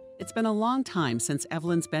 It's been a long time since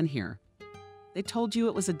Evelyn's been here. They told you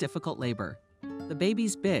it was a difficult labor. The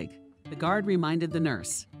baby's big, the guard reminded the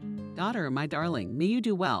nurse. Daughter, my darling, may you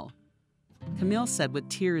do well. Camille said with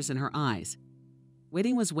tears in her eyes.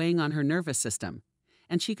 Waiting was weighing on her nervous system,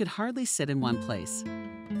 and she could hardly sit in one place.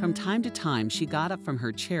 From time to time, she got up from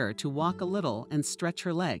her chair to walk a little and stretch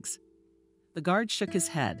her legs. The guard shook his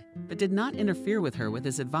head, but did not interfere with her with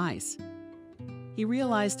his advice. He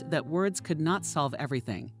realized that words could not solve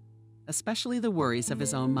everything, especially the worries of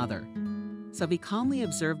his own mother. So he calmly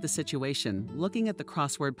observed the situation, looking at the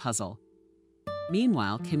crossword puzzle.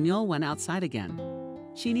 Meanwhile, Camille went outside again.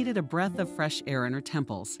 She needed a breath of fresh air in her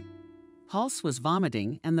temples. Pulse was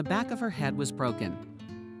vomiting, and the back of her head was broken.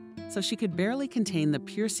 So she could barely contain the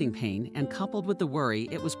piercing pain, and coupled with the worry,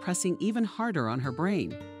 it was pressing even harder on her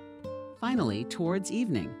brain. Finally, towards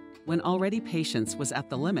evening, when already patience was at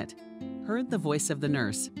the limit, heard the voice of the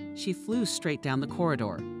nurse, she flew straight down the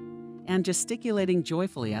corridor, and gesticulating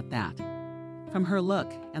joyfully at that. From her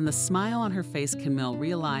look and the smile on her face, Camille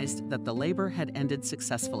realized that the labor had ended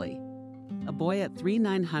successfully. A boy at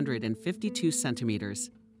 3,952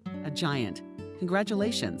 centimeters. A giant.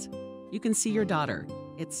 Congratulations. You can see your daughter.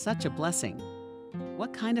 It's such a blessing.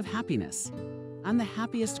 What kind of happiness? I'm the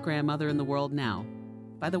happiest grandmother in the world now.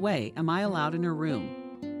 By the way, am I allowed in her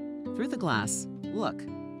room? Through the glass, look.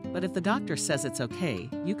 But if the doctor says it's okay,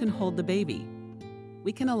 you can hold the baby.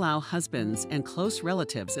 We can allow husbands and close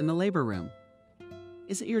relatives in the labor room.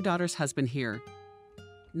 Isn't your daughter's husband here?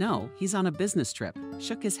 No, he's on a business trip,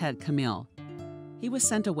 shook his head Camille. He was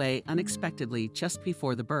sent away unexpectedly just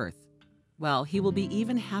before the birth. Well, he will be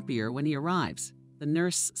even happier when he arrives. The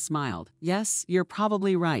nurse smiled. Yes, you're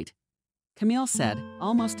probably right. Camille said,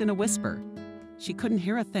 almost in a whisper. She couldn't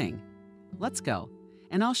hear a thing. Let's go,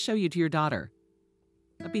 and I'll show you to your daughter.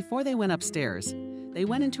 But before they went upstairs, they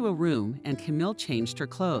went into a room and Camille changed her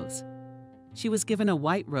clothes. She was given a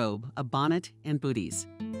white robe, a bonnet, and booties.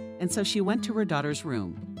 And so she went to her daughter's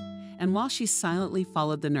room. And while she silently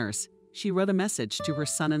followed the nurse, she wrote a message to her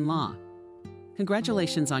son-in-law.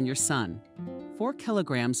 Congratulations on your son. 4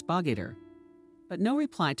 kilograms Bogator. But no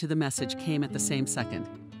reply to the message came at the same second.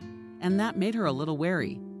 And that made her a little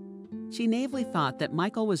wary. She naively thought that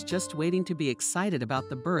Michael was just waiting to be excited about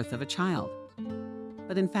the birth of a child.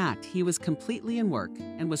 But in fact, he was completely in work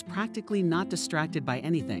and was practically not distracted by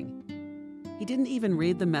anything. He didn't even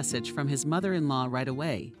read the message from his mother-in-law right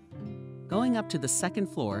away. Going up to the second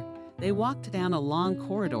floor, they walked down a long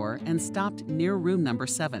corridor and stopped near room number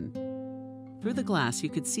 7. Through the glass, you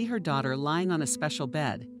could see her daughter lying on a special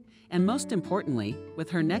bed, and most importantly,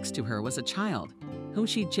 with her next to her was a child, whom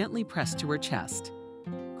she gently pressed to her chest.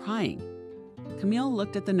 Crying. Camille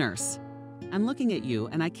looked at the nurse. I'm looking at you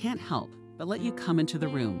and I can't help but let you come into the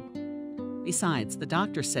room. Besides, the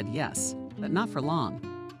doctor said yes, but not for long.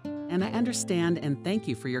 and I understand and thank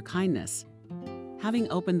you for your kindness." Having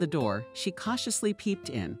opened the door, she cautiously peeped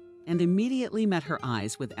in and immediately met her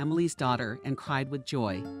eyes with Emily's daughter and cried with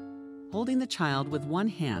joy, holding the child with one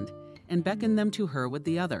hand and beckoned them to her with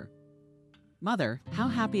the other. "Mother, how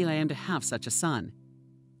happy I am to have such a son.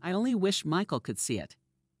 I only wish Michael could see it."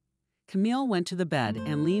 Camille went to the bed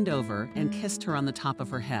and leaned over and kissed her on the top of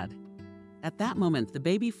her head. At that moment, the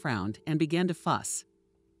baby frowned and began to fuss.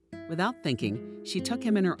 Without thinking, she took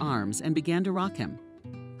him in her arms and began to rock him,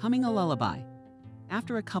 humming a lullaby.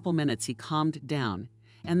 After a couple minutes, he calmed down,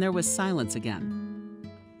 and there was silence again.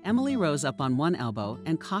 Emily rose up on one elbow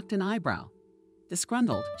and cocked an eyebrow.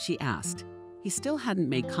 Disgruntled, she asked. He still hadn't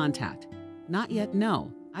made contact. "Not yet,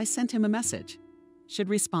 no. I sent him a message. Should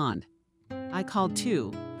respond. I called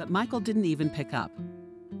too, but Michael didn't even pick up.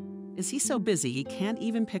 Is he so busy he can't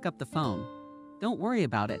even pick up the phone? Don't worry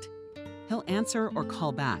about it. He'll answer or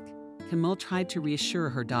call back." Camille tried to reassure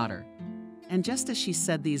her daughter. And just as she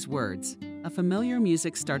said these words, a familiar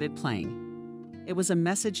music started playing. It was a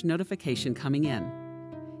message notification coming in.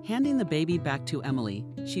 Handing the baby back to Emily,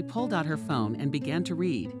 she pulled out her phone and began to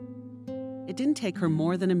read. It didn't take her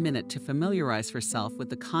more than a minute to familiarize herself with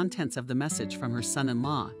the contents of the message from her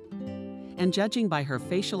son-in-law. And judging by her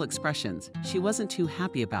facial expressions, she wasn't too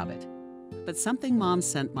happy about it. But something Mom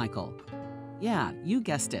sent Michael. "Yeah, you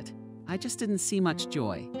guessed it. I just didn't see much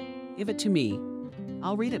joy. Give it to me.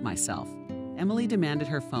 I'll read it myself." Emily demanded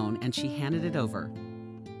her phone and she handed it over.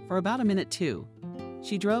 For about a minute too,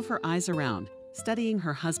 she drove her eyes around, studying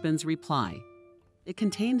her husband's reply. It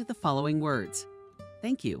contained the following words.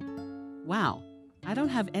 "Thank you. Wow, I don't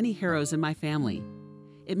have any heroes in my family.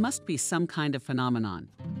 It must be some kind of phenomenon.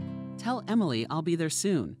 Tell Emily I'll be there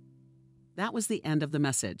soon." That was the end of the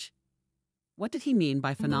message. What did he mean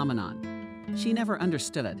by phenomenon? She never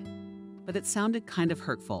understood it, but it sounded kind of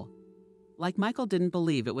hurtful. Like Michael didn't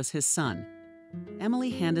believe it was his son.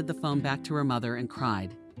 Emily handed the phone back to her mother and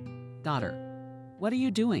cried, "Daughter, what are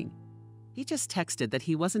you doing? He just texted that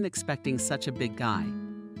he wasn't expecting such a big guy.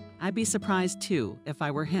 I'd be surprised too if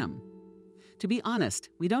I were him. To be honest,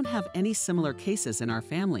 we don't have any similar cases in our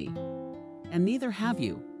family. And neither have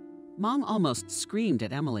you." Mom almost screamed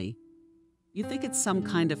at Emily. "You think it's some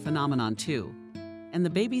kind of phenomenon too? And the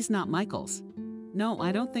baby's not Michael's?" "No,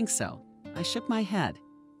 I don't think so." I shook my head.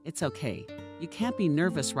 "It's okay. You can't be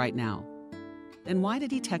nervous right now." "Then why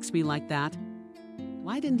did he text me like that?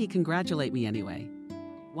 Why didn't he congratulate me anyway?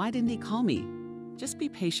 Why didn't he call me? Just be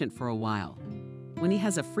patient for a while. When he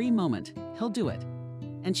has a free moment, he'll do it."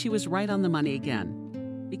 And she was right on the money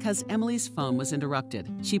again. Because Emily's phone was interrupted,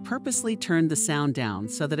 she purposely turned the sound down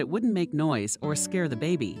so that it wouldn't make noise or scare the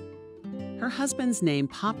baby. Her husband's name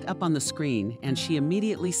popped up on the screen and she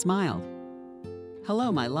immediately smiled.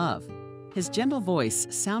 "Hello, my love." His gentle voice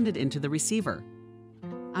sounded into the receiver.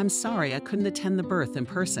 "I'm sorry I couldn't attend the birth in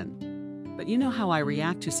person, but you know how I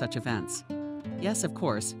react to such events." "Yes, of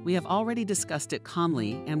course, we have already discussed it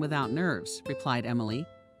calmly and without nerves," replied Emily.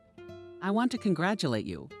 "I want to congratulate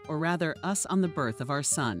you, or rather us, on the birth of our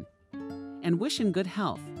son, and wish him good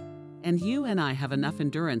health. And you and I have enough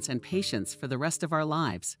endurance and patience for the rest of our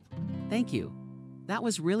lives. Thank you. That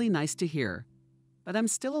was really nice to hear. But I'm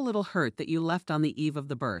still a little hurt that you left on the eve of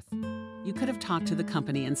the birth. You could have talked to the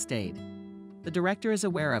company and stayed. The director is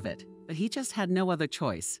aware of it, but he just had no other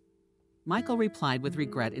choice." Michael replied with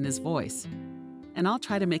regret in his voice. "And I'll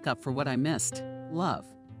try to make up for what I missed. Love."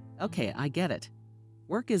 "Okay, I get it.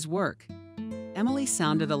 Work is work." Emily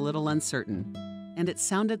sounded a little uncertain, and it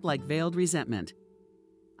sounded like veiled resentment.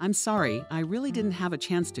 "I'm sorry, I really didn't have a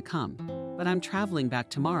chance to come, but I'm traveling back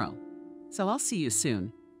tomorrow. So I'll see you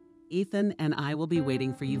soon. Ethan and I will be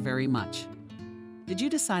waiting for you very much." "Did you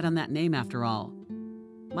decide on that name after all?"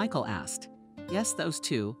 Michael asked. "Yes, those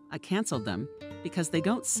two. I canceled them because they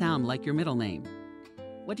don't sound like your middle name."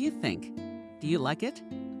 "What do you think? Do you like it?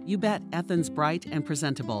 You bet Ethan's bright and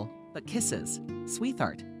presentable, but kisses.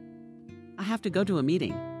 Sweetheart." "I have to go to a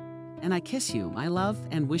meeting. And I kiss you, my love,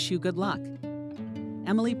 and wish you good luck."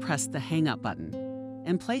 Emily pressed the hang-up button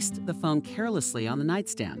and placed the phone carelessly on the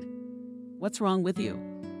nightstand. "What's wrong with you?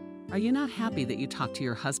 Are you not happy that you talked to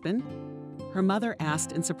your husband?" Her mother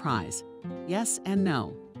asked in surprise. "Yes and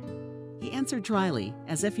no." He answered dryly,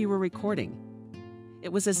 as if he were recording.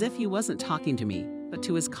 It was as if he wasn't talking to me, but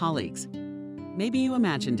to his colleagues. "Maybe you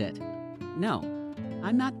imagined it. No,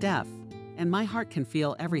 I'm not deaf, and my heart can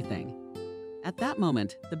feel everything." At that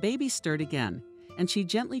moment, the baby stirred again, and she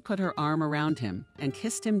gently put her arm around him and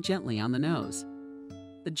kissed him gently on the nose.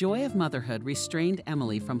 The joy of motherhood restrained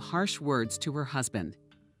Emily from harsh words to her husband.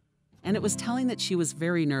 And it was telling that she was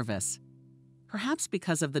very nervous. Perhaps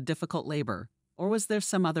because of the difficult labor, or was there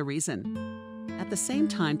some other reason? At the same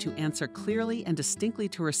time, to answer clearly and distinctly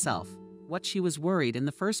to herself what she was worried in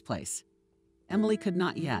the first place. Emily could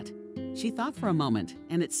not yet. She thought for a moment,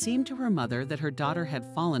 and it seemed to her mother that her daughter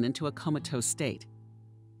had fallen into a comatose state.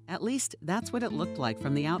 At least, that's what it looked like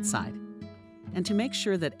from the outside. And to make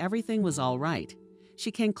sure that everything was all right,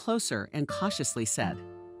 she came closer and cautiously said,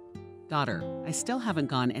 "Daughter, I still haven't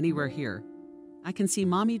gone anywhere here. I can see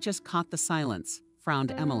Mommy just caught the silence,"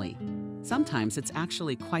 frowned Emily. "Sometimes it's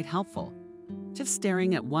actually quite helpful. Just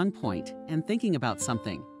staring at one point and thinking about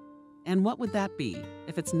something. And what would that be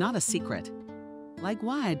if it's not a secret? Like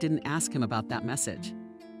why I didn't ask him about that message.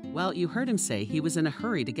 Well, you heard him say he was in a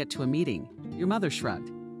hurry to get to a meeting." Your mother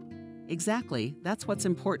shrugged. "Exactly, that's what's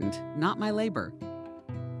important, not my labor."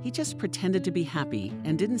 He just pretended to be happy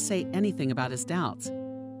and didn't say anything about his doubts.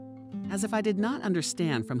 As if I did not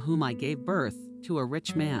understand from whom I gave birth to a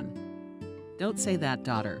rich man. Don't say that,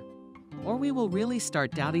 daughter, or we will really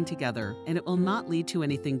start doubting together and it will not lead to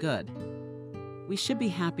anything good. We should be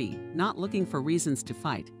happy, not looking for reasons to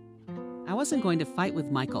fight. I wasn't going to fight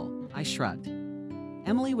with Michael, I shrugged.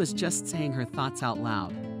 Emily was just saying her thoughts out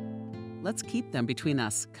loud. Let's keep them between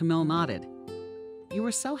us, Camille nodded. You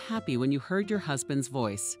were so happy when you heard your husband's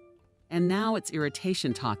voice. And now it's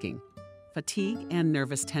irritation talking, fatigue and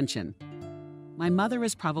nervous tension. My mother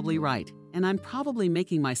is probably right, and I'm probably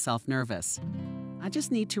making myself nervous. I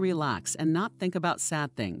just need to relax and not think about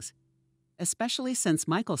sad things. Especially since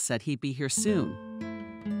Michael said he'd be here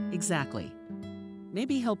soon. Exactly.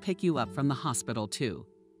 Maybe he'll pick you up from the hospital too.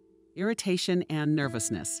 Irritation and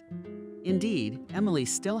nervousness. Indeed, Emily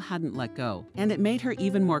still hadn't let go, and it made her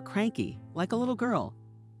even more cranky, like a little girl.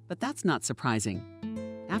 But that's not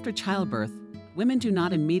surprising. After childbirth, women do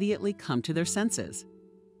not immediately come to their senses.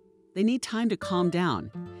 They need time to calm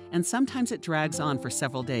down, and sometimes it drags on for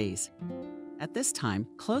several days. At this time,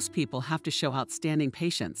 close people have to show outstanding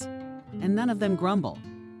patience, and none of them grumble.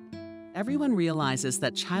 Everyone realizes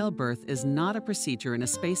that childbirth is not a procedure in a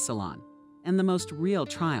space salon, and the most real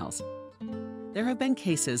trials. There have been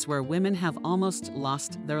cases where women have almost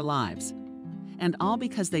lost their lives, and all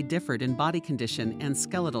because they differed in body condition and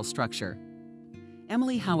skeletal structure.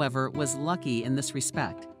 Emily, however, was lucky in this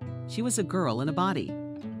respect. She was a girl in a body,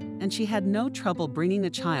 and she had no trouble bringing a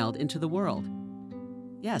child into the world.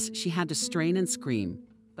 Yes, she had to strain and scream,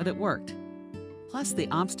 but it worked. Plus, the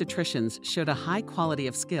obstetricians showed a high quality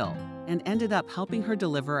of skill and ended up helping her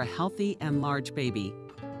deliver a healthy and large baby.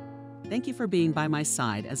 Thank you for being by my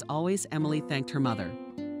side, as always, Emily thanked her mother.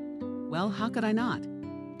 Well, how could I not?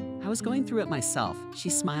 I was going through it myself, she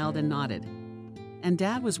smiled and nodded. And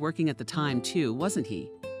Dad was working at the time too, wasn't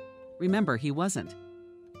he? Remember, he wasn't.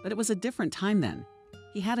 But it was a different time then.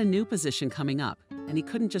 He had a new position coming up, and he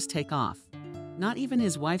couldn't just take off. Not even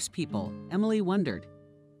his wife's people, Emily wondered.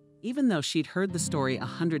 Even though she'd heard the story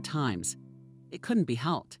 100 times, it couldn't be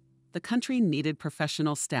helped. The country needed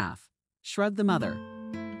professional staff, shrugged the mother.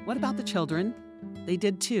 What about the children? They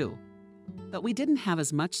did too. But we didn't have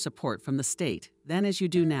as much support from the state then as you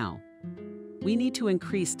do now. We need to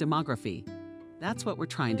increase demography. That's what we're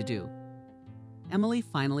trying to do. Emily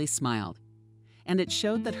finally smiled, and it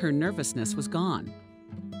showed that her nervousness was gone.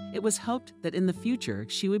 It was hoped that in the future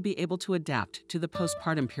she would be able to adapt to the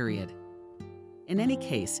postpartum period. In any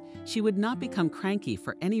case, she would not become cranky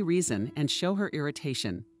for any reason and show her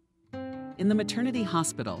irritation. In the maternity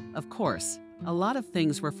hospital, of course, a lot of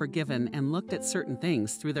things were forgiven and looked at certain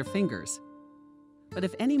things through their fingers. But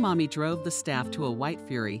if any mommy drove the staff to a white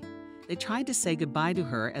fury, they tried to say goodbye to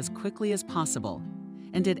her as quickly as possible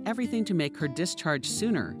and did everything to make her discharged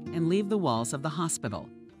sooner and leave the walls of the hospital.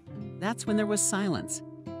 That's when there was silence.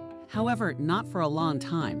 However, not for a long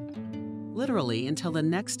time. Literally until the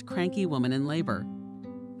next cranky woman in labor.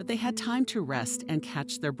 But they had time to rest and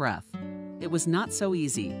catch their breath. It was not so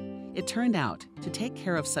easy, it turned out, to take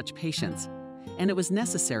care of such patients, and it was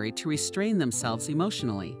necessary to restrain themselves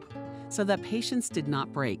emotionally so that patients did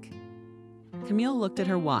not break. Camille looked at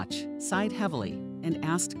her watch, sighed heavily, and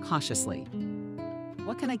asked cautiously,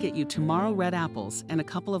 "What can I get you tomorrow? Red apples and a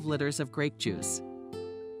couple of liters of grape juice.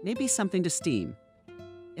 Maybe something to steam."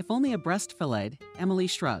 If only a breast fillet, Emily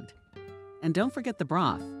shrugged. "And don't forget the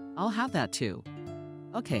broth. I'll have that too."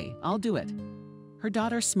 "Okay, I'll do it." Her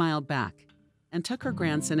daughter smiled back and took her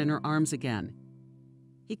grandson in her arms again.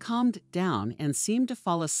 He calmed down and seemed to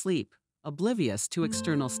fall asleep, oblivious to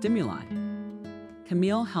external stimuli.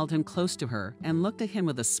 Camille held him close to her and looked at him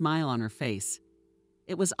with a smile on her face.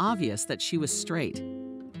 It was obvious that she was straight,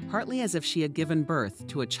 partly as if she had given birth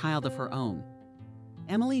to a child of her own.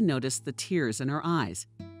 Emily noticed the tears in her eyes,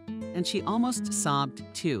 and she almost sobbed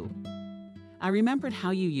too. "I remembered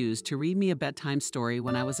how you used to read me a bedtime story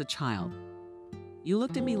when I was a child. You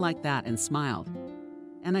looked at me like that and smiled.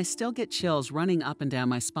 And I still get chills running up and down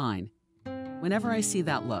my spine. Whenever I see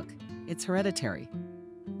that look, it's hereditary.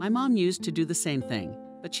 My mom used to do the same thing,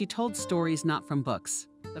 but she told stories not from books,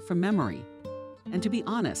 but from memory. And to be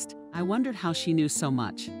honest, I wondered how she knew so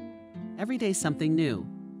much. Every day something new,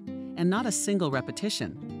 and not a single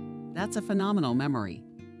repetition. That's a phenomenal memory.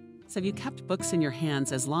 So you kept books in your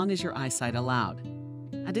hands as long as your eyesight allowed.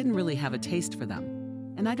 I didn't really have a taste for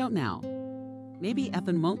them, and I don't now. Maybe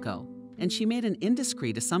Ethan won't go, and she made an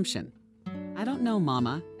indiscreet assumption. I don't know,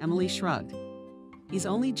 Mama, Emily shrugged. He's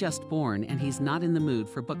only just born and he's not in the mood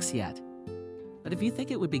for books yet. But if you think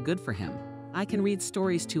it would be good for him, I can read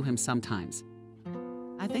stories to him sometimes.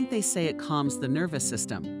 I think they say it calms the nervous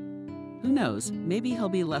system. Who knows, maybe he'll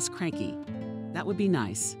be less cranky. That would be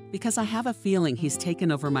nice, because I have a feeling he's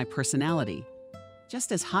taken over my personality.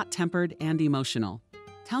 Just as hot-tempered and emotional.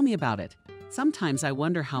 Tell me about it. Sometimes I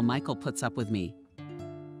wonder how Michael puts up with me.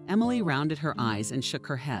 Emily rounded her eyes and shook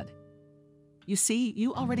her head. You see,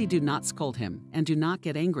 you already do not scold him and do not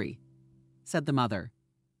get angry, said the mother.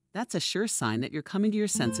 That's a sure sign that you're coming to your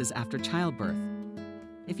senses after childbirth.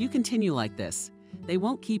 If you continue like this, they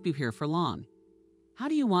won't keep you here for long. How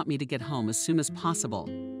do you want me to get home as soon as possible?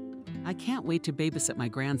 I can't wait to babysit my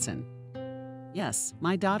grandson. Yes,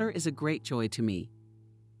 my daughter is a great joy to me.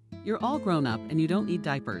 You're all grown up and you don't need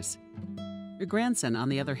diapers. Your grandson, on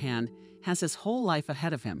the other hand, has his whole life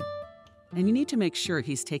ahead of him, and you need to make sure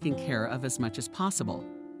he's taken care of as much as possible.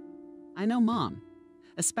 I know, Mom,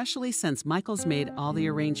 especially since Michael's made all the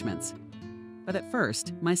arrangements. But at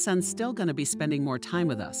first, my son's still going to be spending more time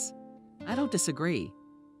with us. I don't disagree.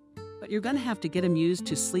 But you're going to have to get him used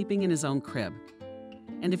to sleeping in his own crib.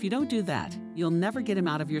 And if you don't do that, you'll never get him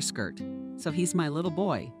out of your skirt. So he's my little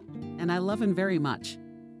boy, and I love him very much.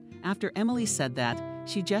 After Emily said that,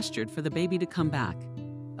 she gestured for the baby to come back.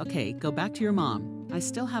 Okay, go back to your mom. I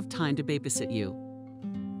still have time to babysit you.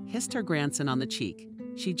 Kissed her grandson on the cheek,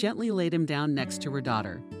 she gently laid him down next to her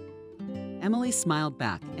daughter. Emily smiled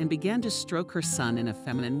back and began to stroke her son in a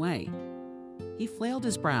feminine way. He flailed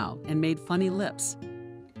his brow and made funny lips.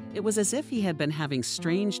 It was as if he had been having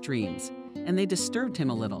strange dreams, and they disturbed him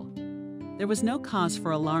a little. There was no cause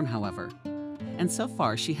for alarm, however, and so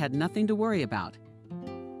far she had nothing to worry about.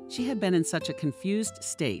 She had been in such a confused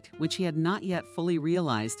state when she had not yet fully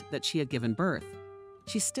realized that she had given birth.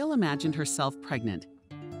 She still imagined herself pregnant,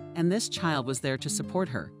 and this child was there to support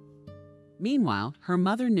her. Meanwhile, her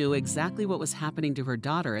mother knew exactly what was happening to her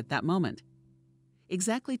daughter at that moment.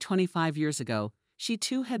 Exactly 25 years ago, she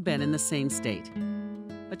too had been in the same state.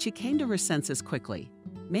 But she came to her senses quickly.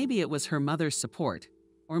 Maybe it was her mother's support,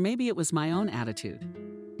 or maybe it was my own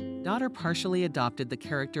attitude. Daughter partially adopted the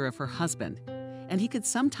character of her husband, and he could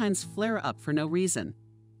sometimes flare up for no reason.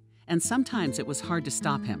 And sometimes it was hard to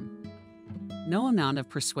stop him. No amount of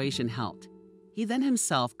persuasion helped. He then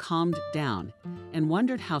himself calmed down and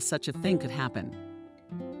wondered how such a thing could happen.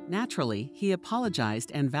 Naturally, he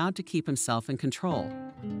apologized and vowed to keep himself in control.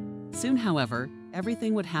 Soon, however,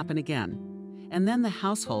 everything would happen again, and then the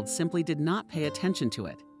household simply did not pay attention to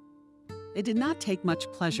it. They did not take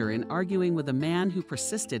much pleasure in arguing with a man who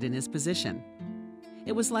persisted in his position.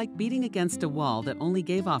 It was like beating against a wall that only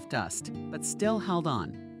gave off dust, but still held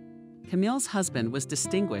on. Camille's husband was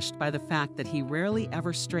distinguished by the fact that he rarely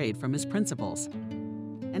ever strayed from his principles.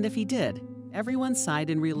 And if he did, everyone sighed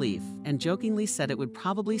in relief and jokingly said it would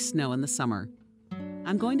probably snow in the summer.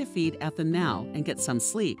 I'm going to feed Ethan now and get some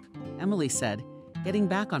sleep, Emily said, getting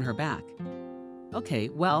back on her back. Okay,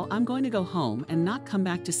 well, I'm going to go home and not come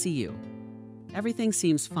back to see you. Everything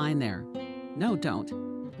seems fine there. No,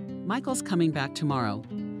 don't. Michael's coming back tomorrow,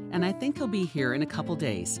 and I think he'll be here in a couple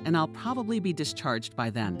days, and I'll probably be discharged by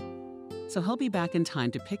then. So he'll be back in time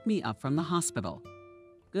to pick me up from the hospital.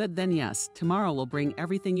 Good, then yes, tomorrow will bring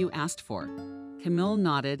everything you asked for. Camille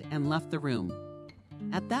nodded and left the room.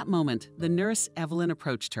 At that moment, the nurse Evelyn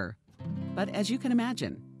approached her. But as you can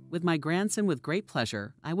imagine, with my grandson with great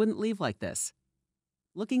pleasure, I wouldn't leave like this.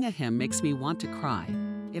 Looking at him makes me want to cry.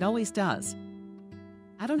 It always does.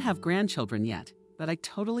 I don't have grandchildren yet, but I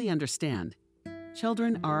totally understand.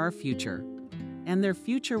 Children are our future, and their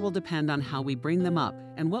future will depend on how we bring them up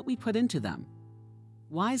and what we put into them.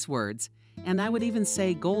 Wise words, and I would even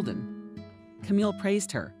say golden. Camille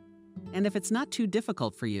praised her. And if it's not too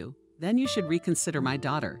difficult for you, then you should reconsider my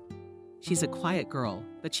daughter. She's a quiet girl,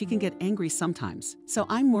 but she can get angry sometimes, so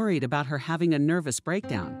I'm worried about her having a nervous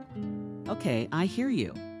breakdown. Okay, I hear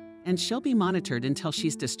you. And she'll be monitored until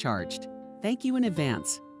she's discharged. Thank you in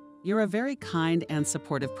advance. You're a very kind and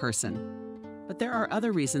supportive person. But there are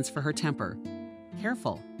other reasons for her temper.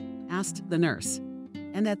 Careful, asked the nurse,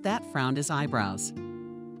 and at that frowned his eyebrows.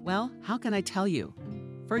 Well, how can I tell you?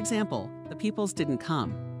 For example, the Peoples didn't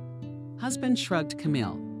come. Husband shrugged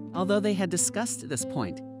Camille, although they had discussed this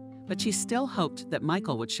point, but she still hoped that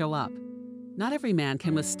Michael would show up. Not every man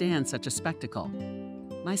can withstand such a spectacle.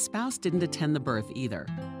 My spouse didn't attend the birth either.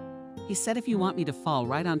 He said if you want me to fall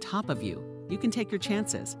right on top of you, you can take your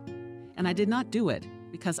chances. And I did not do it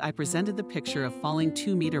because I presented the picture of falling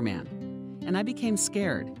 2-meter man, and I became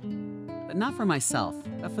scared. But not for myself,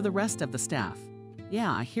 but for the rest of the staff.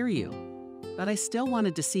 Yeah, I hear you. But I still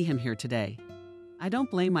wanted to see him here today. I don't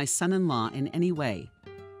blame my son-in-law in any way.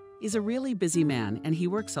 He's a really busy man and he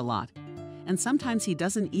works a lot. And sometimes he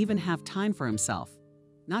doesn't even have time for himself,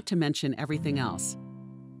 not to mention everything else.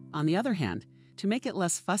 On the other hand, to make it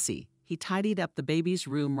less fussy, he tidied up the baby's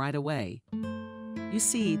room right away. You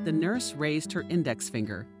see, the nurse raised her index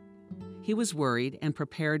finger. He was worried and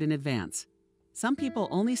prepared in advance. Some people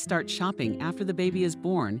only start shopping after the baby is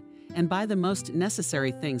born and buy the most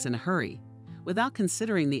necessary things in a hurry, without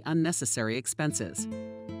considering the unnecessary expenses.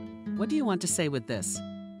 What do you want to say with this?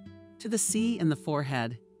 To the C in the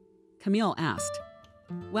forehead, Camille asked.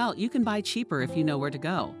 Well, you can buy cheaper if you know where to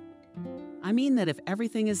go. I mean that if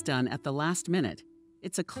everything is done at the last minute,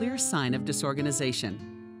 it's a clear sign of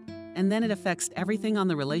disorganization. And then it affects everything on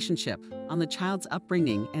the relationship, on the child's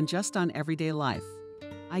upbringing, and just on everyday life.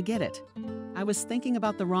 I get it. I was thinking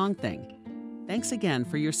about the wrong thing. Thanks again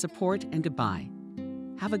for your support and goodbye.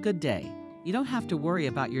 Have a good day. You don't have to worry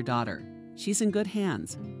about your daughter. She's in good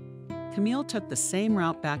hands. Camille took the same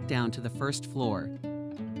route back down to the first floor.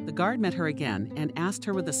 The guard met her again and asked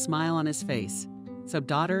her with a smile on his face. So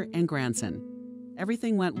daughter and grandson.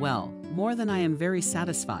 Everything went well, more than I am very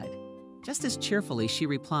satisfied. Just as cheerfully she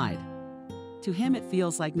replied. To him it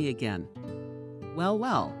feels like me again.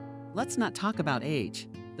 Well, let's not talk about age.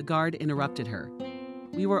 The guard interrupted her.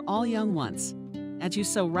 We were all young once, as you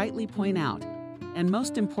so rightly point out. And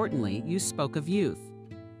most importantly, you spoke of youth.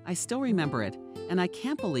 I still remember it, and I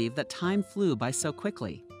can't believe that time flew by so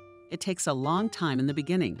quickly. It takes a long time in the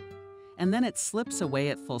beginning, and then it slips away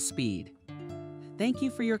at full speed. Thank you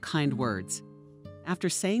for your kind words. After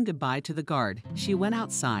saying goodbye to the guard, she went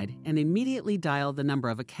outside and immediately dialed the number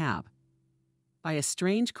of a cab. By a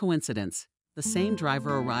strange coincidence, the same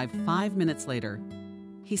driver arrived 5 minutes later.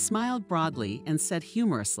 He smiled broadly and said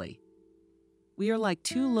humorously, "We are like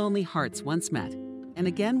two lonely hearts once met, and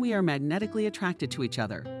again we are magnetically attracted to each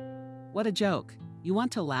other." What a joke. You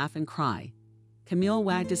want to laugh and cry. Camille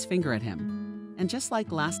wagged his finger at him, and just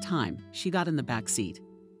like last time, she got in the back seat.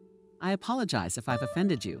 I apologize if I've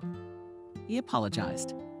offended you. He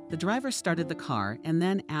apologized. The driver started the car and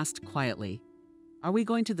then asked quietly, "Are we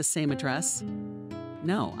going to the same address?"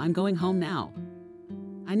 "No, I'm going home now.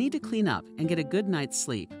 I need to clean up and get a good night's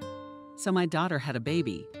sleep." So my daughter had a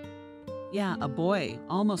baby. Yeah, a boy,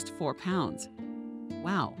 almost 4 pounds.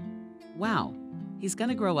 Wow. He's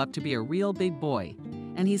gonna grow up to be a real big boy,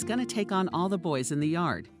 and he's gonna take on all the boys in the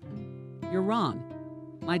yard. You're wrong.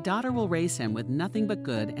 My daughter will raise him with nothing but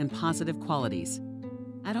good and positive qualities.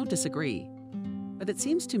 I don't disagree. But it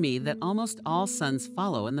seems to me that almost all sons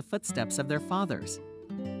follow in the footsteps of their fathers.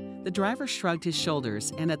 The driver shrugged his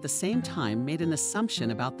shoulders and at the same time made an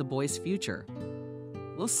assumption about the boy's future.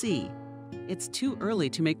 We'll see. It's too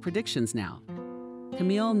early to make predictions now.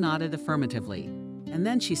 Camille nodded affirmatively, and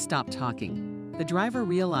then she stopped talking. The driver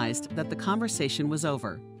realized that the conversation was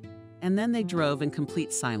over, and then they drove in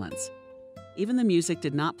complete silence. Even the music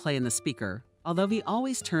did not play in the speaker, although he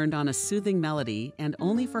always turned on a soothing melody, and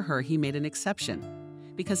only for her he made an exception,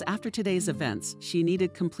 because after today's events, she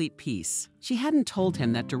needed complete peace. She hadn't told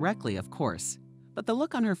him that directly, of course, but the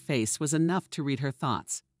look on her face was enough to read her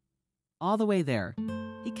thoughts. All the way there,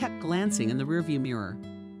 he kept glancing in the rearview mirror,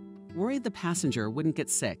 worried the passenger wouldn't get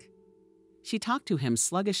sick. She talked to him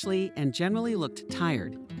sluggishly and generally looked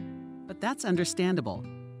tired, but that's understandable.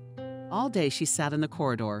 All day she sat in the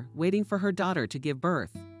corridor, waiting for her daughter to give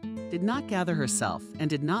birth, did not gather herself, and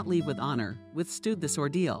did not leave with honor, withstood this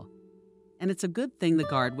ordeal. And it's a good thing the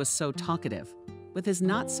guard was so talkative, with his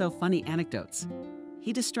not-so-funny anecdotes.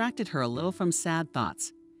 He distracted her a little from sad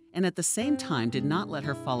thoughts, and at the same time did not let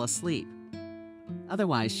her fall asleep.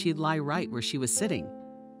 Otherwise, she'd lie right where she was sitting.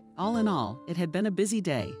 All in all, it had been a busy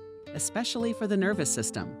day, especially for the nervous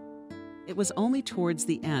system. It was only towards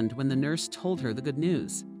the end when the nurse told her the good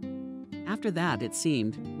news. After that, it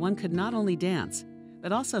seemed, one could not only dance,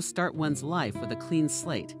 but also start one's life with a clean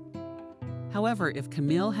slate. However, if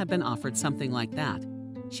Camille had been offered something like that,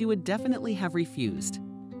 she would definitely have refused.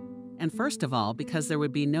 And first of all, because there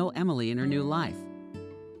would be no Emily in her new life.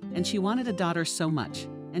 And she wanted a daughter so much,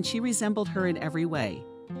 and she resembled her in every way.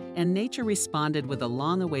 And nature responded with a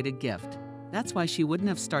long-awaited gift. That's why she wouldn't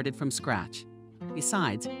have started from scratch.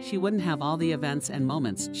 Besides, she wouldn't have all the events and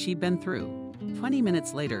moments she'd been through. 20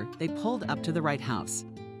 minutes later, they pulled up to the right house,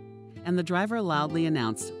 and the driver loudly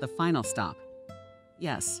announced the final stop.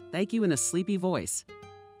 "Yes, thank you," in a sleepy voice.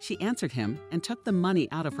 She answered him and took the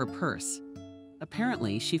money out of her purse.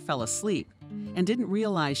 Apparently, she fell asleep and didn't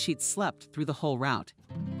realize she'd slept through the whole route.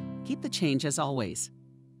 "Keep the change as always.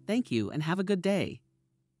 Thank you and have a good day."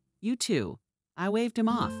 "You too." I waved him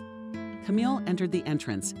off. Camille entered the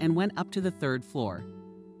entrance and went up to the 3rd floor.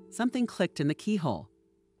 Something clicked in the keyhole,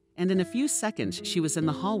 and in a few seconds she was in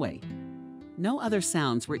the hallway. No other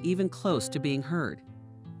sounds were even close to being heard.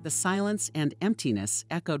 The silence and emptiness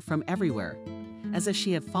echoed from everywhere, as if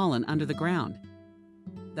she had fallen under the ground.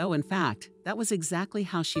 Though in fact, that was exactly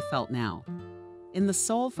how she felt now. In the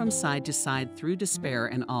soul from side to side through despair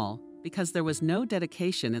and all, because there was no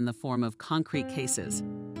dedication in the form of concrete cases.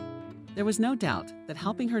 There was no doubt that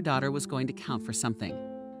helping her daughter was going to count for something.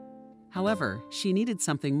 However, she needed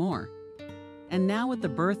something more. And now with the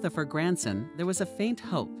birth of her grandson, there was a faint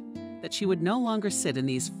hope that she would no longer sit in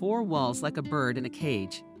these 4 walls like a bird in a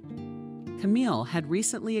cage. Camille had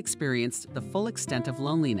recently experienced the full extent of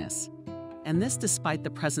loneliness, and this despite the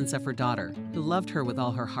presence of her daughter, who loved her with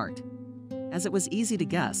all her heart. As it was easy to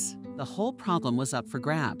guess, the whole problem was up for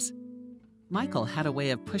grabs. Michael had a way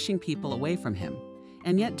of pushing people away from him,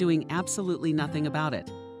 and yet doing absolutely nothing about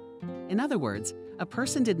it. In other words, a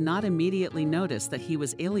person did not immediately notice that he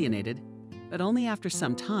was alienated, but only after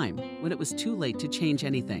some time, when it was too late to change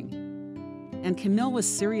anything. And Camille was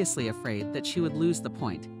seriously afraid that she would lose the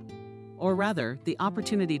point. Or rather, the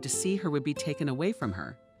opportunity to see her would be taken away from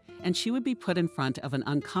her, and she would be put in front of an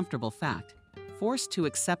uncomfortable fact, forced to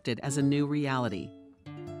accept it as a new reality.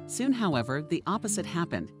 Soon, however, the opposite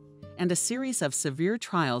happened, and a series of severe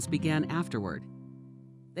trials began afterward.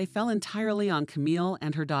 They fell entirely on Camille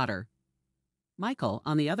and her daughter. Michael,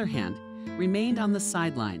 on the other hand, remained on the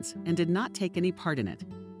sidelines and did not take any part in it.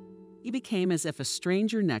 He became as if a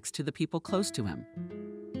stranger next to the people close to him.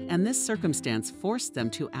 And this circumstance forced them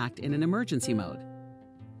to act in an emergency mode.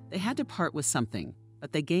 They had to part with something,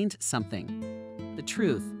 but they gained something. The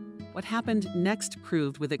truth, what happened next,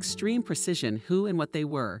 proved with extreme precision who and what they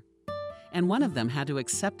were, and one of them had to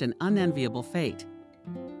accept an unenviable fate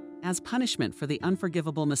as punishment for the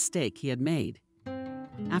unforgivable mistake he had made.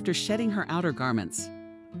 After shedding her outer garments,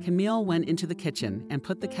 Camille went into the kitchen and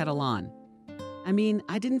put the kettle on.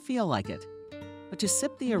 I didn't feel like it, but to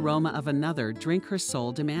sip the aroma of another drink her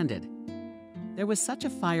soul demanded. There was such a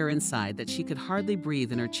fire inside that she could hardly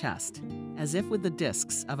breathe in her chest, as if with the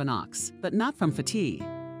discs of an ox, but not from fatigue.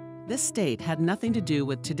 This state had nothing to do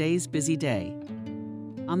with today's busy day.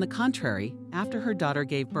 On the contrary, after her daughter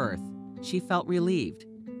gave birth, she felt relieved,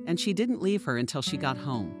 and she didn't leave her until she got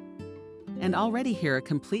home. And already here a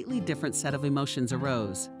completely different set of emotions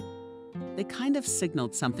arose. They kind of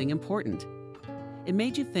signaled something important. It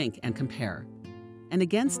made you think and compare. And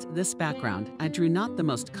against this background, I drew not the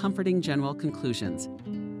most comforting general conclusions.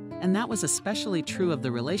 And that was especially true of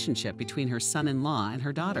the relationship between her son-in-law and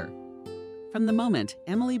her daughter. From the moment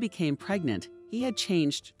Emily became pregnant, he had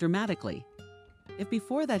changed dramatically. If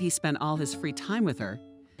before that he spent all his free time with her,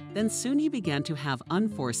 then soon he began to have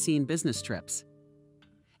unforeseen business trips.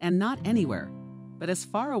 And not anywhere, but as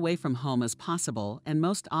far away from home as possible, and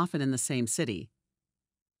most often in the same city.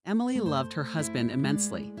 Emily loved her husband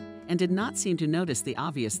immensely, and did not seem to notice the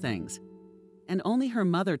obvious things. And only her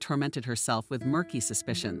mother tormented herself with murky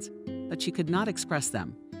suspicions, but she could not express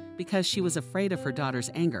them, because she was afraid of her daughter's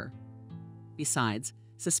anger. Besides,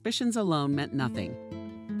 suspicions alone meant nothing.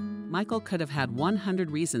 Michael could have had 100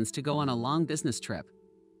 reasons to go on a long business trip,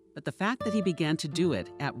 but the fact that he began to do it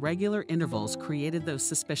at regular intervals created those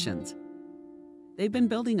suspicions. They've been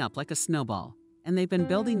building up like a snowball, and they've been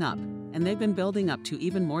building up, and they've been building up to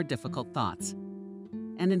even more difficult thoughts.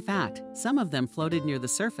 And in fact, some of them floated near the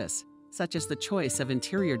surface, such as the choice of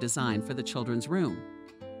interior design for the children's room.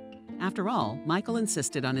 After all, Michael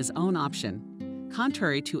insisted on his own option,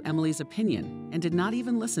 contrary to Emily's opinion, and did not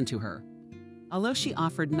even listen to her. Although she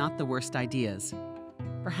offered not the worst ideas.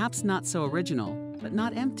 Perhaps not so original, but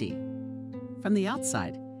not empty. From the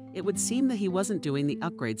outside, it would seem that he wasn't doing the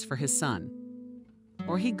upgrades for his son.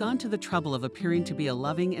 Or he'd gone to the trouble of appearing to be a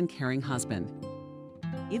loving and caring husband.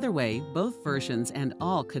 Either way, both versions and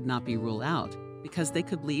all could not be ruled out, because they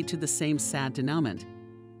could lead to the same sad denouement.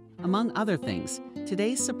 Among other things,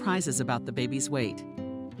 today's surprises about the baby's weight.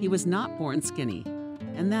 He was not born skinny,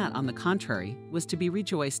 and that, on the contrary, was to be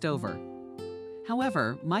rejoiced over.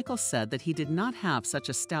 However, Michael said that he did not have such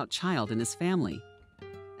a stout child in his family.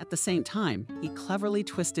 At the same time, he cleverly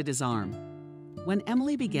twisted his arm. When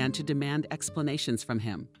Emily began to demand explanations from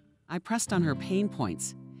him, I pressed on her pain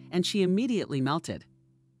points, and she immediately melted.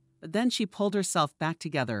 But then she pulled herself back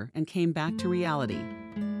together and came back to reality.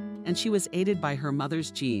 And she was aided by her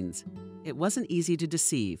mother's genes. It wasn't easy to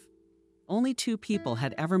deceive. Only 2 people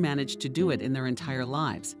had ever managed to do it in their entire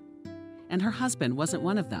lives. And her husband wasn't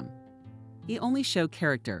one of them. He only showed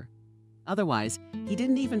character. Otherwise, he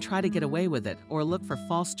didn't even try to get away with it or look for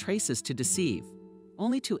false traces to deceive,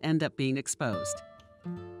 only to end up being exposed.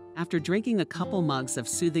 After drinking a couple mugs of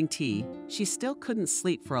soothing tea, she still couldn't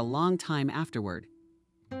sleep for a long time afterward.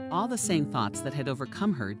 All the same thoughts that had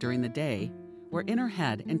overcome her during the day were in her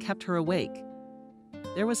head and kept her awake.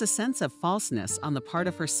 There was a sense of falseness on the part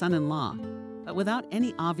of her son-in-law, but without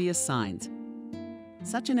any obvious signs.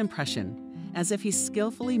 Such an impression, as if he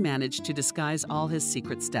skillfully managed to disguise all his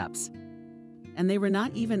secret steps. And they were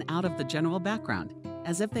not even out of the general background,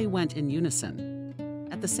 as if they went in unison.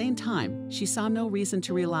 At the same time, she saw no reason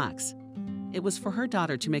to relax. It was for her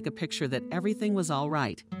daughter to make a picture that everything was all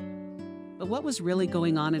right. But what was really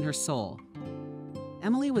going on in her soul?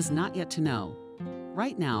 Emily was not yet to know.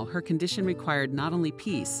 Right now, her condition required not only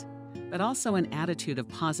peace, but also an attitude of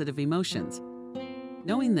positive emotions.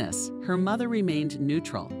 Knowing this, her mother remained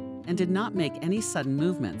neutral and did not make any sudden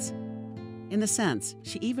movements. In a sense,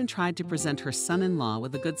 she even tried to present her son-in-law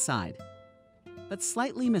with a good side. But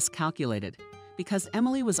slightly miscalculated, because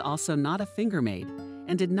Emily was also not a finger maid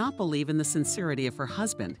and did not believe in the sincerity of her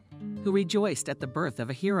husband, who rejoiced at the birth of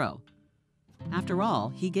a hero. After all,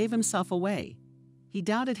 he gave himself away. He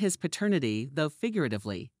doubted his paternity, though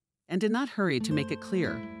figuratively, and did not hurry to make it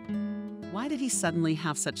clear. Why did he suddenly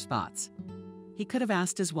have such thoughts? He could have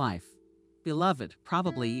asked his wife, "Beloved,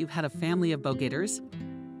 probably you've had a family of go-getters?"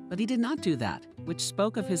 But he did not do that, which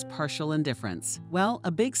spoke of his partial indifference. Well,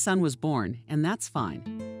 a big son was born, and that's fine.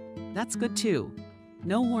 That's good too.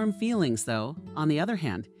 No warm feelings, though. On the other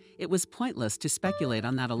hand, it was pointless to speculate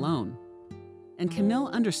on that alone. And Camille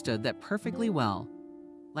understood that perfectly well.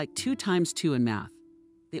 Like 2 times 2 in math.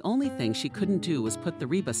 The only thing she couldn't do was put the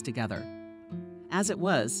rebus together. As it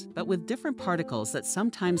was, but with different particles that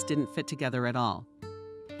sometimes didn't fit together at all.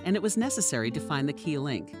 And it was necessary to find the key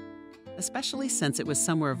link, especially since it was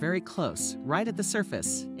somewhere very close, right at the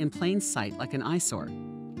surface, in plain sight like an eyesore.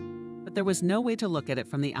 But there was no way to look at it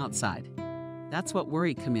from the outside. That's what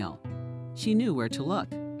worried Camille. She knew where to look,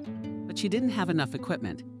 but she didn't have enough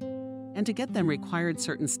equipment, and to get them required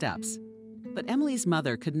certain steps. But Emily's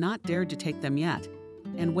mother could not dare to take them yet,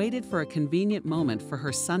 and waited for a convenient moment for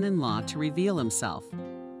her son-in-law to reveal himself.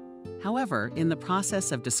 However, in the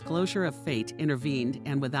process of disclosure of fate intervened,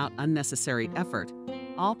 and without unnecessary effort,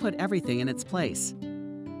 all put everything in its place.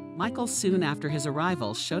 Michael, soon after his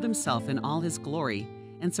arrival, showed himself in all his glory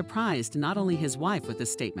and surprised not only his wife with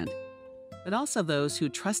this statement, but also those who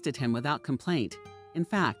trusted him without complaint. In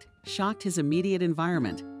fact, shocked his immediate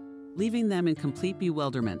environment, leaving them in complete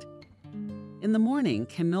bewilderment. In the morning,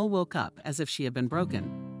 Camille woke up as if she had been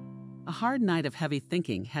broken. A hard night of heavy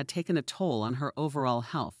thinking had taken a toll on her overall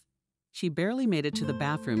health. She barely made it to the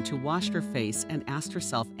bathroom to wash her face and asked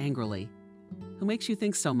herself angrily, "Who makes you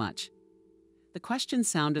think so much?" The question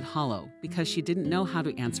sounded hollow because she didn't know how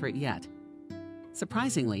to answer it yet.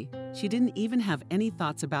 Surprisingly, she didn't even have any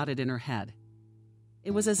thoughts about it in her head.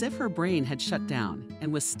 It was as if her brain had shut down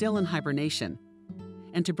and was still in hibernation.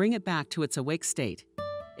 And to bring it back to its awake state,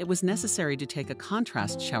 it was necessary to take a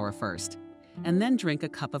contrast shower first, and then drink a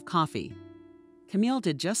cup of coffee. Camille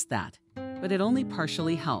did just that, but it only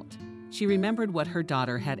partially helped. She remembered what her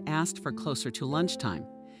daughter had asked for closer to lunchtime,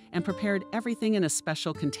 and prepared everything in a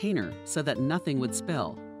special container so that nothing would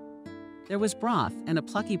spill. There was broth and a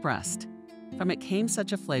plucky breast. From it came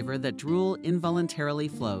such a flavor that drool involuntarily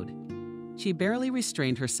flowed. She barely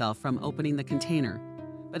restrained herself from opening the container,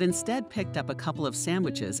 but instead picked up a couple of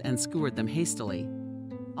sandwiches and skewered them hastily.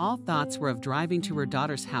 All thoughts were of driving to her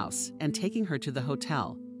daughter's house and taking her to the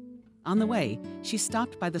hotel. On the way, she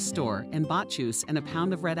stopped by the store and bought juice and a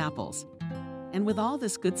pound of red apples. And with all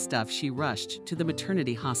this good stuff, she rushed to the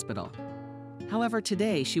maternity hospital. However,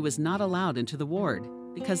 today she was not allowed into the ward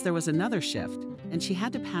because there was another shift, and she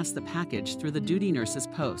had to pass the package through the duty nurse's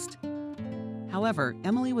post. However,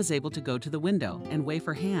 Emily was able to go to the window and wave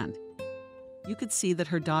her hand. You could see that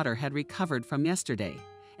her daughter had recovered from yesterday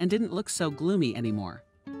and didn't look so gloomy anymore.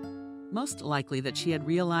 Most likely that she had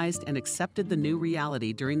realized and accepted the new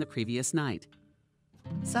reality during the previous night.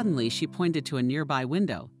 Suddenly, she pointed to a nearby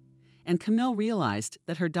window, and Camille realized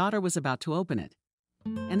that her daughter was about to open it.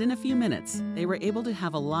 And in a few minutes, they were able to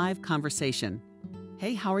have a live conversation.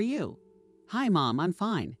 "Hey, how are you?" "Hi, Mom, I'm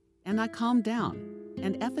fine." And I calmed down.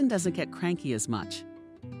 And Ethan doesn't get cranky as much.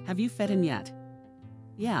 "Have you fed him yet?"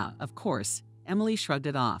 "Yeah, of course." Emily shrugged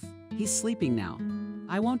it off. "He's sleeping now.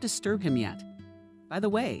 I won't disturb him yet." By the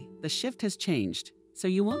way, the shift has changed, so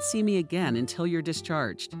you won't see me again until you're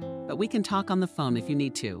discharged, but we can talk on the phone if you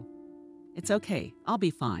need to. It's okay, I'll be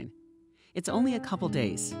fine. It's only a couple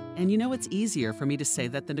days, and you know it's easier for me to say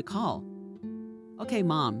that than to call. Okay,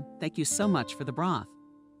 Mom, thank you so much for the broth.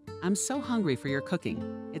 I'm so hungry for your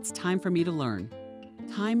cooking. It's time for me to learn.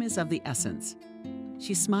 Time is of the essence.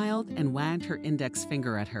 She smiled and wagged her index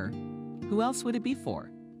finger at her. Who else would it be for?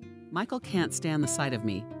 Michael can't stand the sight of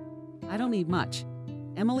me. I don't need much,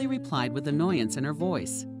 Emily replied with annoyance in her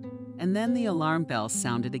voice. And then the alarm bell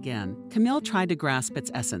sounded again. Camille tried to grasp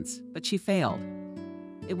its essence, but she failed.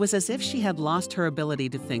 It was as if she had lost her ability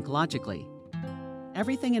to think logically.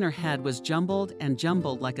 Everything in her head was jumbled and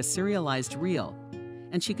jumbled like a serialized reel,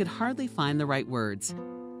 and she could hardly find the right words.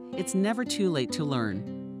 It's never too late to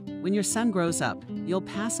learn. When your son grows up, you'll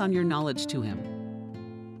pass on your knowledge to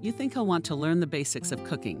him. You think he'll want to learn the basics of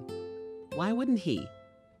cooking. Why wouldn't he?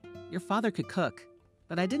 Your father could cook,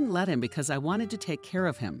 but I didn't let him because I wanted to take care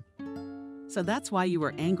of him. So that's why you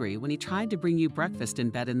were angry when he tried to bring you breakfast in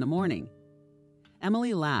bed in the morning.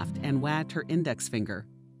 Emily laughed and wagged her index finger.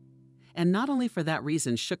 And not only for that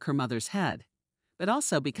reason shook her mother's head, but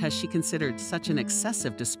also because she considered such an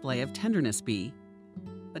excessive display of tenderness be.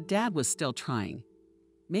 But Dad was still trying.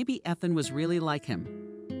 Maybe Ethan was really like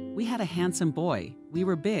him. We had a handsome boy. We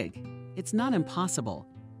were big. It's not impossible.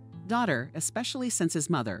 Daughter, especially since his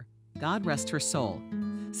mother, God rest her soul,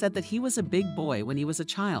 said that he was a big boy when he was a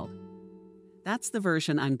child. That's the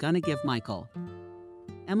version I'm gonna give Michael.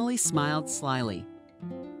 Emily smiled slyly.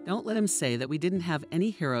 Don't let him say that we didn't have any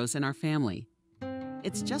heroes in our family.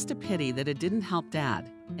 It's just a pity that it didn't help Dad,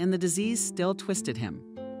 and the disease still twisted him.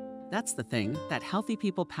 That's the thing, that healthy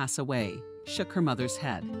people pass away, shook her mother's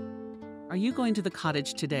head. Are you going to the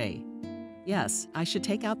cottage today? Yes, I should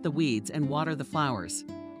take out the weeds and water the flowers.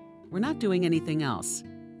 We're not doing anything else.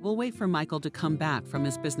 We'll wait for Michael to come back from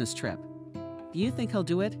his business trip. Do you think he'll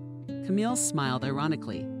do it? Camille smiled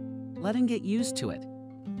ironically. Let him get used to it.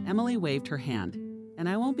 Emily waved her hand. And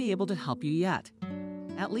I won't be able to help you yet.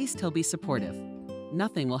 At least he'll be supportive.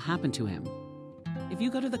 Nothing will happen to him. If you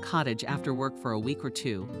go to the cottage after work for a week or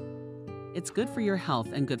two, it's good for your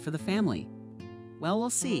health and good for the family. Well, we'll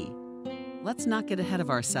see. Let's not get ahead of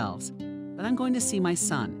ourselves. But I'm going to see my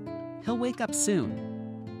son. He'll wake up soon.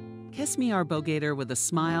 Kiss me, our Bogator, with a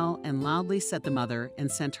smile, and loudly said the mother and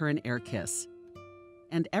sent her an air kiss.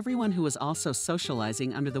 And everyone who was also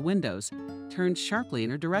socializing under the windows turned sharply in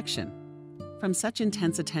her direction. From such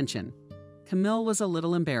intense attention, Camille was a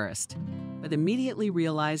little embarrassed, but immediately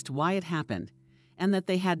realized why it happened and that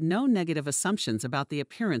they had no negative assumptions about the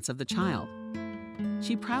appearance of the child.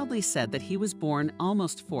 She proudly said that he was born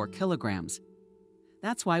almost 4 kilograms.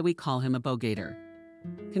 That's why we call him a Bogator.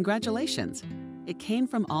 Congratulations! It came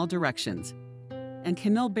from all directions, and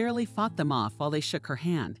Camille barely fought them off while they shook her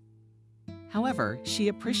hand. However, she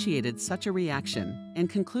appreciated such a reaction and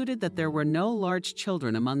concluded that there were no large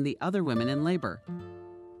children among the other women in labor.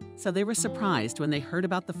 So they were surprised when they heard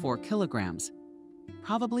about the 4 kilograms.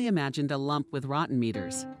 Probably imagined a lump with rotten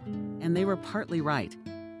meters. And they were partly right.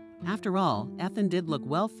 After all, Ethan did look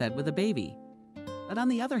well fed with a baby. But on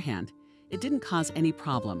the other hand, it didn't cause any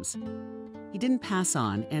problems. He didn't pass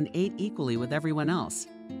on and ate equally with everyone else,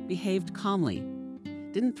 behaved calmly,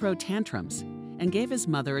 didn't throw tantrums, and gave his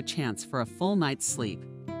mother a chance for a full night's sleep.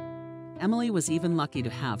 Emily was even lucky to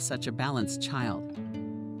have such a balanced child,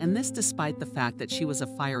 and this despite the fact that she was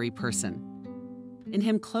a fiery person. In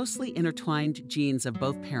him closely intertwined genes of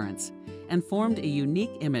both parents and formed a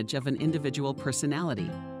unique image of an individual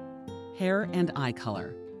personality. Hair and eye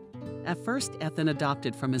color. At first, Ethan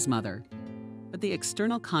adopted from his mother, but the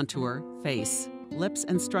external contour, face, lips,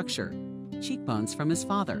 and structure, cheekbones from his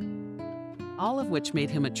father. All of which made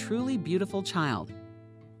him a truly beautiful child,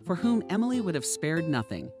 for whom Emily would have spared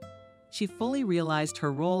nothing. She fully realized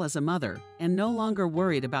her role as a mother and no longer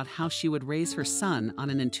worried about how she would raise her son on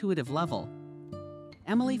an intuitive level.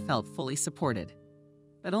 Emily felt fully supported,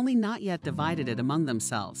 but only not yet divided it among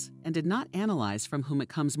themselves and did not analyze from whom it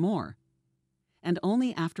comes more. And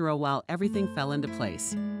only after a while everything fell into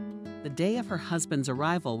place. The day of her husband's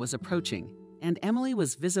arrival was approaching, and Emily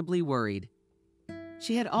was visibly worried.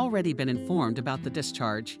 She had already been informed about the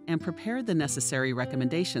discharge and prepared the necessary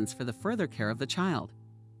recommendations for the further care of the child.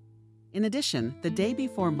 In addition, the day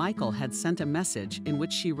before, Michael had sent a message in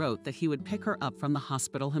which she wrote that he would pick her up from the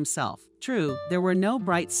hospital himself. True, there were no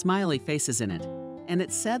bright smiley faces in it, and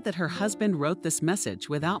it said that her husband wrote this message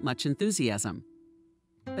without much enthusiasm.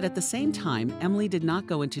 But at the same time, Emily did not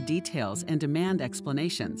go into details and demand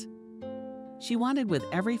explanations. She wanted with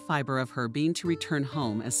every fiber of her being to return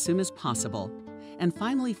home as soon as possible and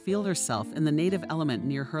finally feel herself in the native element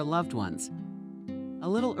near her loved ones. A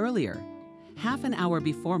little earlier, half an hour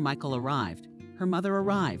before Michael arrived, her mother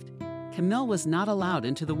arrived. Camille was not allowed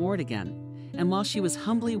into the ward again, and while she was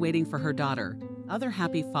humbly waiting for her daughter, other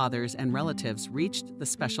happy fathers and relatives reached the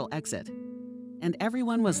special exit. And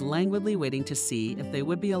everyone was languidly waiting to see if they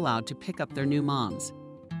would be allowed to pick up their new moms.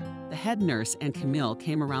 The head nurse and Camille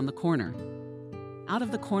came around the corner. Out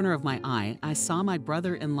of the corner of my eye, I saw my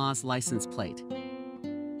brother-in-law's license plate.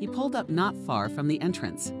 He pulled up not far from the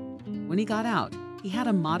entrance. When he got out, he had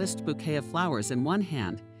a modest bouquet of flowers in one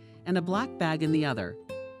hand and a black bag in the other.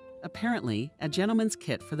 Apparently, a gentleman's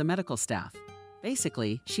kit for the medical staff.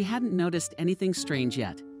 Basically, she hadn't noticed anything strange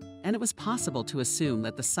yet, and it was possible to assume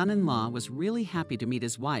that the son-in-law was really happy to meet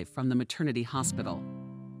his wife from the maternity hospital.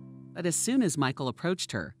 But as soon as Michael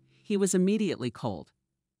approached her, he was immediately cold.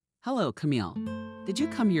 "Hello, Camille. Did you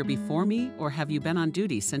come here before me, or have you been on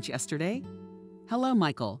duty since yesterday?" "Hello,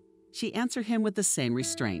 Michael." She answered him with the same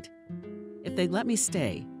restraint. "If they'd let me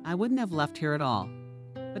stay, I wouldn't have left here at all.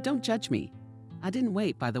 But don't judge me. I didn't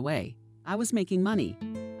wait, by the way. I was making money.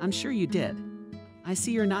 I'm sure you did." "I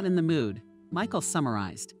see you're not in the mood," Michael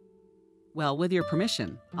summarized. "Well, with your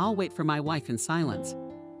permission, I'll wait for my wife in silence."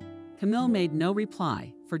 Camille made no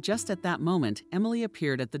reply, for just at that moment, Emily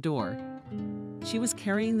appeared at the door. She was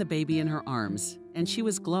carrying the baby in her arms, and she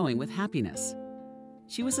was glowing with happiness.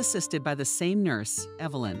 She was assisted by the same nurse,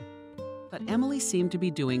 Evelyn. But Emily seemed to be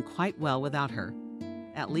doing quite well without her.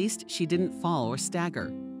 At least she didn't fall or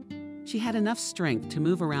stagger. She had enough strength to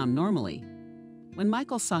move around normally. When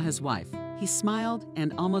Michael saw his wife, he smiled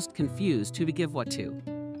and almost confused who to give what to.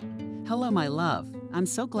 "Hello, my love. I'm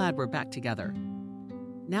so glad we're back together.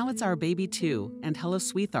 Now it's our baby too, and hello,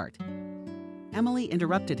 sweetheart." Emily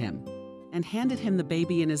interrupted him and handed him the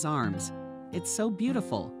baby in his arms. "It's so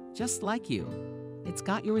beautiful, just like you. It's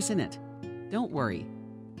got yours in it. Don't worry.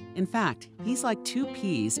 In fact, he's like two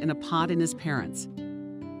peas in a pod in his parents."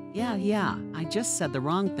 Yeah, I just said the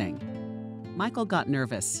wrong thing." Michael got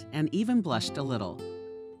nervous and even blushed a little.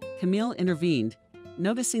 Camille intervened,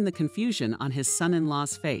 noticing the confusion on his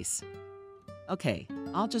son-in-law's face. "Okay,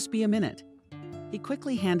 I'll just be a minute." He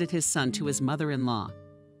quickly handed his son to his mother-in-law.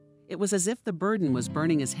 It was as if the burden was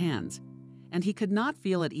burning his hands, and he could not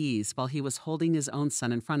feel at ease while he was holding his own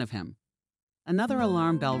son in front of him. Another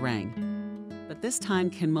alarm bell rang, but this time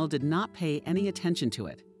Camille did not pay any attention to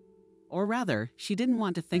it. Or rather, she didn't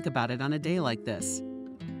want to think about it on a day like this.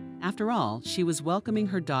 After all, she was welcoming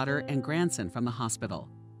her daughter and grandson from the hospital.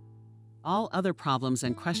 All other problems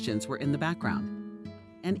and questions were in the background.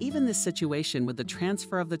 And even this situation with the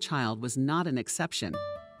transfer of the child was not an exception.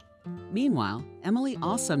 Meanwhile, Emily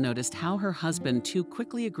also noticed how her husband too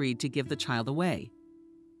quickly agreed to give the child away.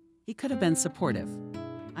 He could have been supportive.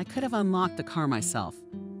 "I could have unlocked the car myself.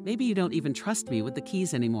 Maybe you don't even trust me with the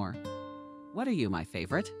keys anymore." "What are you, my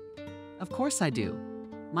favorite?" "Of course I do,"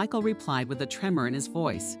 Michael replied with a tremor in his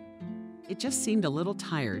voice. It just seemed a little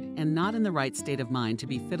tired and not in the right state of mind to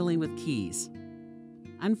be fiddling with keys.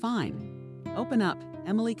 "I'm fine." "Open up,"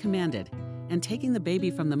 Emily commanded, and taking the baby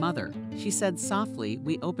from the mother, she said softly,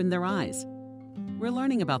 "We opened their eyes. We're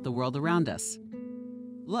learning about the world around us."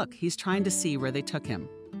 "Look, he's trying to see where they took him,"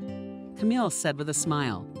 Camille said with a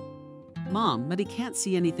smile. "Mom, but he can't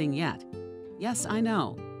see anything yet." "Yes, I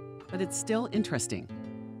know, but it's still interesting.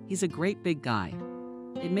 He's a great big guy.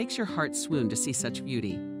 It makes your heart swoon to see such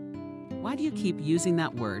beauty." "Why do you keep using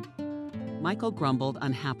that word?" Michael grumbled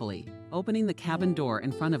unhappily, opening the cabin door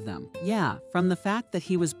in front of them. "Yeah, from the fact that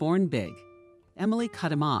he was born big." Emily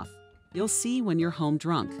cut him off. "You'll see when you're home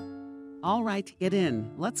drunk." "All right, get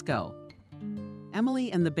in, let's go."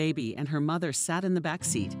 Emily and the baby and her mother sat in the back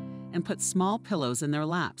seat and put small pillows in their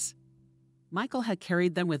laps. Michael had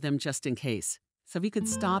carried them with him just in case, so he could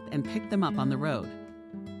stop and pick them up on the road.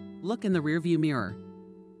 Look in the rearview mirror.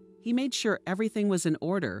 He made sure everything was in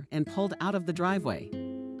order and pulled out of the driveway.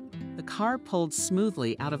 The car pulled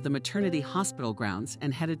smoothly out of the maternity hospital grounds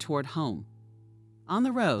and headed toward home. On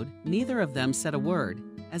the road, neither of them said a word,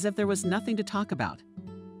 as if there was nothing to talk about.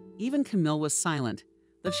 Even Camille was silent,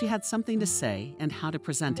 though she had something to say and how to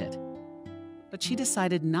present it. But she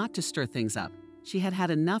decided not to stir things up. She had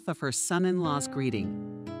had enough of her son-in-law's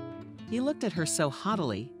greeting. He looked at her so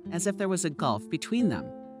haughtily, as if there was a gulf between them.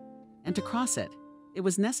 And to cross it, it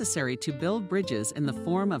was necessary to build bridges in the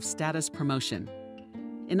form of status promotion.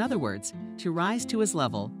 In other words, to rise to his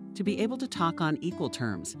level, to be able to talk on equal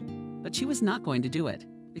terms. But she was not going to do it,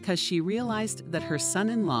 because she realized that her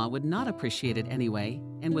son-in-law would not appreciate it anyway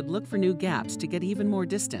and would look for new gaps to get even more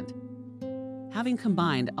distant. Having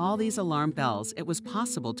combined all these alarm bells, it was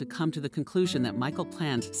possible to come to the conclusion that Michael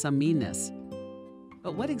planned some meanness.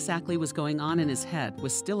 But what exactly was going on in his head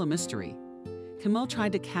was still a mystery. Camille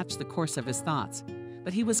tried to catch the course of his thoughts,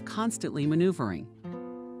 but he was constantly maneuvering.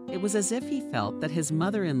 It was as if he felt that his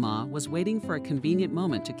mother-in-law was waiting for a convenient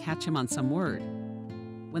moment to catch him on some word.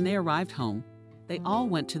 When they arrived home, they all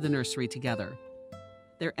went to the nursery together.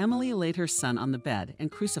 There Emily laid her son on the bed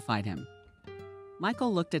and crucified him.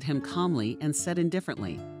 Michael looked at him calmly and said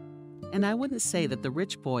indifferently, "And I wouldn't say that the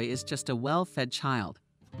rich boy is just a well-fed child.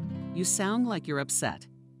 You sound like you're upset."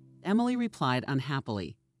 Emily replied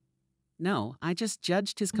unhappily, "No, I just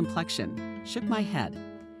judged his complexion, shook my head,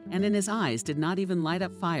 and in his eyes did not even light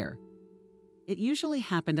up fire." It usually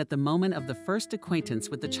happened at the moment of the first acquaintance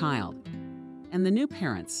with the child, and the new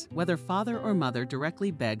parents, whether father or mother,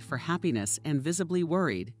 directly begged for happiness and visibly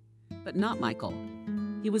worried, but not Michael.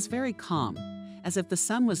 He was very calm, as if the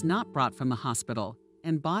son was not brought from the hospital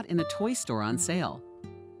and bought in a toy store on sale.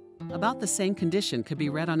 About the same condition could be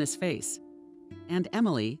read on his face. And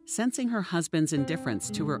Emily, sensing her husband's indifference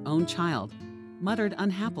to her own child, muttered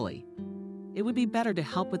unhappily, "It would be better to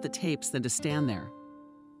help with the tapes than to stand there."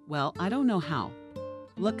 "Well, I don't know how.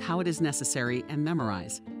 Look how it is necessary and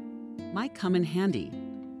memorize. Might come in handy."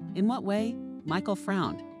 "In what way?" Michael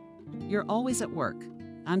frowned. "You're always at work.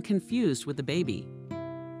 I'm confused with the baby.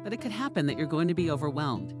 But it could happen that you're going to be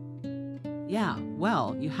overwhelmed." "Yeah,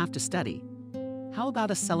 well, you have to study. How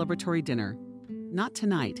about a celebratory dinner?" "Not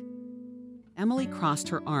tonight." Emily crossed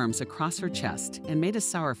her arms across her chest and made a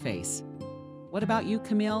sour face. "What about you,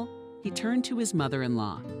 Camille?" He turned to his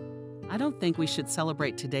mother-in-law. "I don't think we should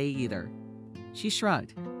celebrate today either." She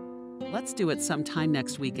shrugged. "Let's do it sometime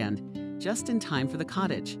next weekend, just in time for the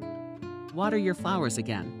cottage. Water your flowers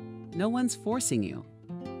again. No one's forcing you.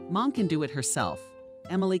 Mom can do it herself."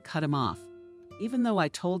 Emily cut him off. "Even though I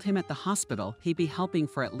told him at the hospital he'd be helping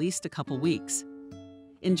for at least a couple weeks.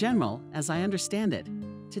 In general, as I understand it,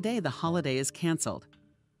 today the holiday is canceled.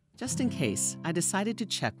 Just in case, I decided to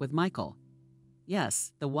check with Michael."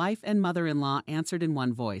 "Yes," the wife and mother-in-law answered in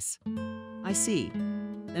one voice. "I see.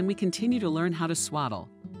 Then we continue to learn how to swaddle."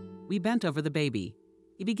 We bent over the baby.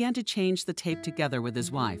 He began to change the tape together with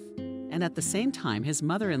his wife, and at the same time his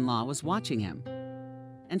mother-in-law was watching him.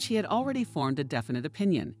 And she had already formed a definite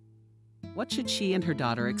opinion. What should she and her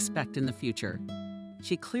daughter expect in the future?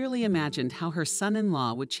 She clearly imagined how her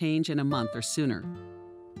son-in-law would change in a month or sooner.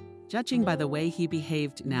 Judging by the way he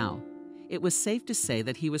behaved now, it was safe to say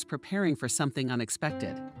that he was preparing for something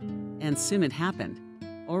unexpected. And soon it happened.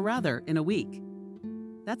 Or rather, in a week.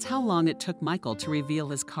 That's how long it took Michael to reveal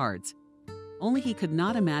his cards. Only he could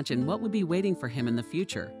not imagine what would be waiting for him in the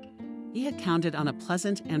future. He had counted on a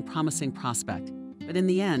pleasant and promising prospect, but in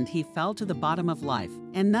the end he fell to the bottom of life,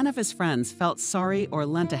 and none of his friends felt sorry or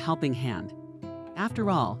lent a helping hand.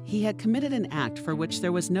 After all, he had committed an act for which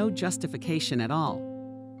there was no justification at all.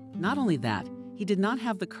 Not only that, he did not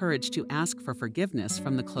have the courage to ask for forgiveness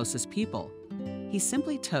from the closest people. He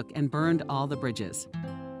simply took and burned all the bridges.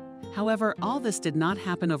 However, all this did not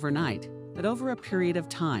happen overnight, but over a period of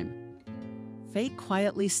time. Fate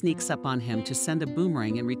quietly sneaks up on him to send a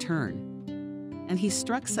boomerang in return. And he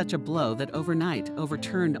struck such a blow that overnight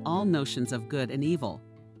overturned all notions of good and evil.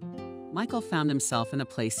 Michael found himself in a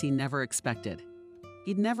place he never expected.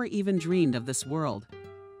 He'd never even dreamed of this world.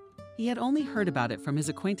 He had only heard about it from his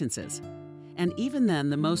acquaintances, and even then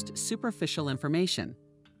the most superficial information.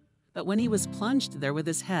 But when he was plunged there with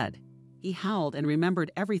his head, he howled and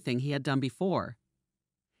remembered everything he had done before.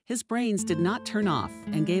 His brains did not turn off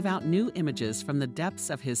and gave out new images from the depths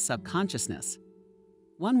of his subconsciousness.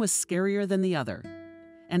 One was scarier than the other,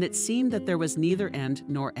 and it seemed that there was neither end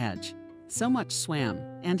nor edge. So much swam,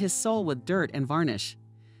 and his soul with dirt and varnish,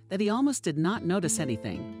 that he almost did not notice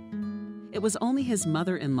anything. It was only his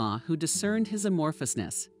mother-in-law who discerned his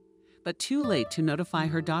amorphousness, but too late to notify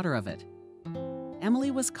her daughter of it.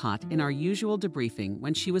 Emily was caught in our usual debriefing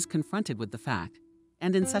when she was confronted with the fact,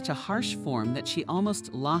 and in such a harsh form that she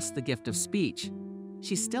almost lost the gift of speech.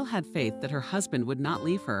 She still had faith that her husband would not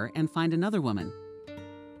leave her and find another woman.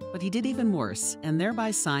 But he did even worse, and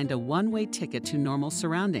thereby signed a one-way ticket to normal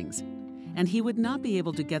surroundings, and he would not be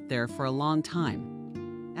able to get there for a long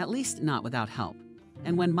time, at least not without help.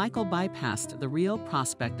 And when Michael bypassed the real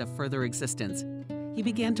prospect of further existence, he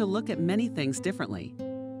began to look at many things differently.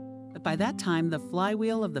 But by that time, the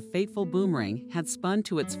flywheel of the fateful boomerang had spun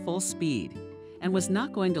to its full speed and was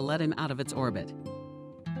not going to let him out of its orbit.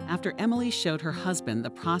 After Emily showed her husband the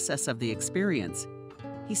process of the experience,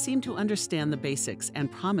 he seemed to understand the basics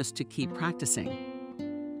and promised to keep practicing.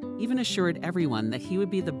 Even assured everyone that he would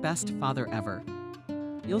be the best father ever.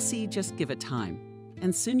 "You'll see, just give it time,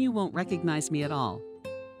 and soon you won't recognize me at all.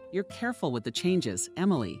 You're careful with the changes,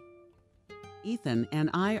 Emily. Ethan and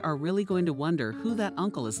I are really going to wonder who that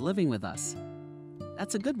uncle is living with us."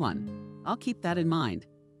 "That's a good one. I'll keep that in mind,"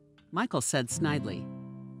 Michael said snidely.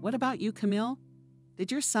 What about you, Camille?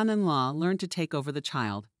 Did your son-in-law learn to take over the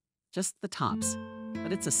child? Just the tops.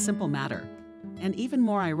 But it's a simple matter. And even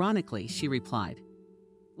more ironically, she replied,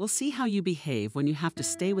 we'll see how you behave when you have to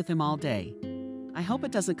stay with him all day. I hope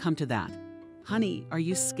it doesn't come to that. Honey, are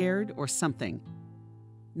you scared or something?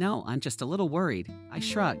 No, I'm just a little worried. I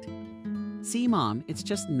shrugged. See, Mom, it's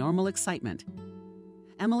just normal excitement.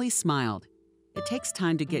 Emily smiled. It takes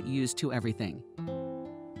time to get used to everything.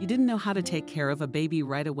 You didn't know how to take care of a baby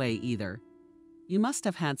right away either. You must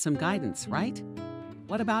have had some guidance, right?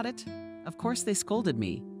 What about it? Of course they scolded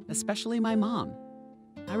me, especially my mom.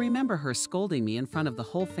 I remember her scolding me in front of the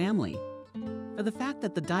whole family for the fact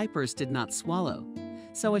that the diapers did not swallow,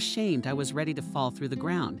 so ashamed I was ready to fall through the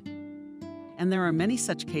ground. And there are many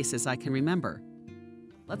such cases I can remember.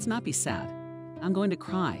 Let's not be sad. I'm going to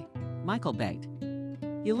cry, Michael begged.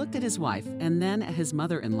 He looked at his wife and then at his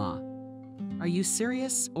mother-in-law. Are you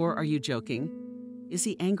serious or are you joking? Is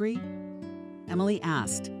he angry? Emily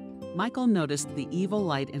asked. Michael noticed the evil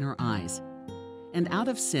light in her eyes, and out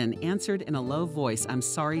of sin answered in a low voice, I'm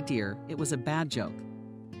sorry, dear, it was a bad joke.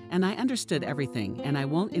 And I understood everything, and I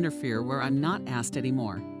won't interfere where I'm not asked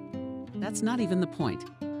anymore. That's not even the point.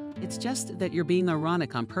 It's just that you're being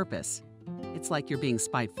ironic on purpose. It's like you're being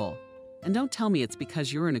spiteful. And don't tell me it's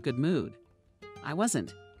because you're in a good mood. I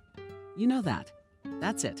wasn't. You know that.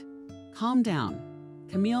 That's it. Calm down.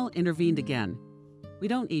 Camille intervened again. We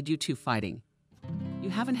don't need you two fighting. You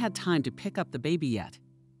haven't had time to pick up the baby yet.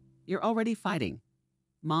 You're already fighting.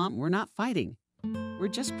 Mom, we're not fighting. We're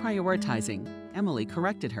just prioritizing, Emily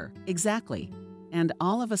corrected her. Exactly. And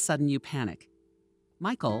all of a sudden you panic.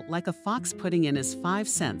 Michael, like a fox putting in his 5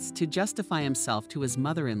 cents to justify himself to his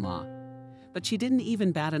mother-in-law. But she didn't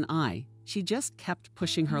even bat an eye. She just kept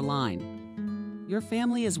pushing her line. Your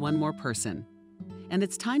family is one more person. And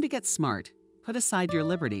it's time to get smart, put aside your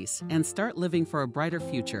liberties, and start living for a brighter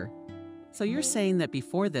future. So you're saying that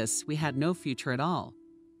before this, we had no future at all?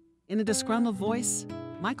 In a disgruntled voice,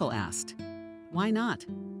 Michael asked. Why not?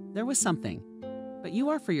 There was something. But you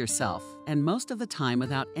are for yourself, and most of the time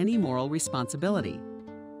without any moral responsibility.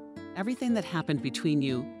 Everything that happened between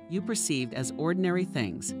you, you perceived as ordinary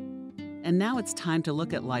things. And now it's time to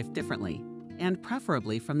look at life differently, and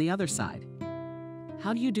preferably from the other side.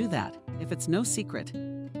 How do you do that, if it's no secret?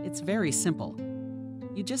 It's very simple.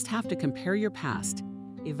 You just have to compare your past,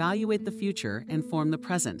 evaluate the future, and form the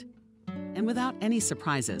present. And without any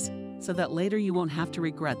surprises, so that later you won't have to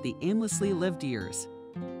regret the aimlessly lived years.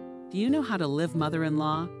 Do you know how to live,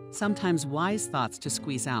 mother-in-law? Sometimes wise thoughts to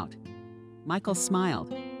squeeze out. Michael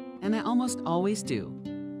smiled. And I almost always do.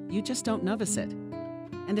 You just don't notice it.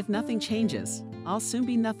 And if nothing changes, I'll soon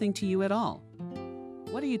be nothing to you at all.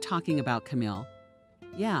 What are you talking about, Camille?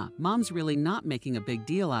 Yeah, Mom's really not making a big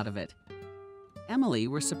deal out of it. Emily,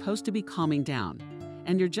 we're supposed to be calming down,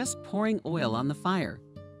 and you're just pouring oil on the fire.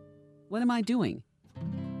 What am I doing?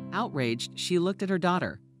 Outraged, she looked at her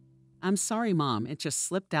daughter. I'm sorry, Mom, it just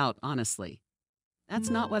slipped out, honestly. That's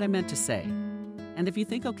not what I meant to say. And if you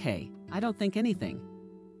think okay, I don't think anything.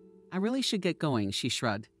 I really should get going, she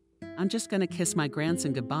shrugged. I'm just gonna kiss my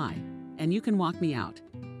grandson goodbye, and you can walk me out.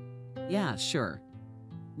 Yeah, sure.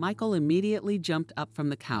 Michael immediately jumped up from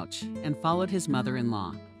the couch and followed his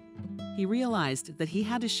mother-in-law. He realized that he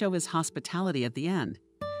had to show his hospitality at the end,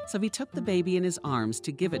 so he took the baby in his arms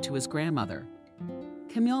to give it to his grandmother.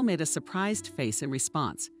 Camille made a surprised face in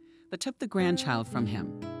response, but took the grandchild from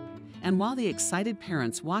him. And while the excited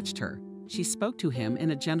parents watched her, she spoke to him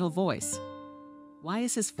in a gentle voice. Why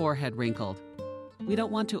is his forehead wrinkled? We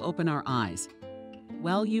don't want to open our eyes.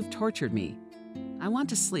 Well, you've tortured me. I want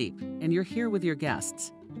to sleep, and you're here with your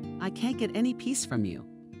guests. I can't get any peace from you.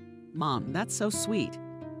 Mom, that's so sweet.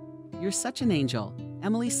 You're such an angel,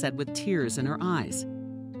 Emily said with tears in her eyes.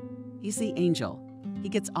 He's the angel. He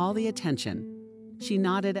gets all the attention. She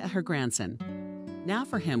nodded at her grandson. Now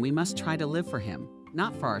for him, we must try to live for him,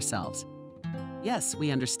 not for ourselves. Yes,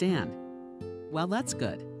 we understand. Well, that's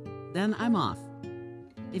good. Then I'm off.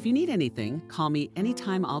 If you need anything, call me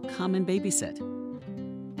anytime. I'll come and babysit.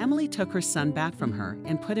 Emily took her son back from her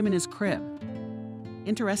and put him in his crib.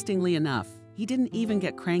 Interestingly enough, he didn't even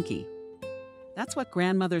get cranky. That's what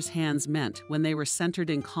grandmother's hands meant when they were centered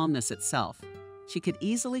in calmness itself. She could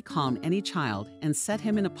easily calm any child and set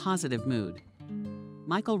him in a positive mood.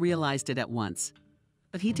 Michael realized it at once,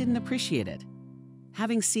 but he didn't appreciate it.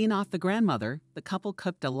 Having seen off the grandmother, the couple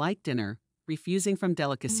cooked a light dinner, refusing from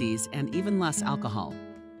delicacies and even less alcohol.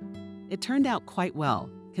 It turned out quite well,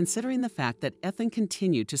 considering the fact that Ethan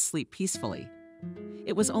continued to sleep peacefully.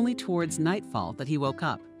 It was only towards nightfall that he woke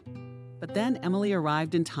up. But then Emily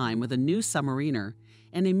arrived in time with a new submariner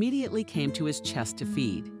and immediately came to his chest to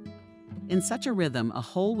feed. In such a rhythm, a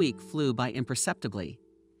whole week flew by imperceptibly,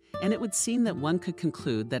 and it would seem that one could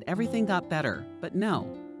conclude that everything got better, but no.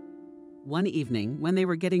 One evening, when they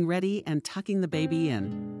were getting ready and tucking the baby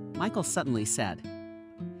in, Michael suddenly said,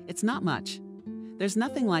 "It's not much. There's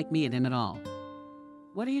nothing like me in it all."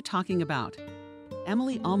 "What are you talking about?"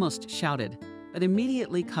 Emily almost shouted, but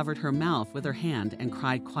immediately covered her mouth with her hand and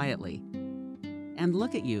cried quietly. "And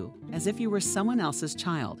look at you, as if you were someone else's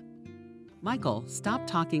child." "Michael, stop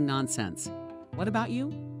talking nonsense. What about you?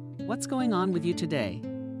 What's going on with you today?"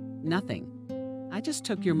 "Nothing. I just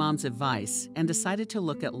took your mom's advice and decided to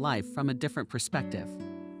look at life from a different perspective."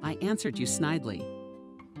 I answered you snidely.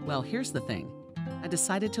 "Well, here's the thing. I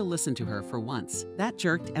decided to listen to her for once." That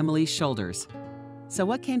jerked Emily's shoulders. "So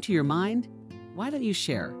what came to your mind? Why don't you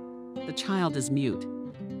share? The child is mute."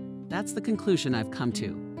 "That's the conclusion I've come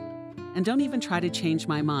to. And don't even try to change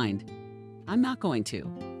my mind. I'm not going to.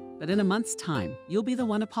 But in a month's time, you'll be the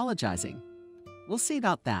one apologizing. We'll see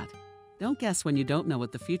about that. Don't guess when you don't know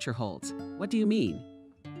what the future holds." "What do you mean?"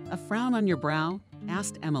 "A frown on your brow?"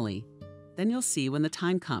 asked Emily. "Then you'll see when the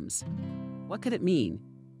time comes." What could it mean?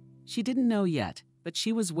 She didn't know yet, but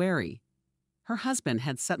she was wary. Her husband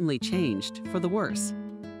had suddenly changed for the worse.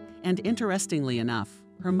 And interestingly enough,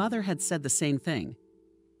 her mother had said the same thing.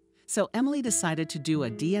 So Emily decided to do a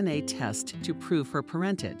DNA test to prove her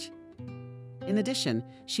parentage. In addition,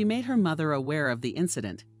 she made her mother aware of the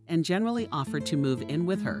incident and generally offered to move in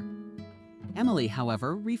with her. Emily,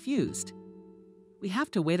 however, refused. "We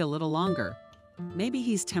have to wait a little longer. Maybe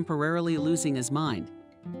he's temporarily losing his mind.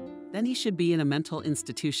 Then he should be in a mental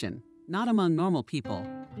institution, not among normal people."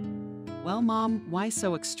 "Well, Mom, why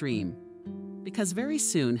so extreme?" "Because very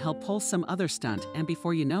soon he'll pull some other stunt, and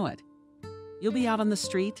before you know it, you'll be out on the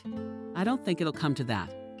street." "I don't think it'll come to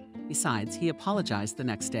that." Besides, he apologized the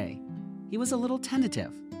next day. He was a little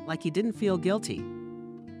tentative, like he didn't feel guilty.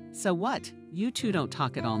 "So what? You two don't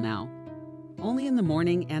talk at all now?" "Only in the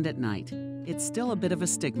morning and at night. It's still a bit of a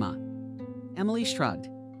stigma." Emily shrugged.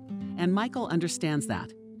 And Michael understands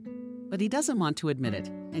that. But he doesn't want to admit it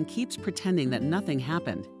and keeps pretending that nothing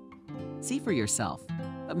happened. "See for yourself.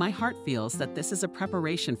 But my heart feels that this is a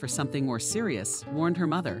preparation for something more serious," warned her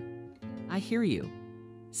mother. "I hear you.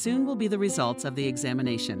 Soon will be the results of the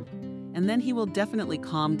examination, and then he will definitely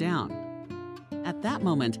calm down." At that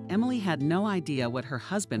moment, Emily had no idea what her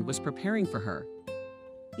husband was preparing for her.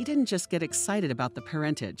 He didn't just get excited about the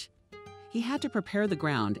parentage. He had to prepare the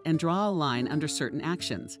ground and draw a line under certain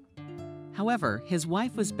actions. However, his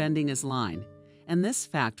wife was bending his line, and this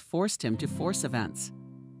fact forced him to force events.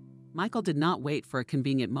 Michael did not wait for a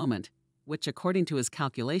convenient moment, which, according to his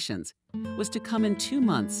calculations, was to come in 2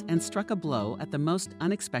 months, and struck a blow at the most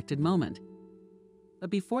unexpected moment. But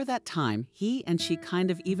before that time, he and she kind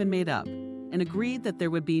of even made up and agreed that there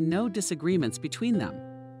would be no disagreements between them.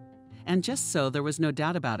 And just so there was no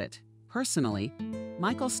doubt about it, personally,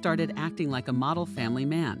 Michael started acting like a model family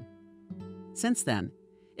man. Since then,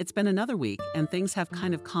 it's been another week and things have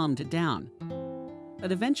kind of calmed down.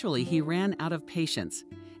 But eventually he ran out of patience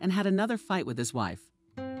and had another fight with his wife.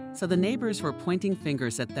 So the neighbors were pointing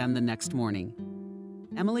fingers at them the next morning.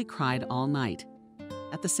 Emily cried all night.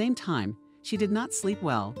 At the same time, she did not sleep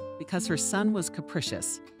well because her son was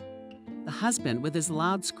capricious. The husband, with his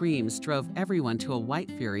loud screams, drove everyone to a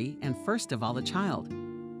white fury, and first of all the child.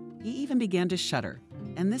 He even began to shudder,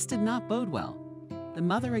 and this did not bode well. The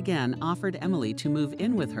mother again offered Emily to move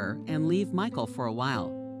in with her and leave Michael for a while.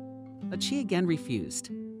 But she again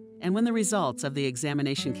refused. And when the results of the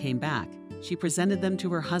examination came back, she presented them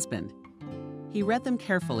to her husband. He read them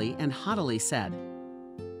carefully and haughtily said,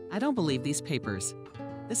 "I don't believe these papers.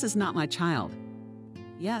 This is not my child."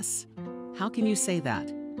 "Yes. How can you say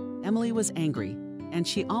that?" Emily was angry, and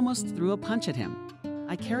she almost threw a punch at him.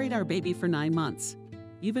 "I carried our baby for 9 months.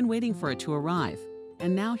 You've been waiting for it to arrive,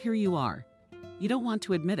 and now here you are. You don't want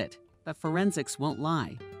to admit it, but forensics won't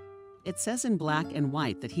lie. It says in black and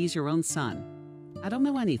white that he's your own son. I don't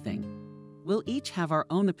know anything. We'll each have our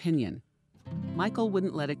own opinion." Michael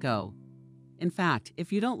wouldn't let it go. "In fact,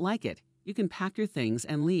 if you don't like it, you can pack your things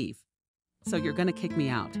and leave." "So you're going to kick me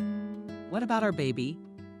out?" "What about our baby?"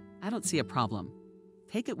 "I don't see a problem.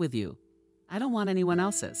 Take it with you. I don't want anyone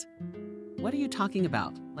else's." "What are you talking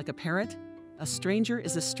about? Like a parrot? A stranger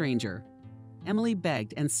is a stranger." Emily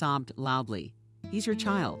begged and sobbed loudly. "He's your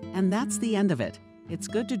child, and that's the end of it. It's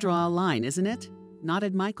good to draw a line, isn't it?"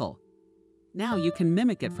 nodded Michael. "Now you can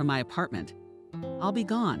mimic it from my apartment. I'll be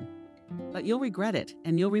gone. But you'll regret it,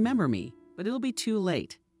 and you'll remember me, but it'll be too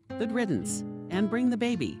late. Good riddance, and bring the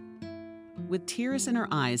baby." With tears in her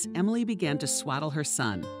eyes, Emily began to swaddle her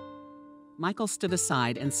son. Michael stood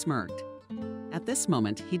aside and smirked. At this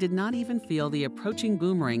moment, he did not even feel the approaching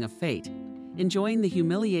boomerang of fate, enjoying the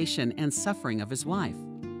humiliation and suffering of his wife.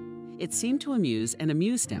 It seemed to amuse and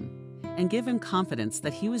amused him, and give him confidence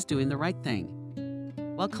that he was doing the right thing.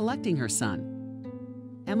 While collecting her son,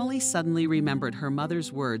 Emily suddenly remembered her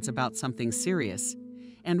mother's words about something serious,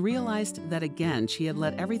 and realized that again she had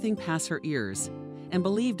let everything pass her ears, and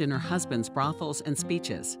believed in her husband's brothels and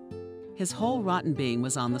speeches. His whole rotten being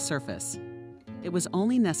was on the surface. It was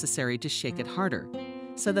only necessary to shake it harder,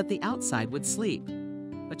 so that the outside would sleep.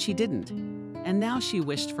 But she didn't, and now she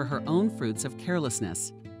wished for her own fruits of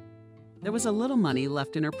carelessness. There was a little money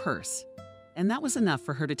left in her purse, and that was enough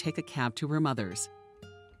for her to take a cab to her mother's.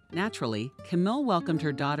 Naturally, Camille welcomed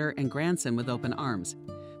her daughter and grandson with open arms,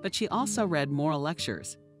 but she also read moral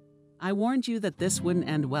lectures. I warned you that this wouldn't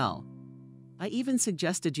end well. I even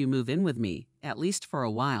suggested you move in with me, at least for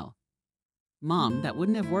a while. Mom, that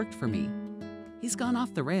wouldn't have worked for me. He's gone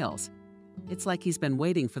off the rails. It's like he's been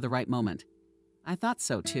waiting for the right moment. I thought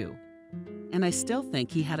so too. And I still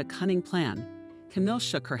think he had a cunning plan. Camille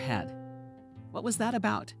shook her head. What was that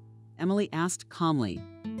about? Emily asked calmly.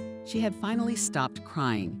 She had finally stopped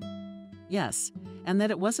crying. Yes, and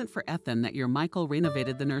that it wasn't for Ethan that your Michael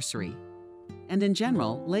renovated the nursery. And in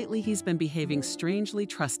general, lately he's been behaving strangely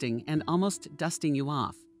trusting and almost dusting you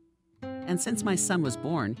off. And since my son was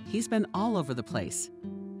born, he's been all over the place.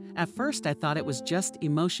 At first I thought it was just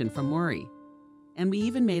emotion from worry. And we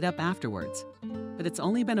even made up afterwards. But it's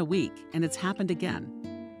only been a week and it's happened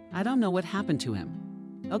again. I don't know what happened to him.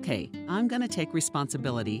 Okay, I'm gonna take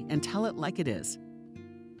responsibility and tell it like it is.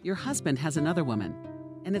 Your husband has another woman,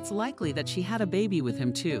 and it's likely that she had a baby with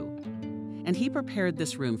him too. And he prepared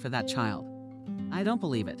this room for that child. I don't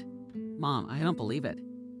believe it. Mom, I don't believe it.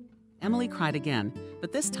 Emily cried again,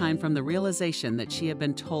 but this time from the realization that she had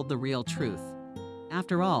been told the real truth.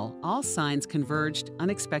 After all signs converged: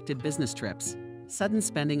 unexpected business trips, sudden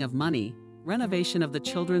spending of money, renovation of the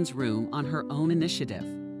children's room on her own initiative,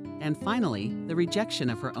 and finally, the rejection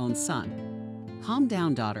of her own son. Calm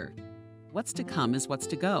down, daughter. What's to come is what's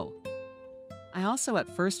to go. I also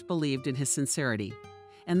at first believed in his sincerity,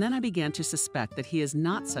 and then I began to suspect that he is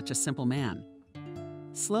not such a simple man.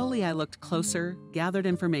 Slowly I looked closer, gathered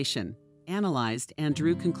information, analyzed, and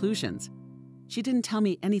drew conclusions. She didn't tell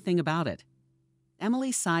me anything about it.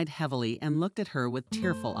 Emily sighed heavily and looked at her with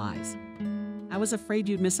tearful eyes. I was afraid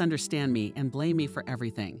you'd misunderstand me and blame me for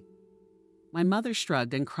everything. My mother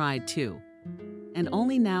shrugged and cried too. And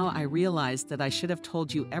only now I realized that I should have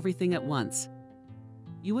told you everything at once.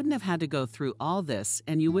 You wouldn't have had to go through all this,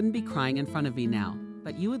 and you wouldn't be crying in front of me now,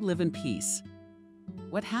 but you would live in peace.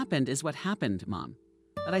 What happened is what happened, Mom.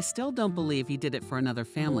 But I still don't believe he did it for another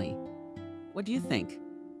family. What do you think?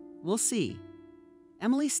 We'll see.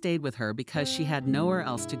 Emily stayed with her because she had nowhere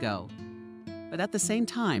else to go. But at the same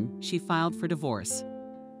time, she filed for divorce.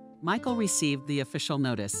 Michael received the official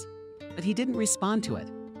notice, but he didn't respond to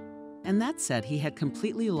it. And that said, he had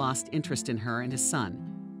completely lost interest in her and his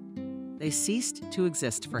son. They ceased to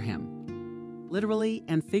exist for him, literally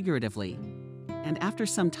and figuratively. And after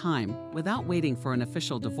some time, without waiting for an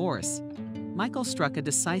official divorce, Michael struck a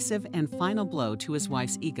decisive and final blow to his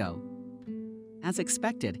wife's ego. As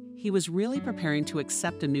expected, he was really preparing to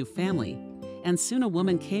accept a new family, and soon a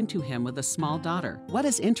woman came to him with a small daughter. What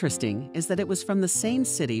is interesting is that it was from the same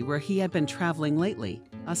city where he had been traveling lately,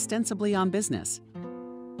 ostensibly on business.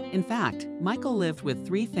 In fact, Michael lived with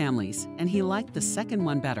 3 families, and he liked the second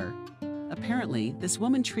one better. Apparently, this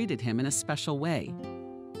woman treated him in a special way.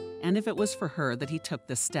 And if it was for her that he took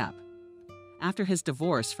this step. After his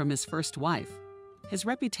divorce from his first wife, his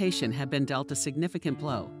reputation had been dealt a significant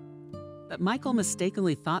blow. But Michael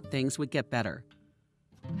mistakenly thought things would get better.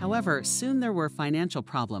 However, soon there were financial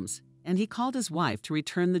problems, and he called his wife to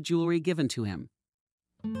return the jewelry given to him.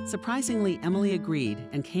 Surprisingly, Emily agreed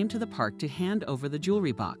and came to the park to hand over the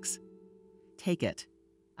jewelry box. Take it.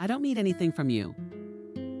 I don't need anything from you.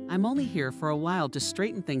 I'm only here for a while to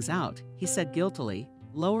straighten things out, he said guiltily,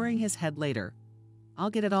 lowering his head later.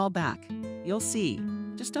 I'll get it all back. You'll see.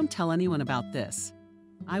 Just don't tell anyone about this.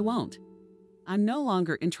 I won't. I'm no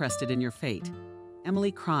longer interested in your fate.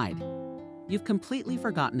 Emily cried. You've completely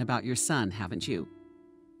forgotten about your son, haven't you?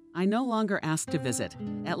 I no longer ask to visit,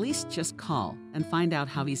 at least just call and find out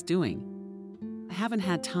how he's doing. I haven't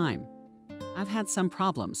had time. I've had some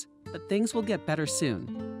problems, but things will get better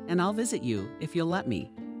soon, and I'll visit you if you'll let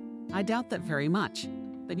me. I doubt that very much,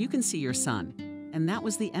 but you can see your son, and that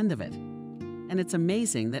was the end of it. And it's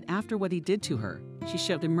amazing that after what he did to her, she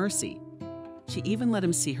showed him mercy. She even let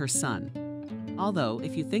him see her son. Although,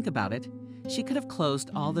 if you think about it, she could have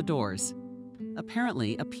closed all the doors.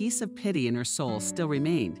 Apparently, a piece of pity in her soul still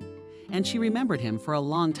remained, and she remembered him for a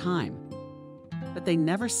long time. but they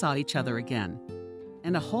never saw each other again,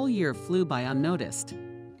 and a whole year flew by unnoticed.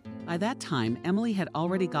 By that time, Emily had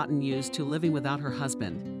already gotten used to living without her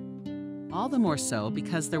husband. All the more so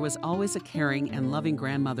because there was always a caring and loving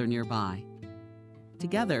grandmother nearby.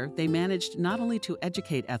 Together, they managed not only to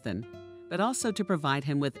educate Ethan, but also to provide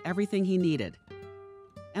him with everything he needed.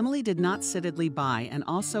 Emily did not sit idly by and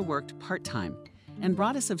also worked part-time and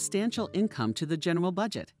brought a substantial income to the general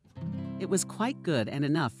budget. It was quite good and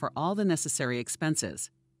enough for all the necessary expenses.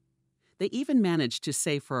 They even managed to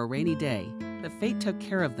save for a rainy day, but fate took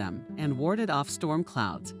care of them and warded off storm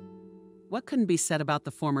clouds. What couldn't be said about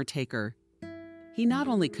the former taker? He not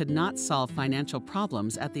only could not solve financial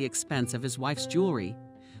problems at the expense of his wife's jewelry,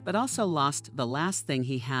 but also lost the last thing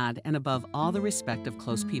he had and above all the respect of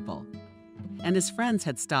close people. And his friends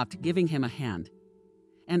had stopped giving him a hand.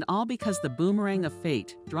 And all because the boomerang of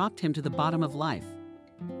fate dropped him to the bottom of life.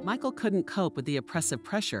 Michael couldn't cope with the oppressive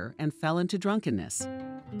pressure and fell into drunkenness.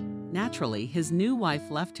 Naturally, his new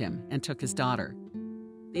wife left him and took his daughter.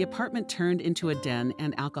 The apartment turned into a den,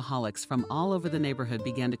 and alcoholics from all over the neighborhood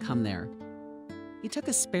began to come there. He took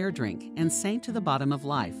a spare drink and sank to the bottom of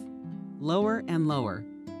life, lower and lower.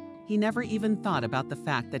 He never even thought about the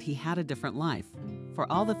fact that he had a different life. For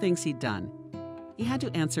all the things he'd done, he had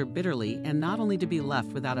to answer bitterly, and not only to be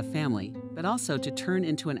left without a family, but also to turn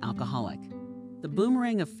into an alcoholic. The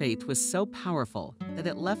boomerang of fate was so powerful that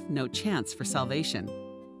it left no chance for salvation.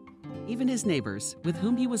 Even his neighbors, with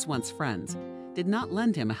whom he was once friends, did not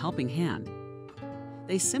lend him a helping hand.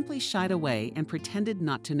 They simply shied away and pretended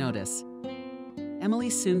not to notice. Emily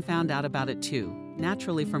soon found out about it too,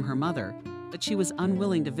 naturally from her mother, but she was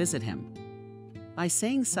unwilling to visit him. By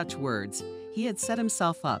saying such words, he had set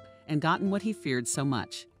himself up and gotten what he feared so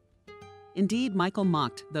much. Indeed, Michael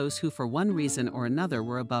mocked those who for one reason or another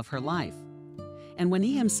were above her life. And when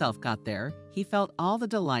he himself got there, he felt all the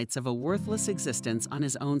delights of a worthless existence on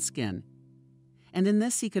his own skin. And in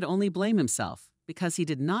this he could only blame himself, because he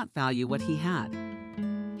did not value what he had.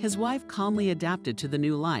 His wife calmly adapted to the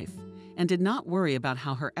new life and did not worry about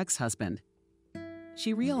how her ex-husband.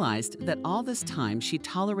 She realized that all this time she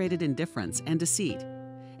tolerated indifference and deceit,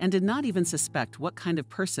 and did not even suspect what kind of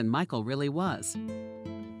person Michael really was.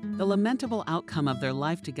 The lamentable outcome of their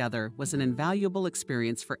life together was an invaluable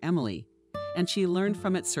experience for Emily, and she learned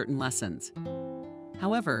from it certain lessons.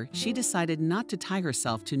 However, she decided not to tie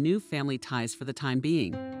herself to new family ties for the time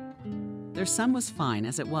being. Their son was fine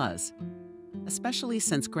as it was, especially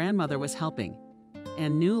since grandmother was helping,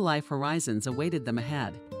 and new life horizons awaited them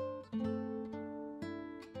ahead.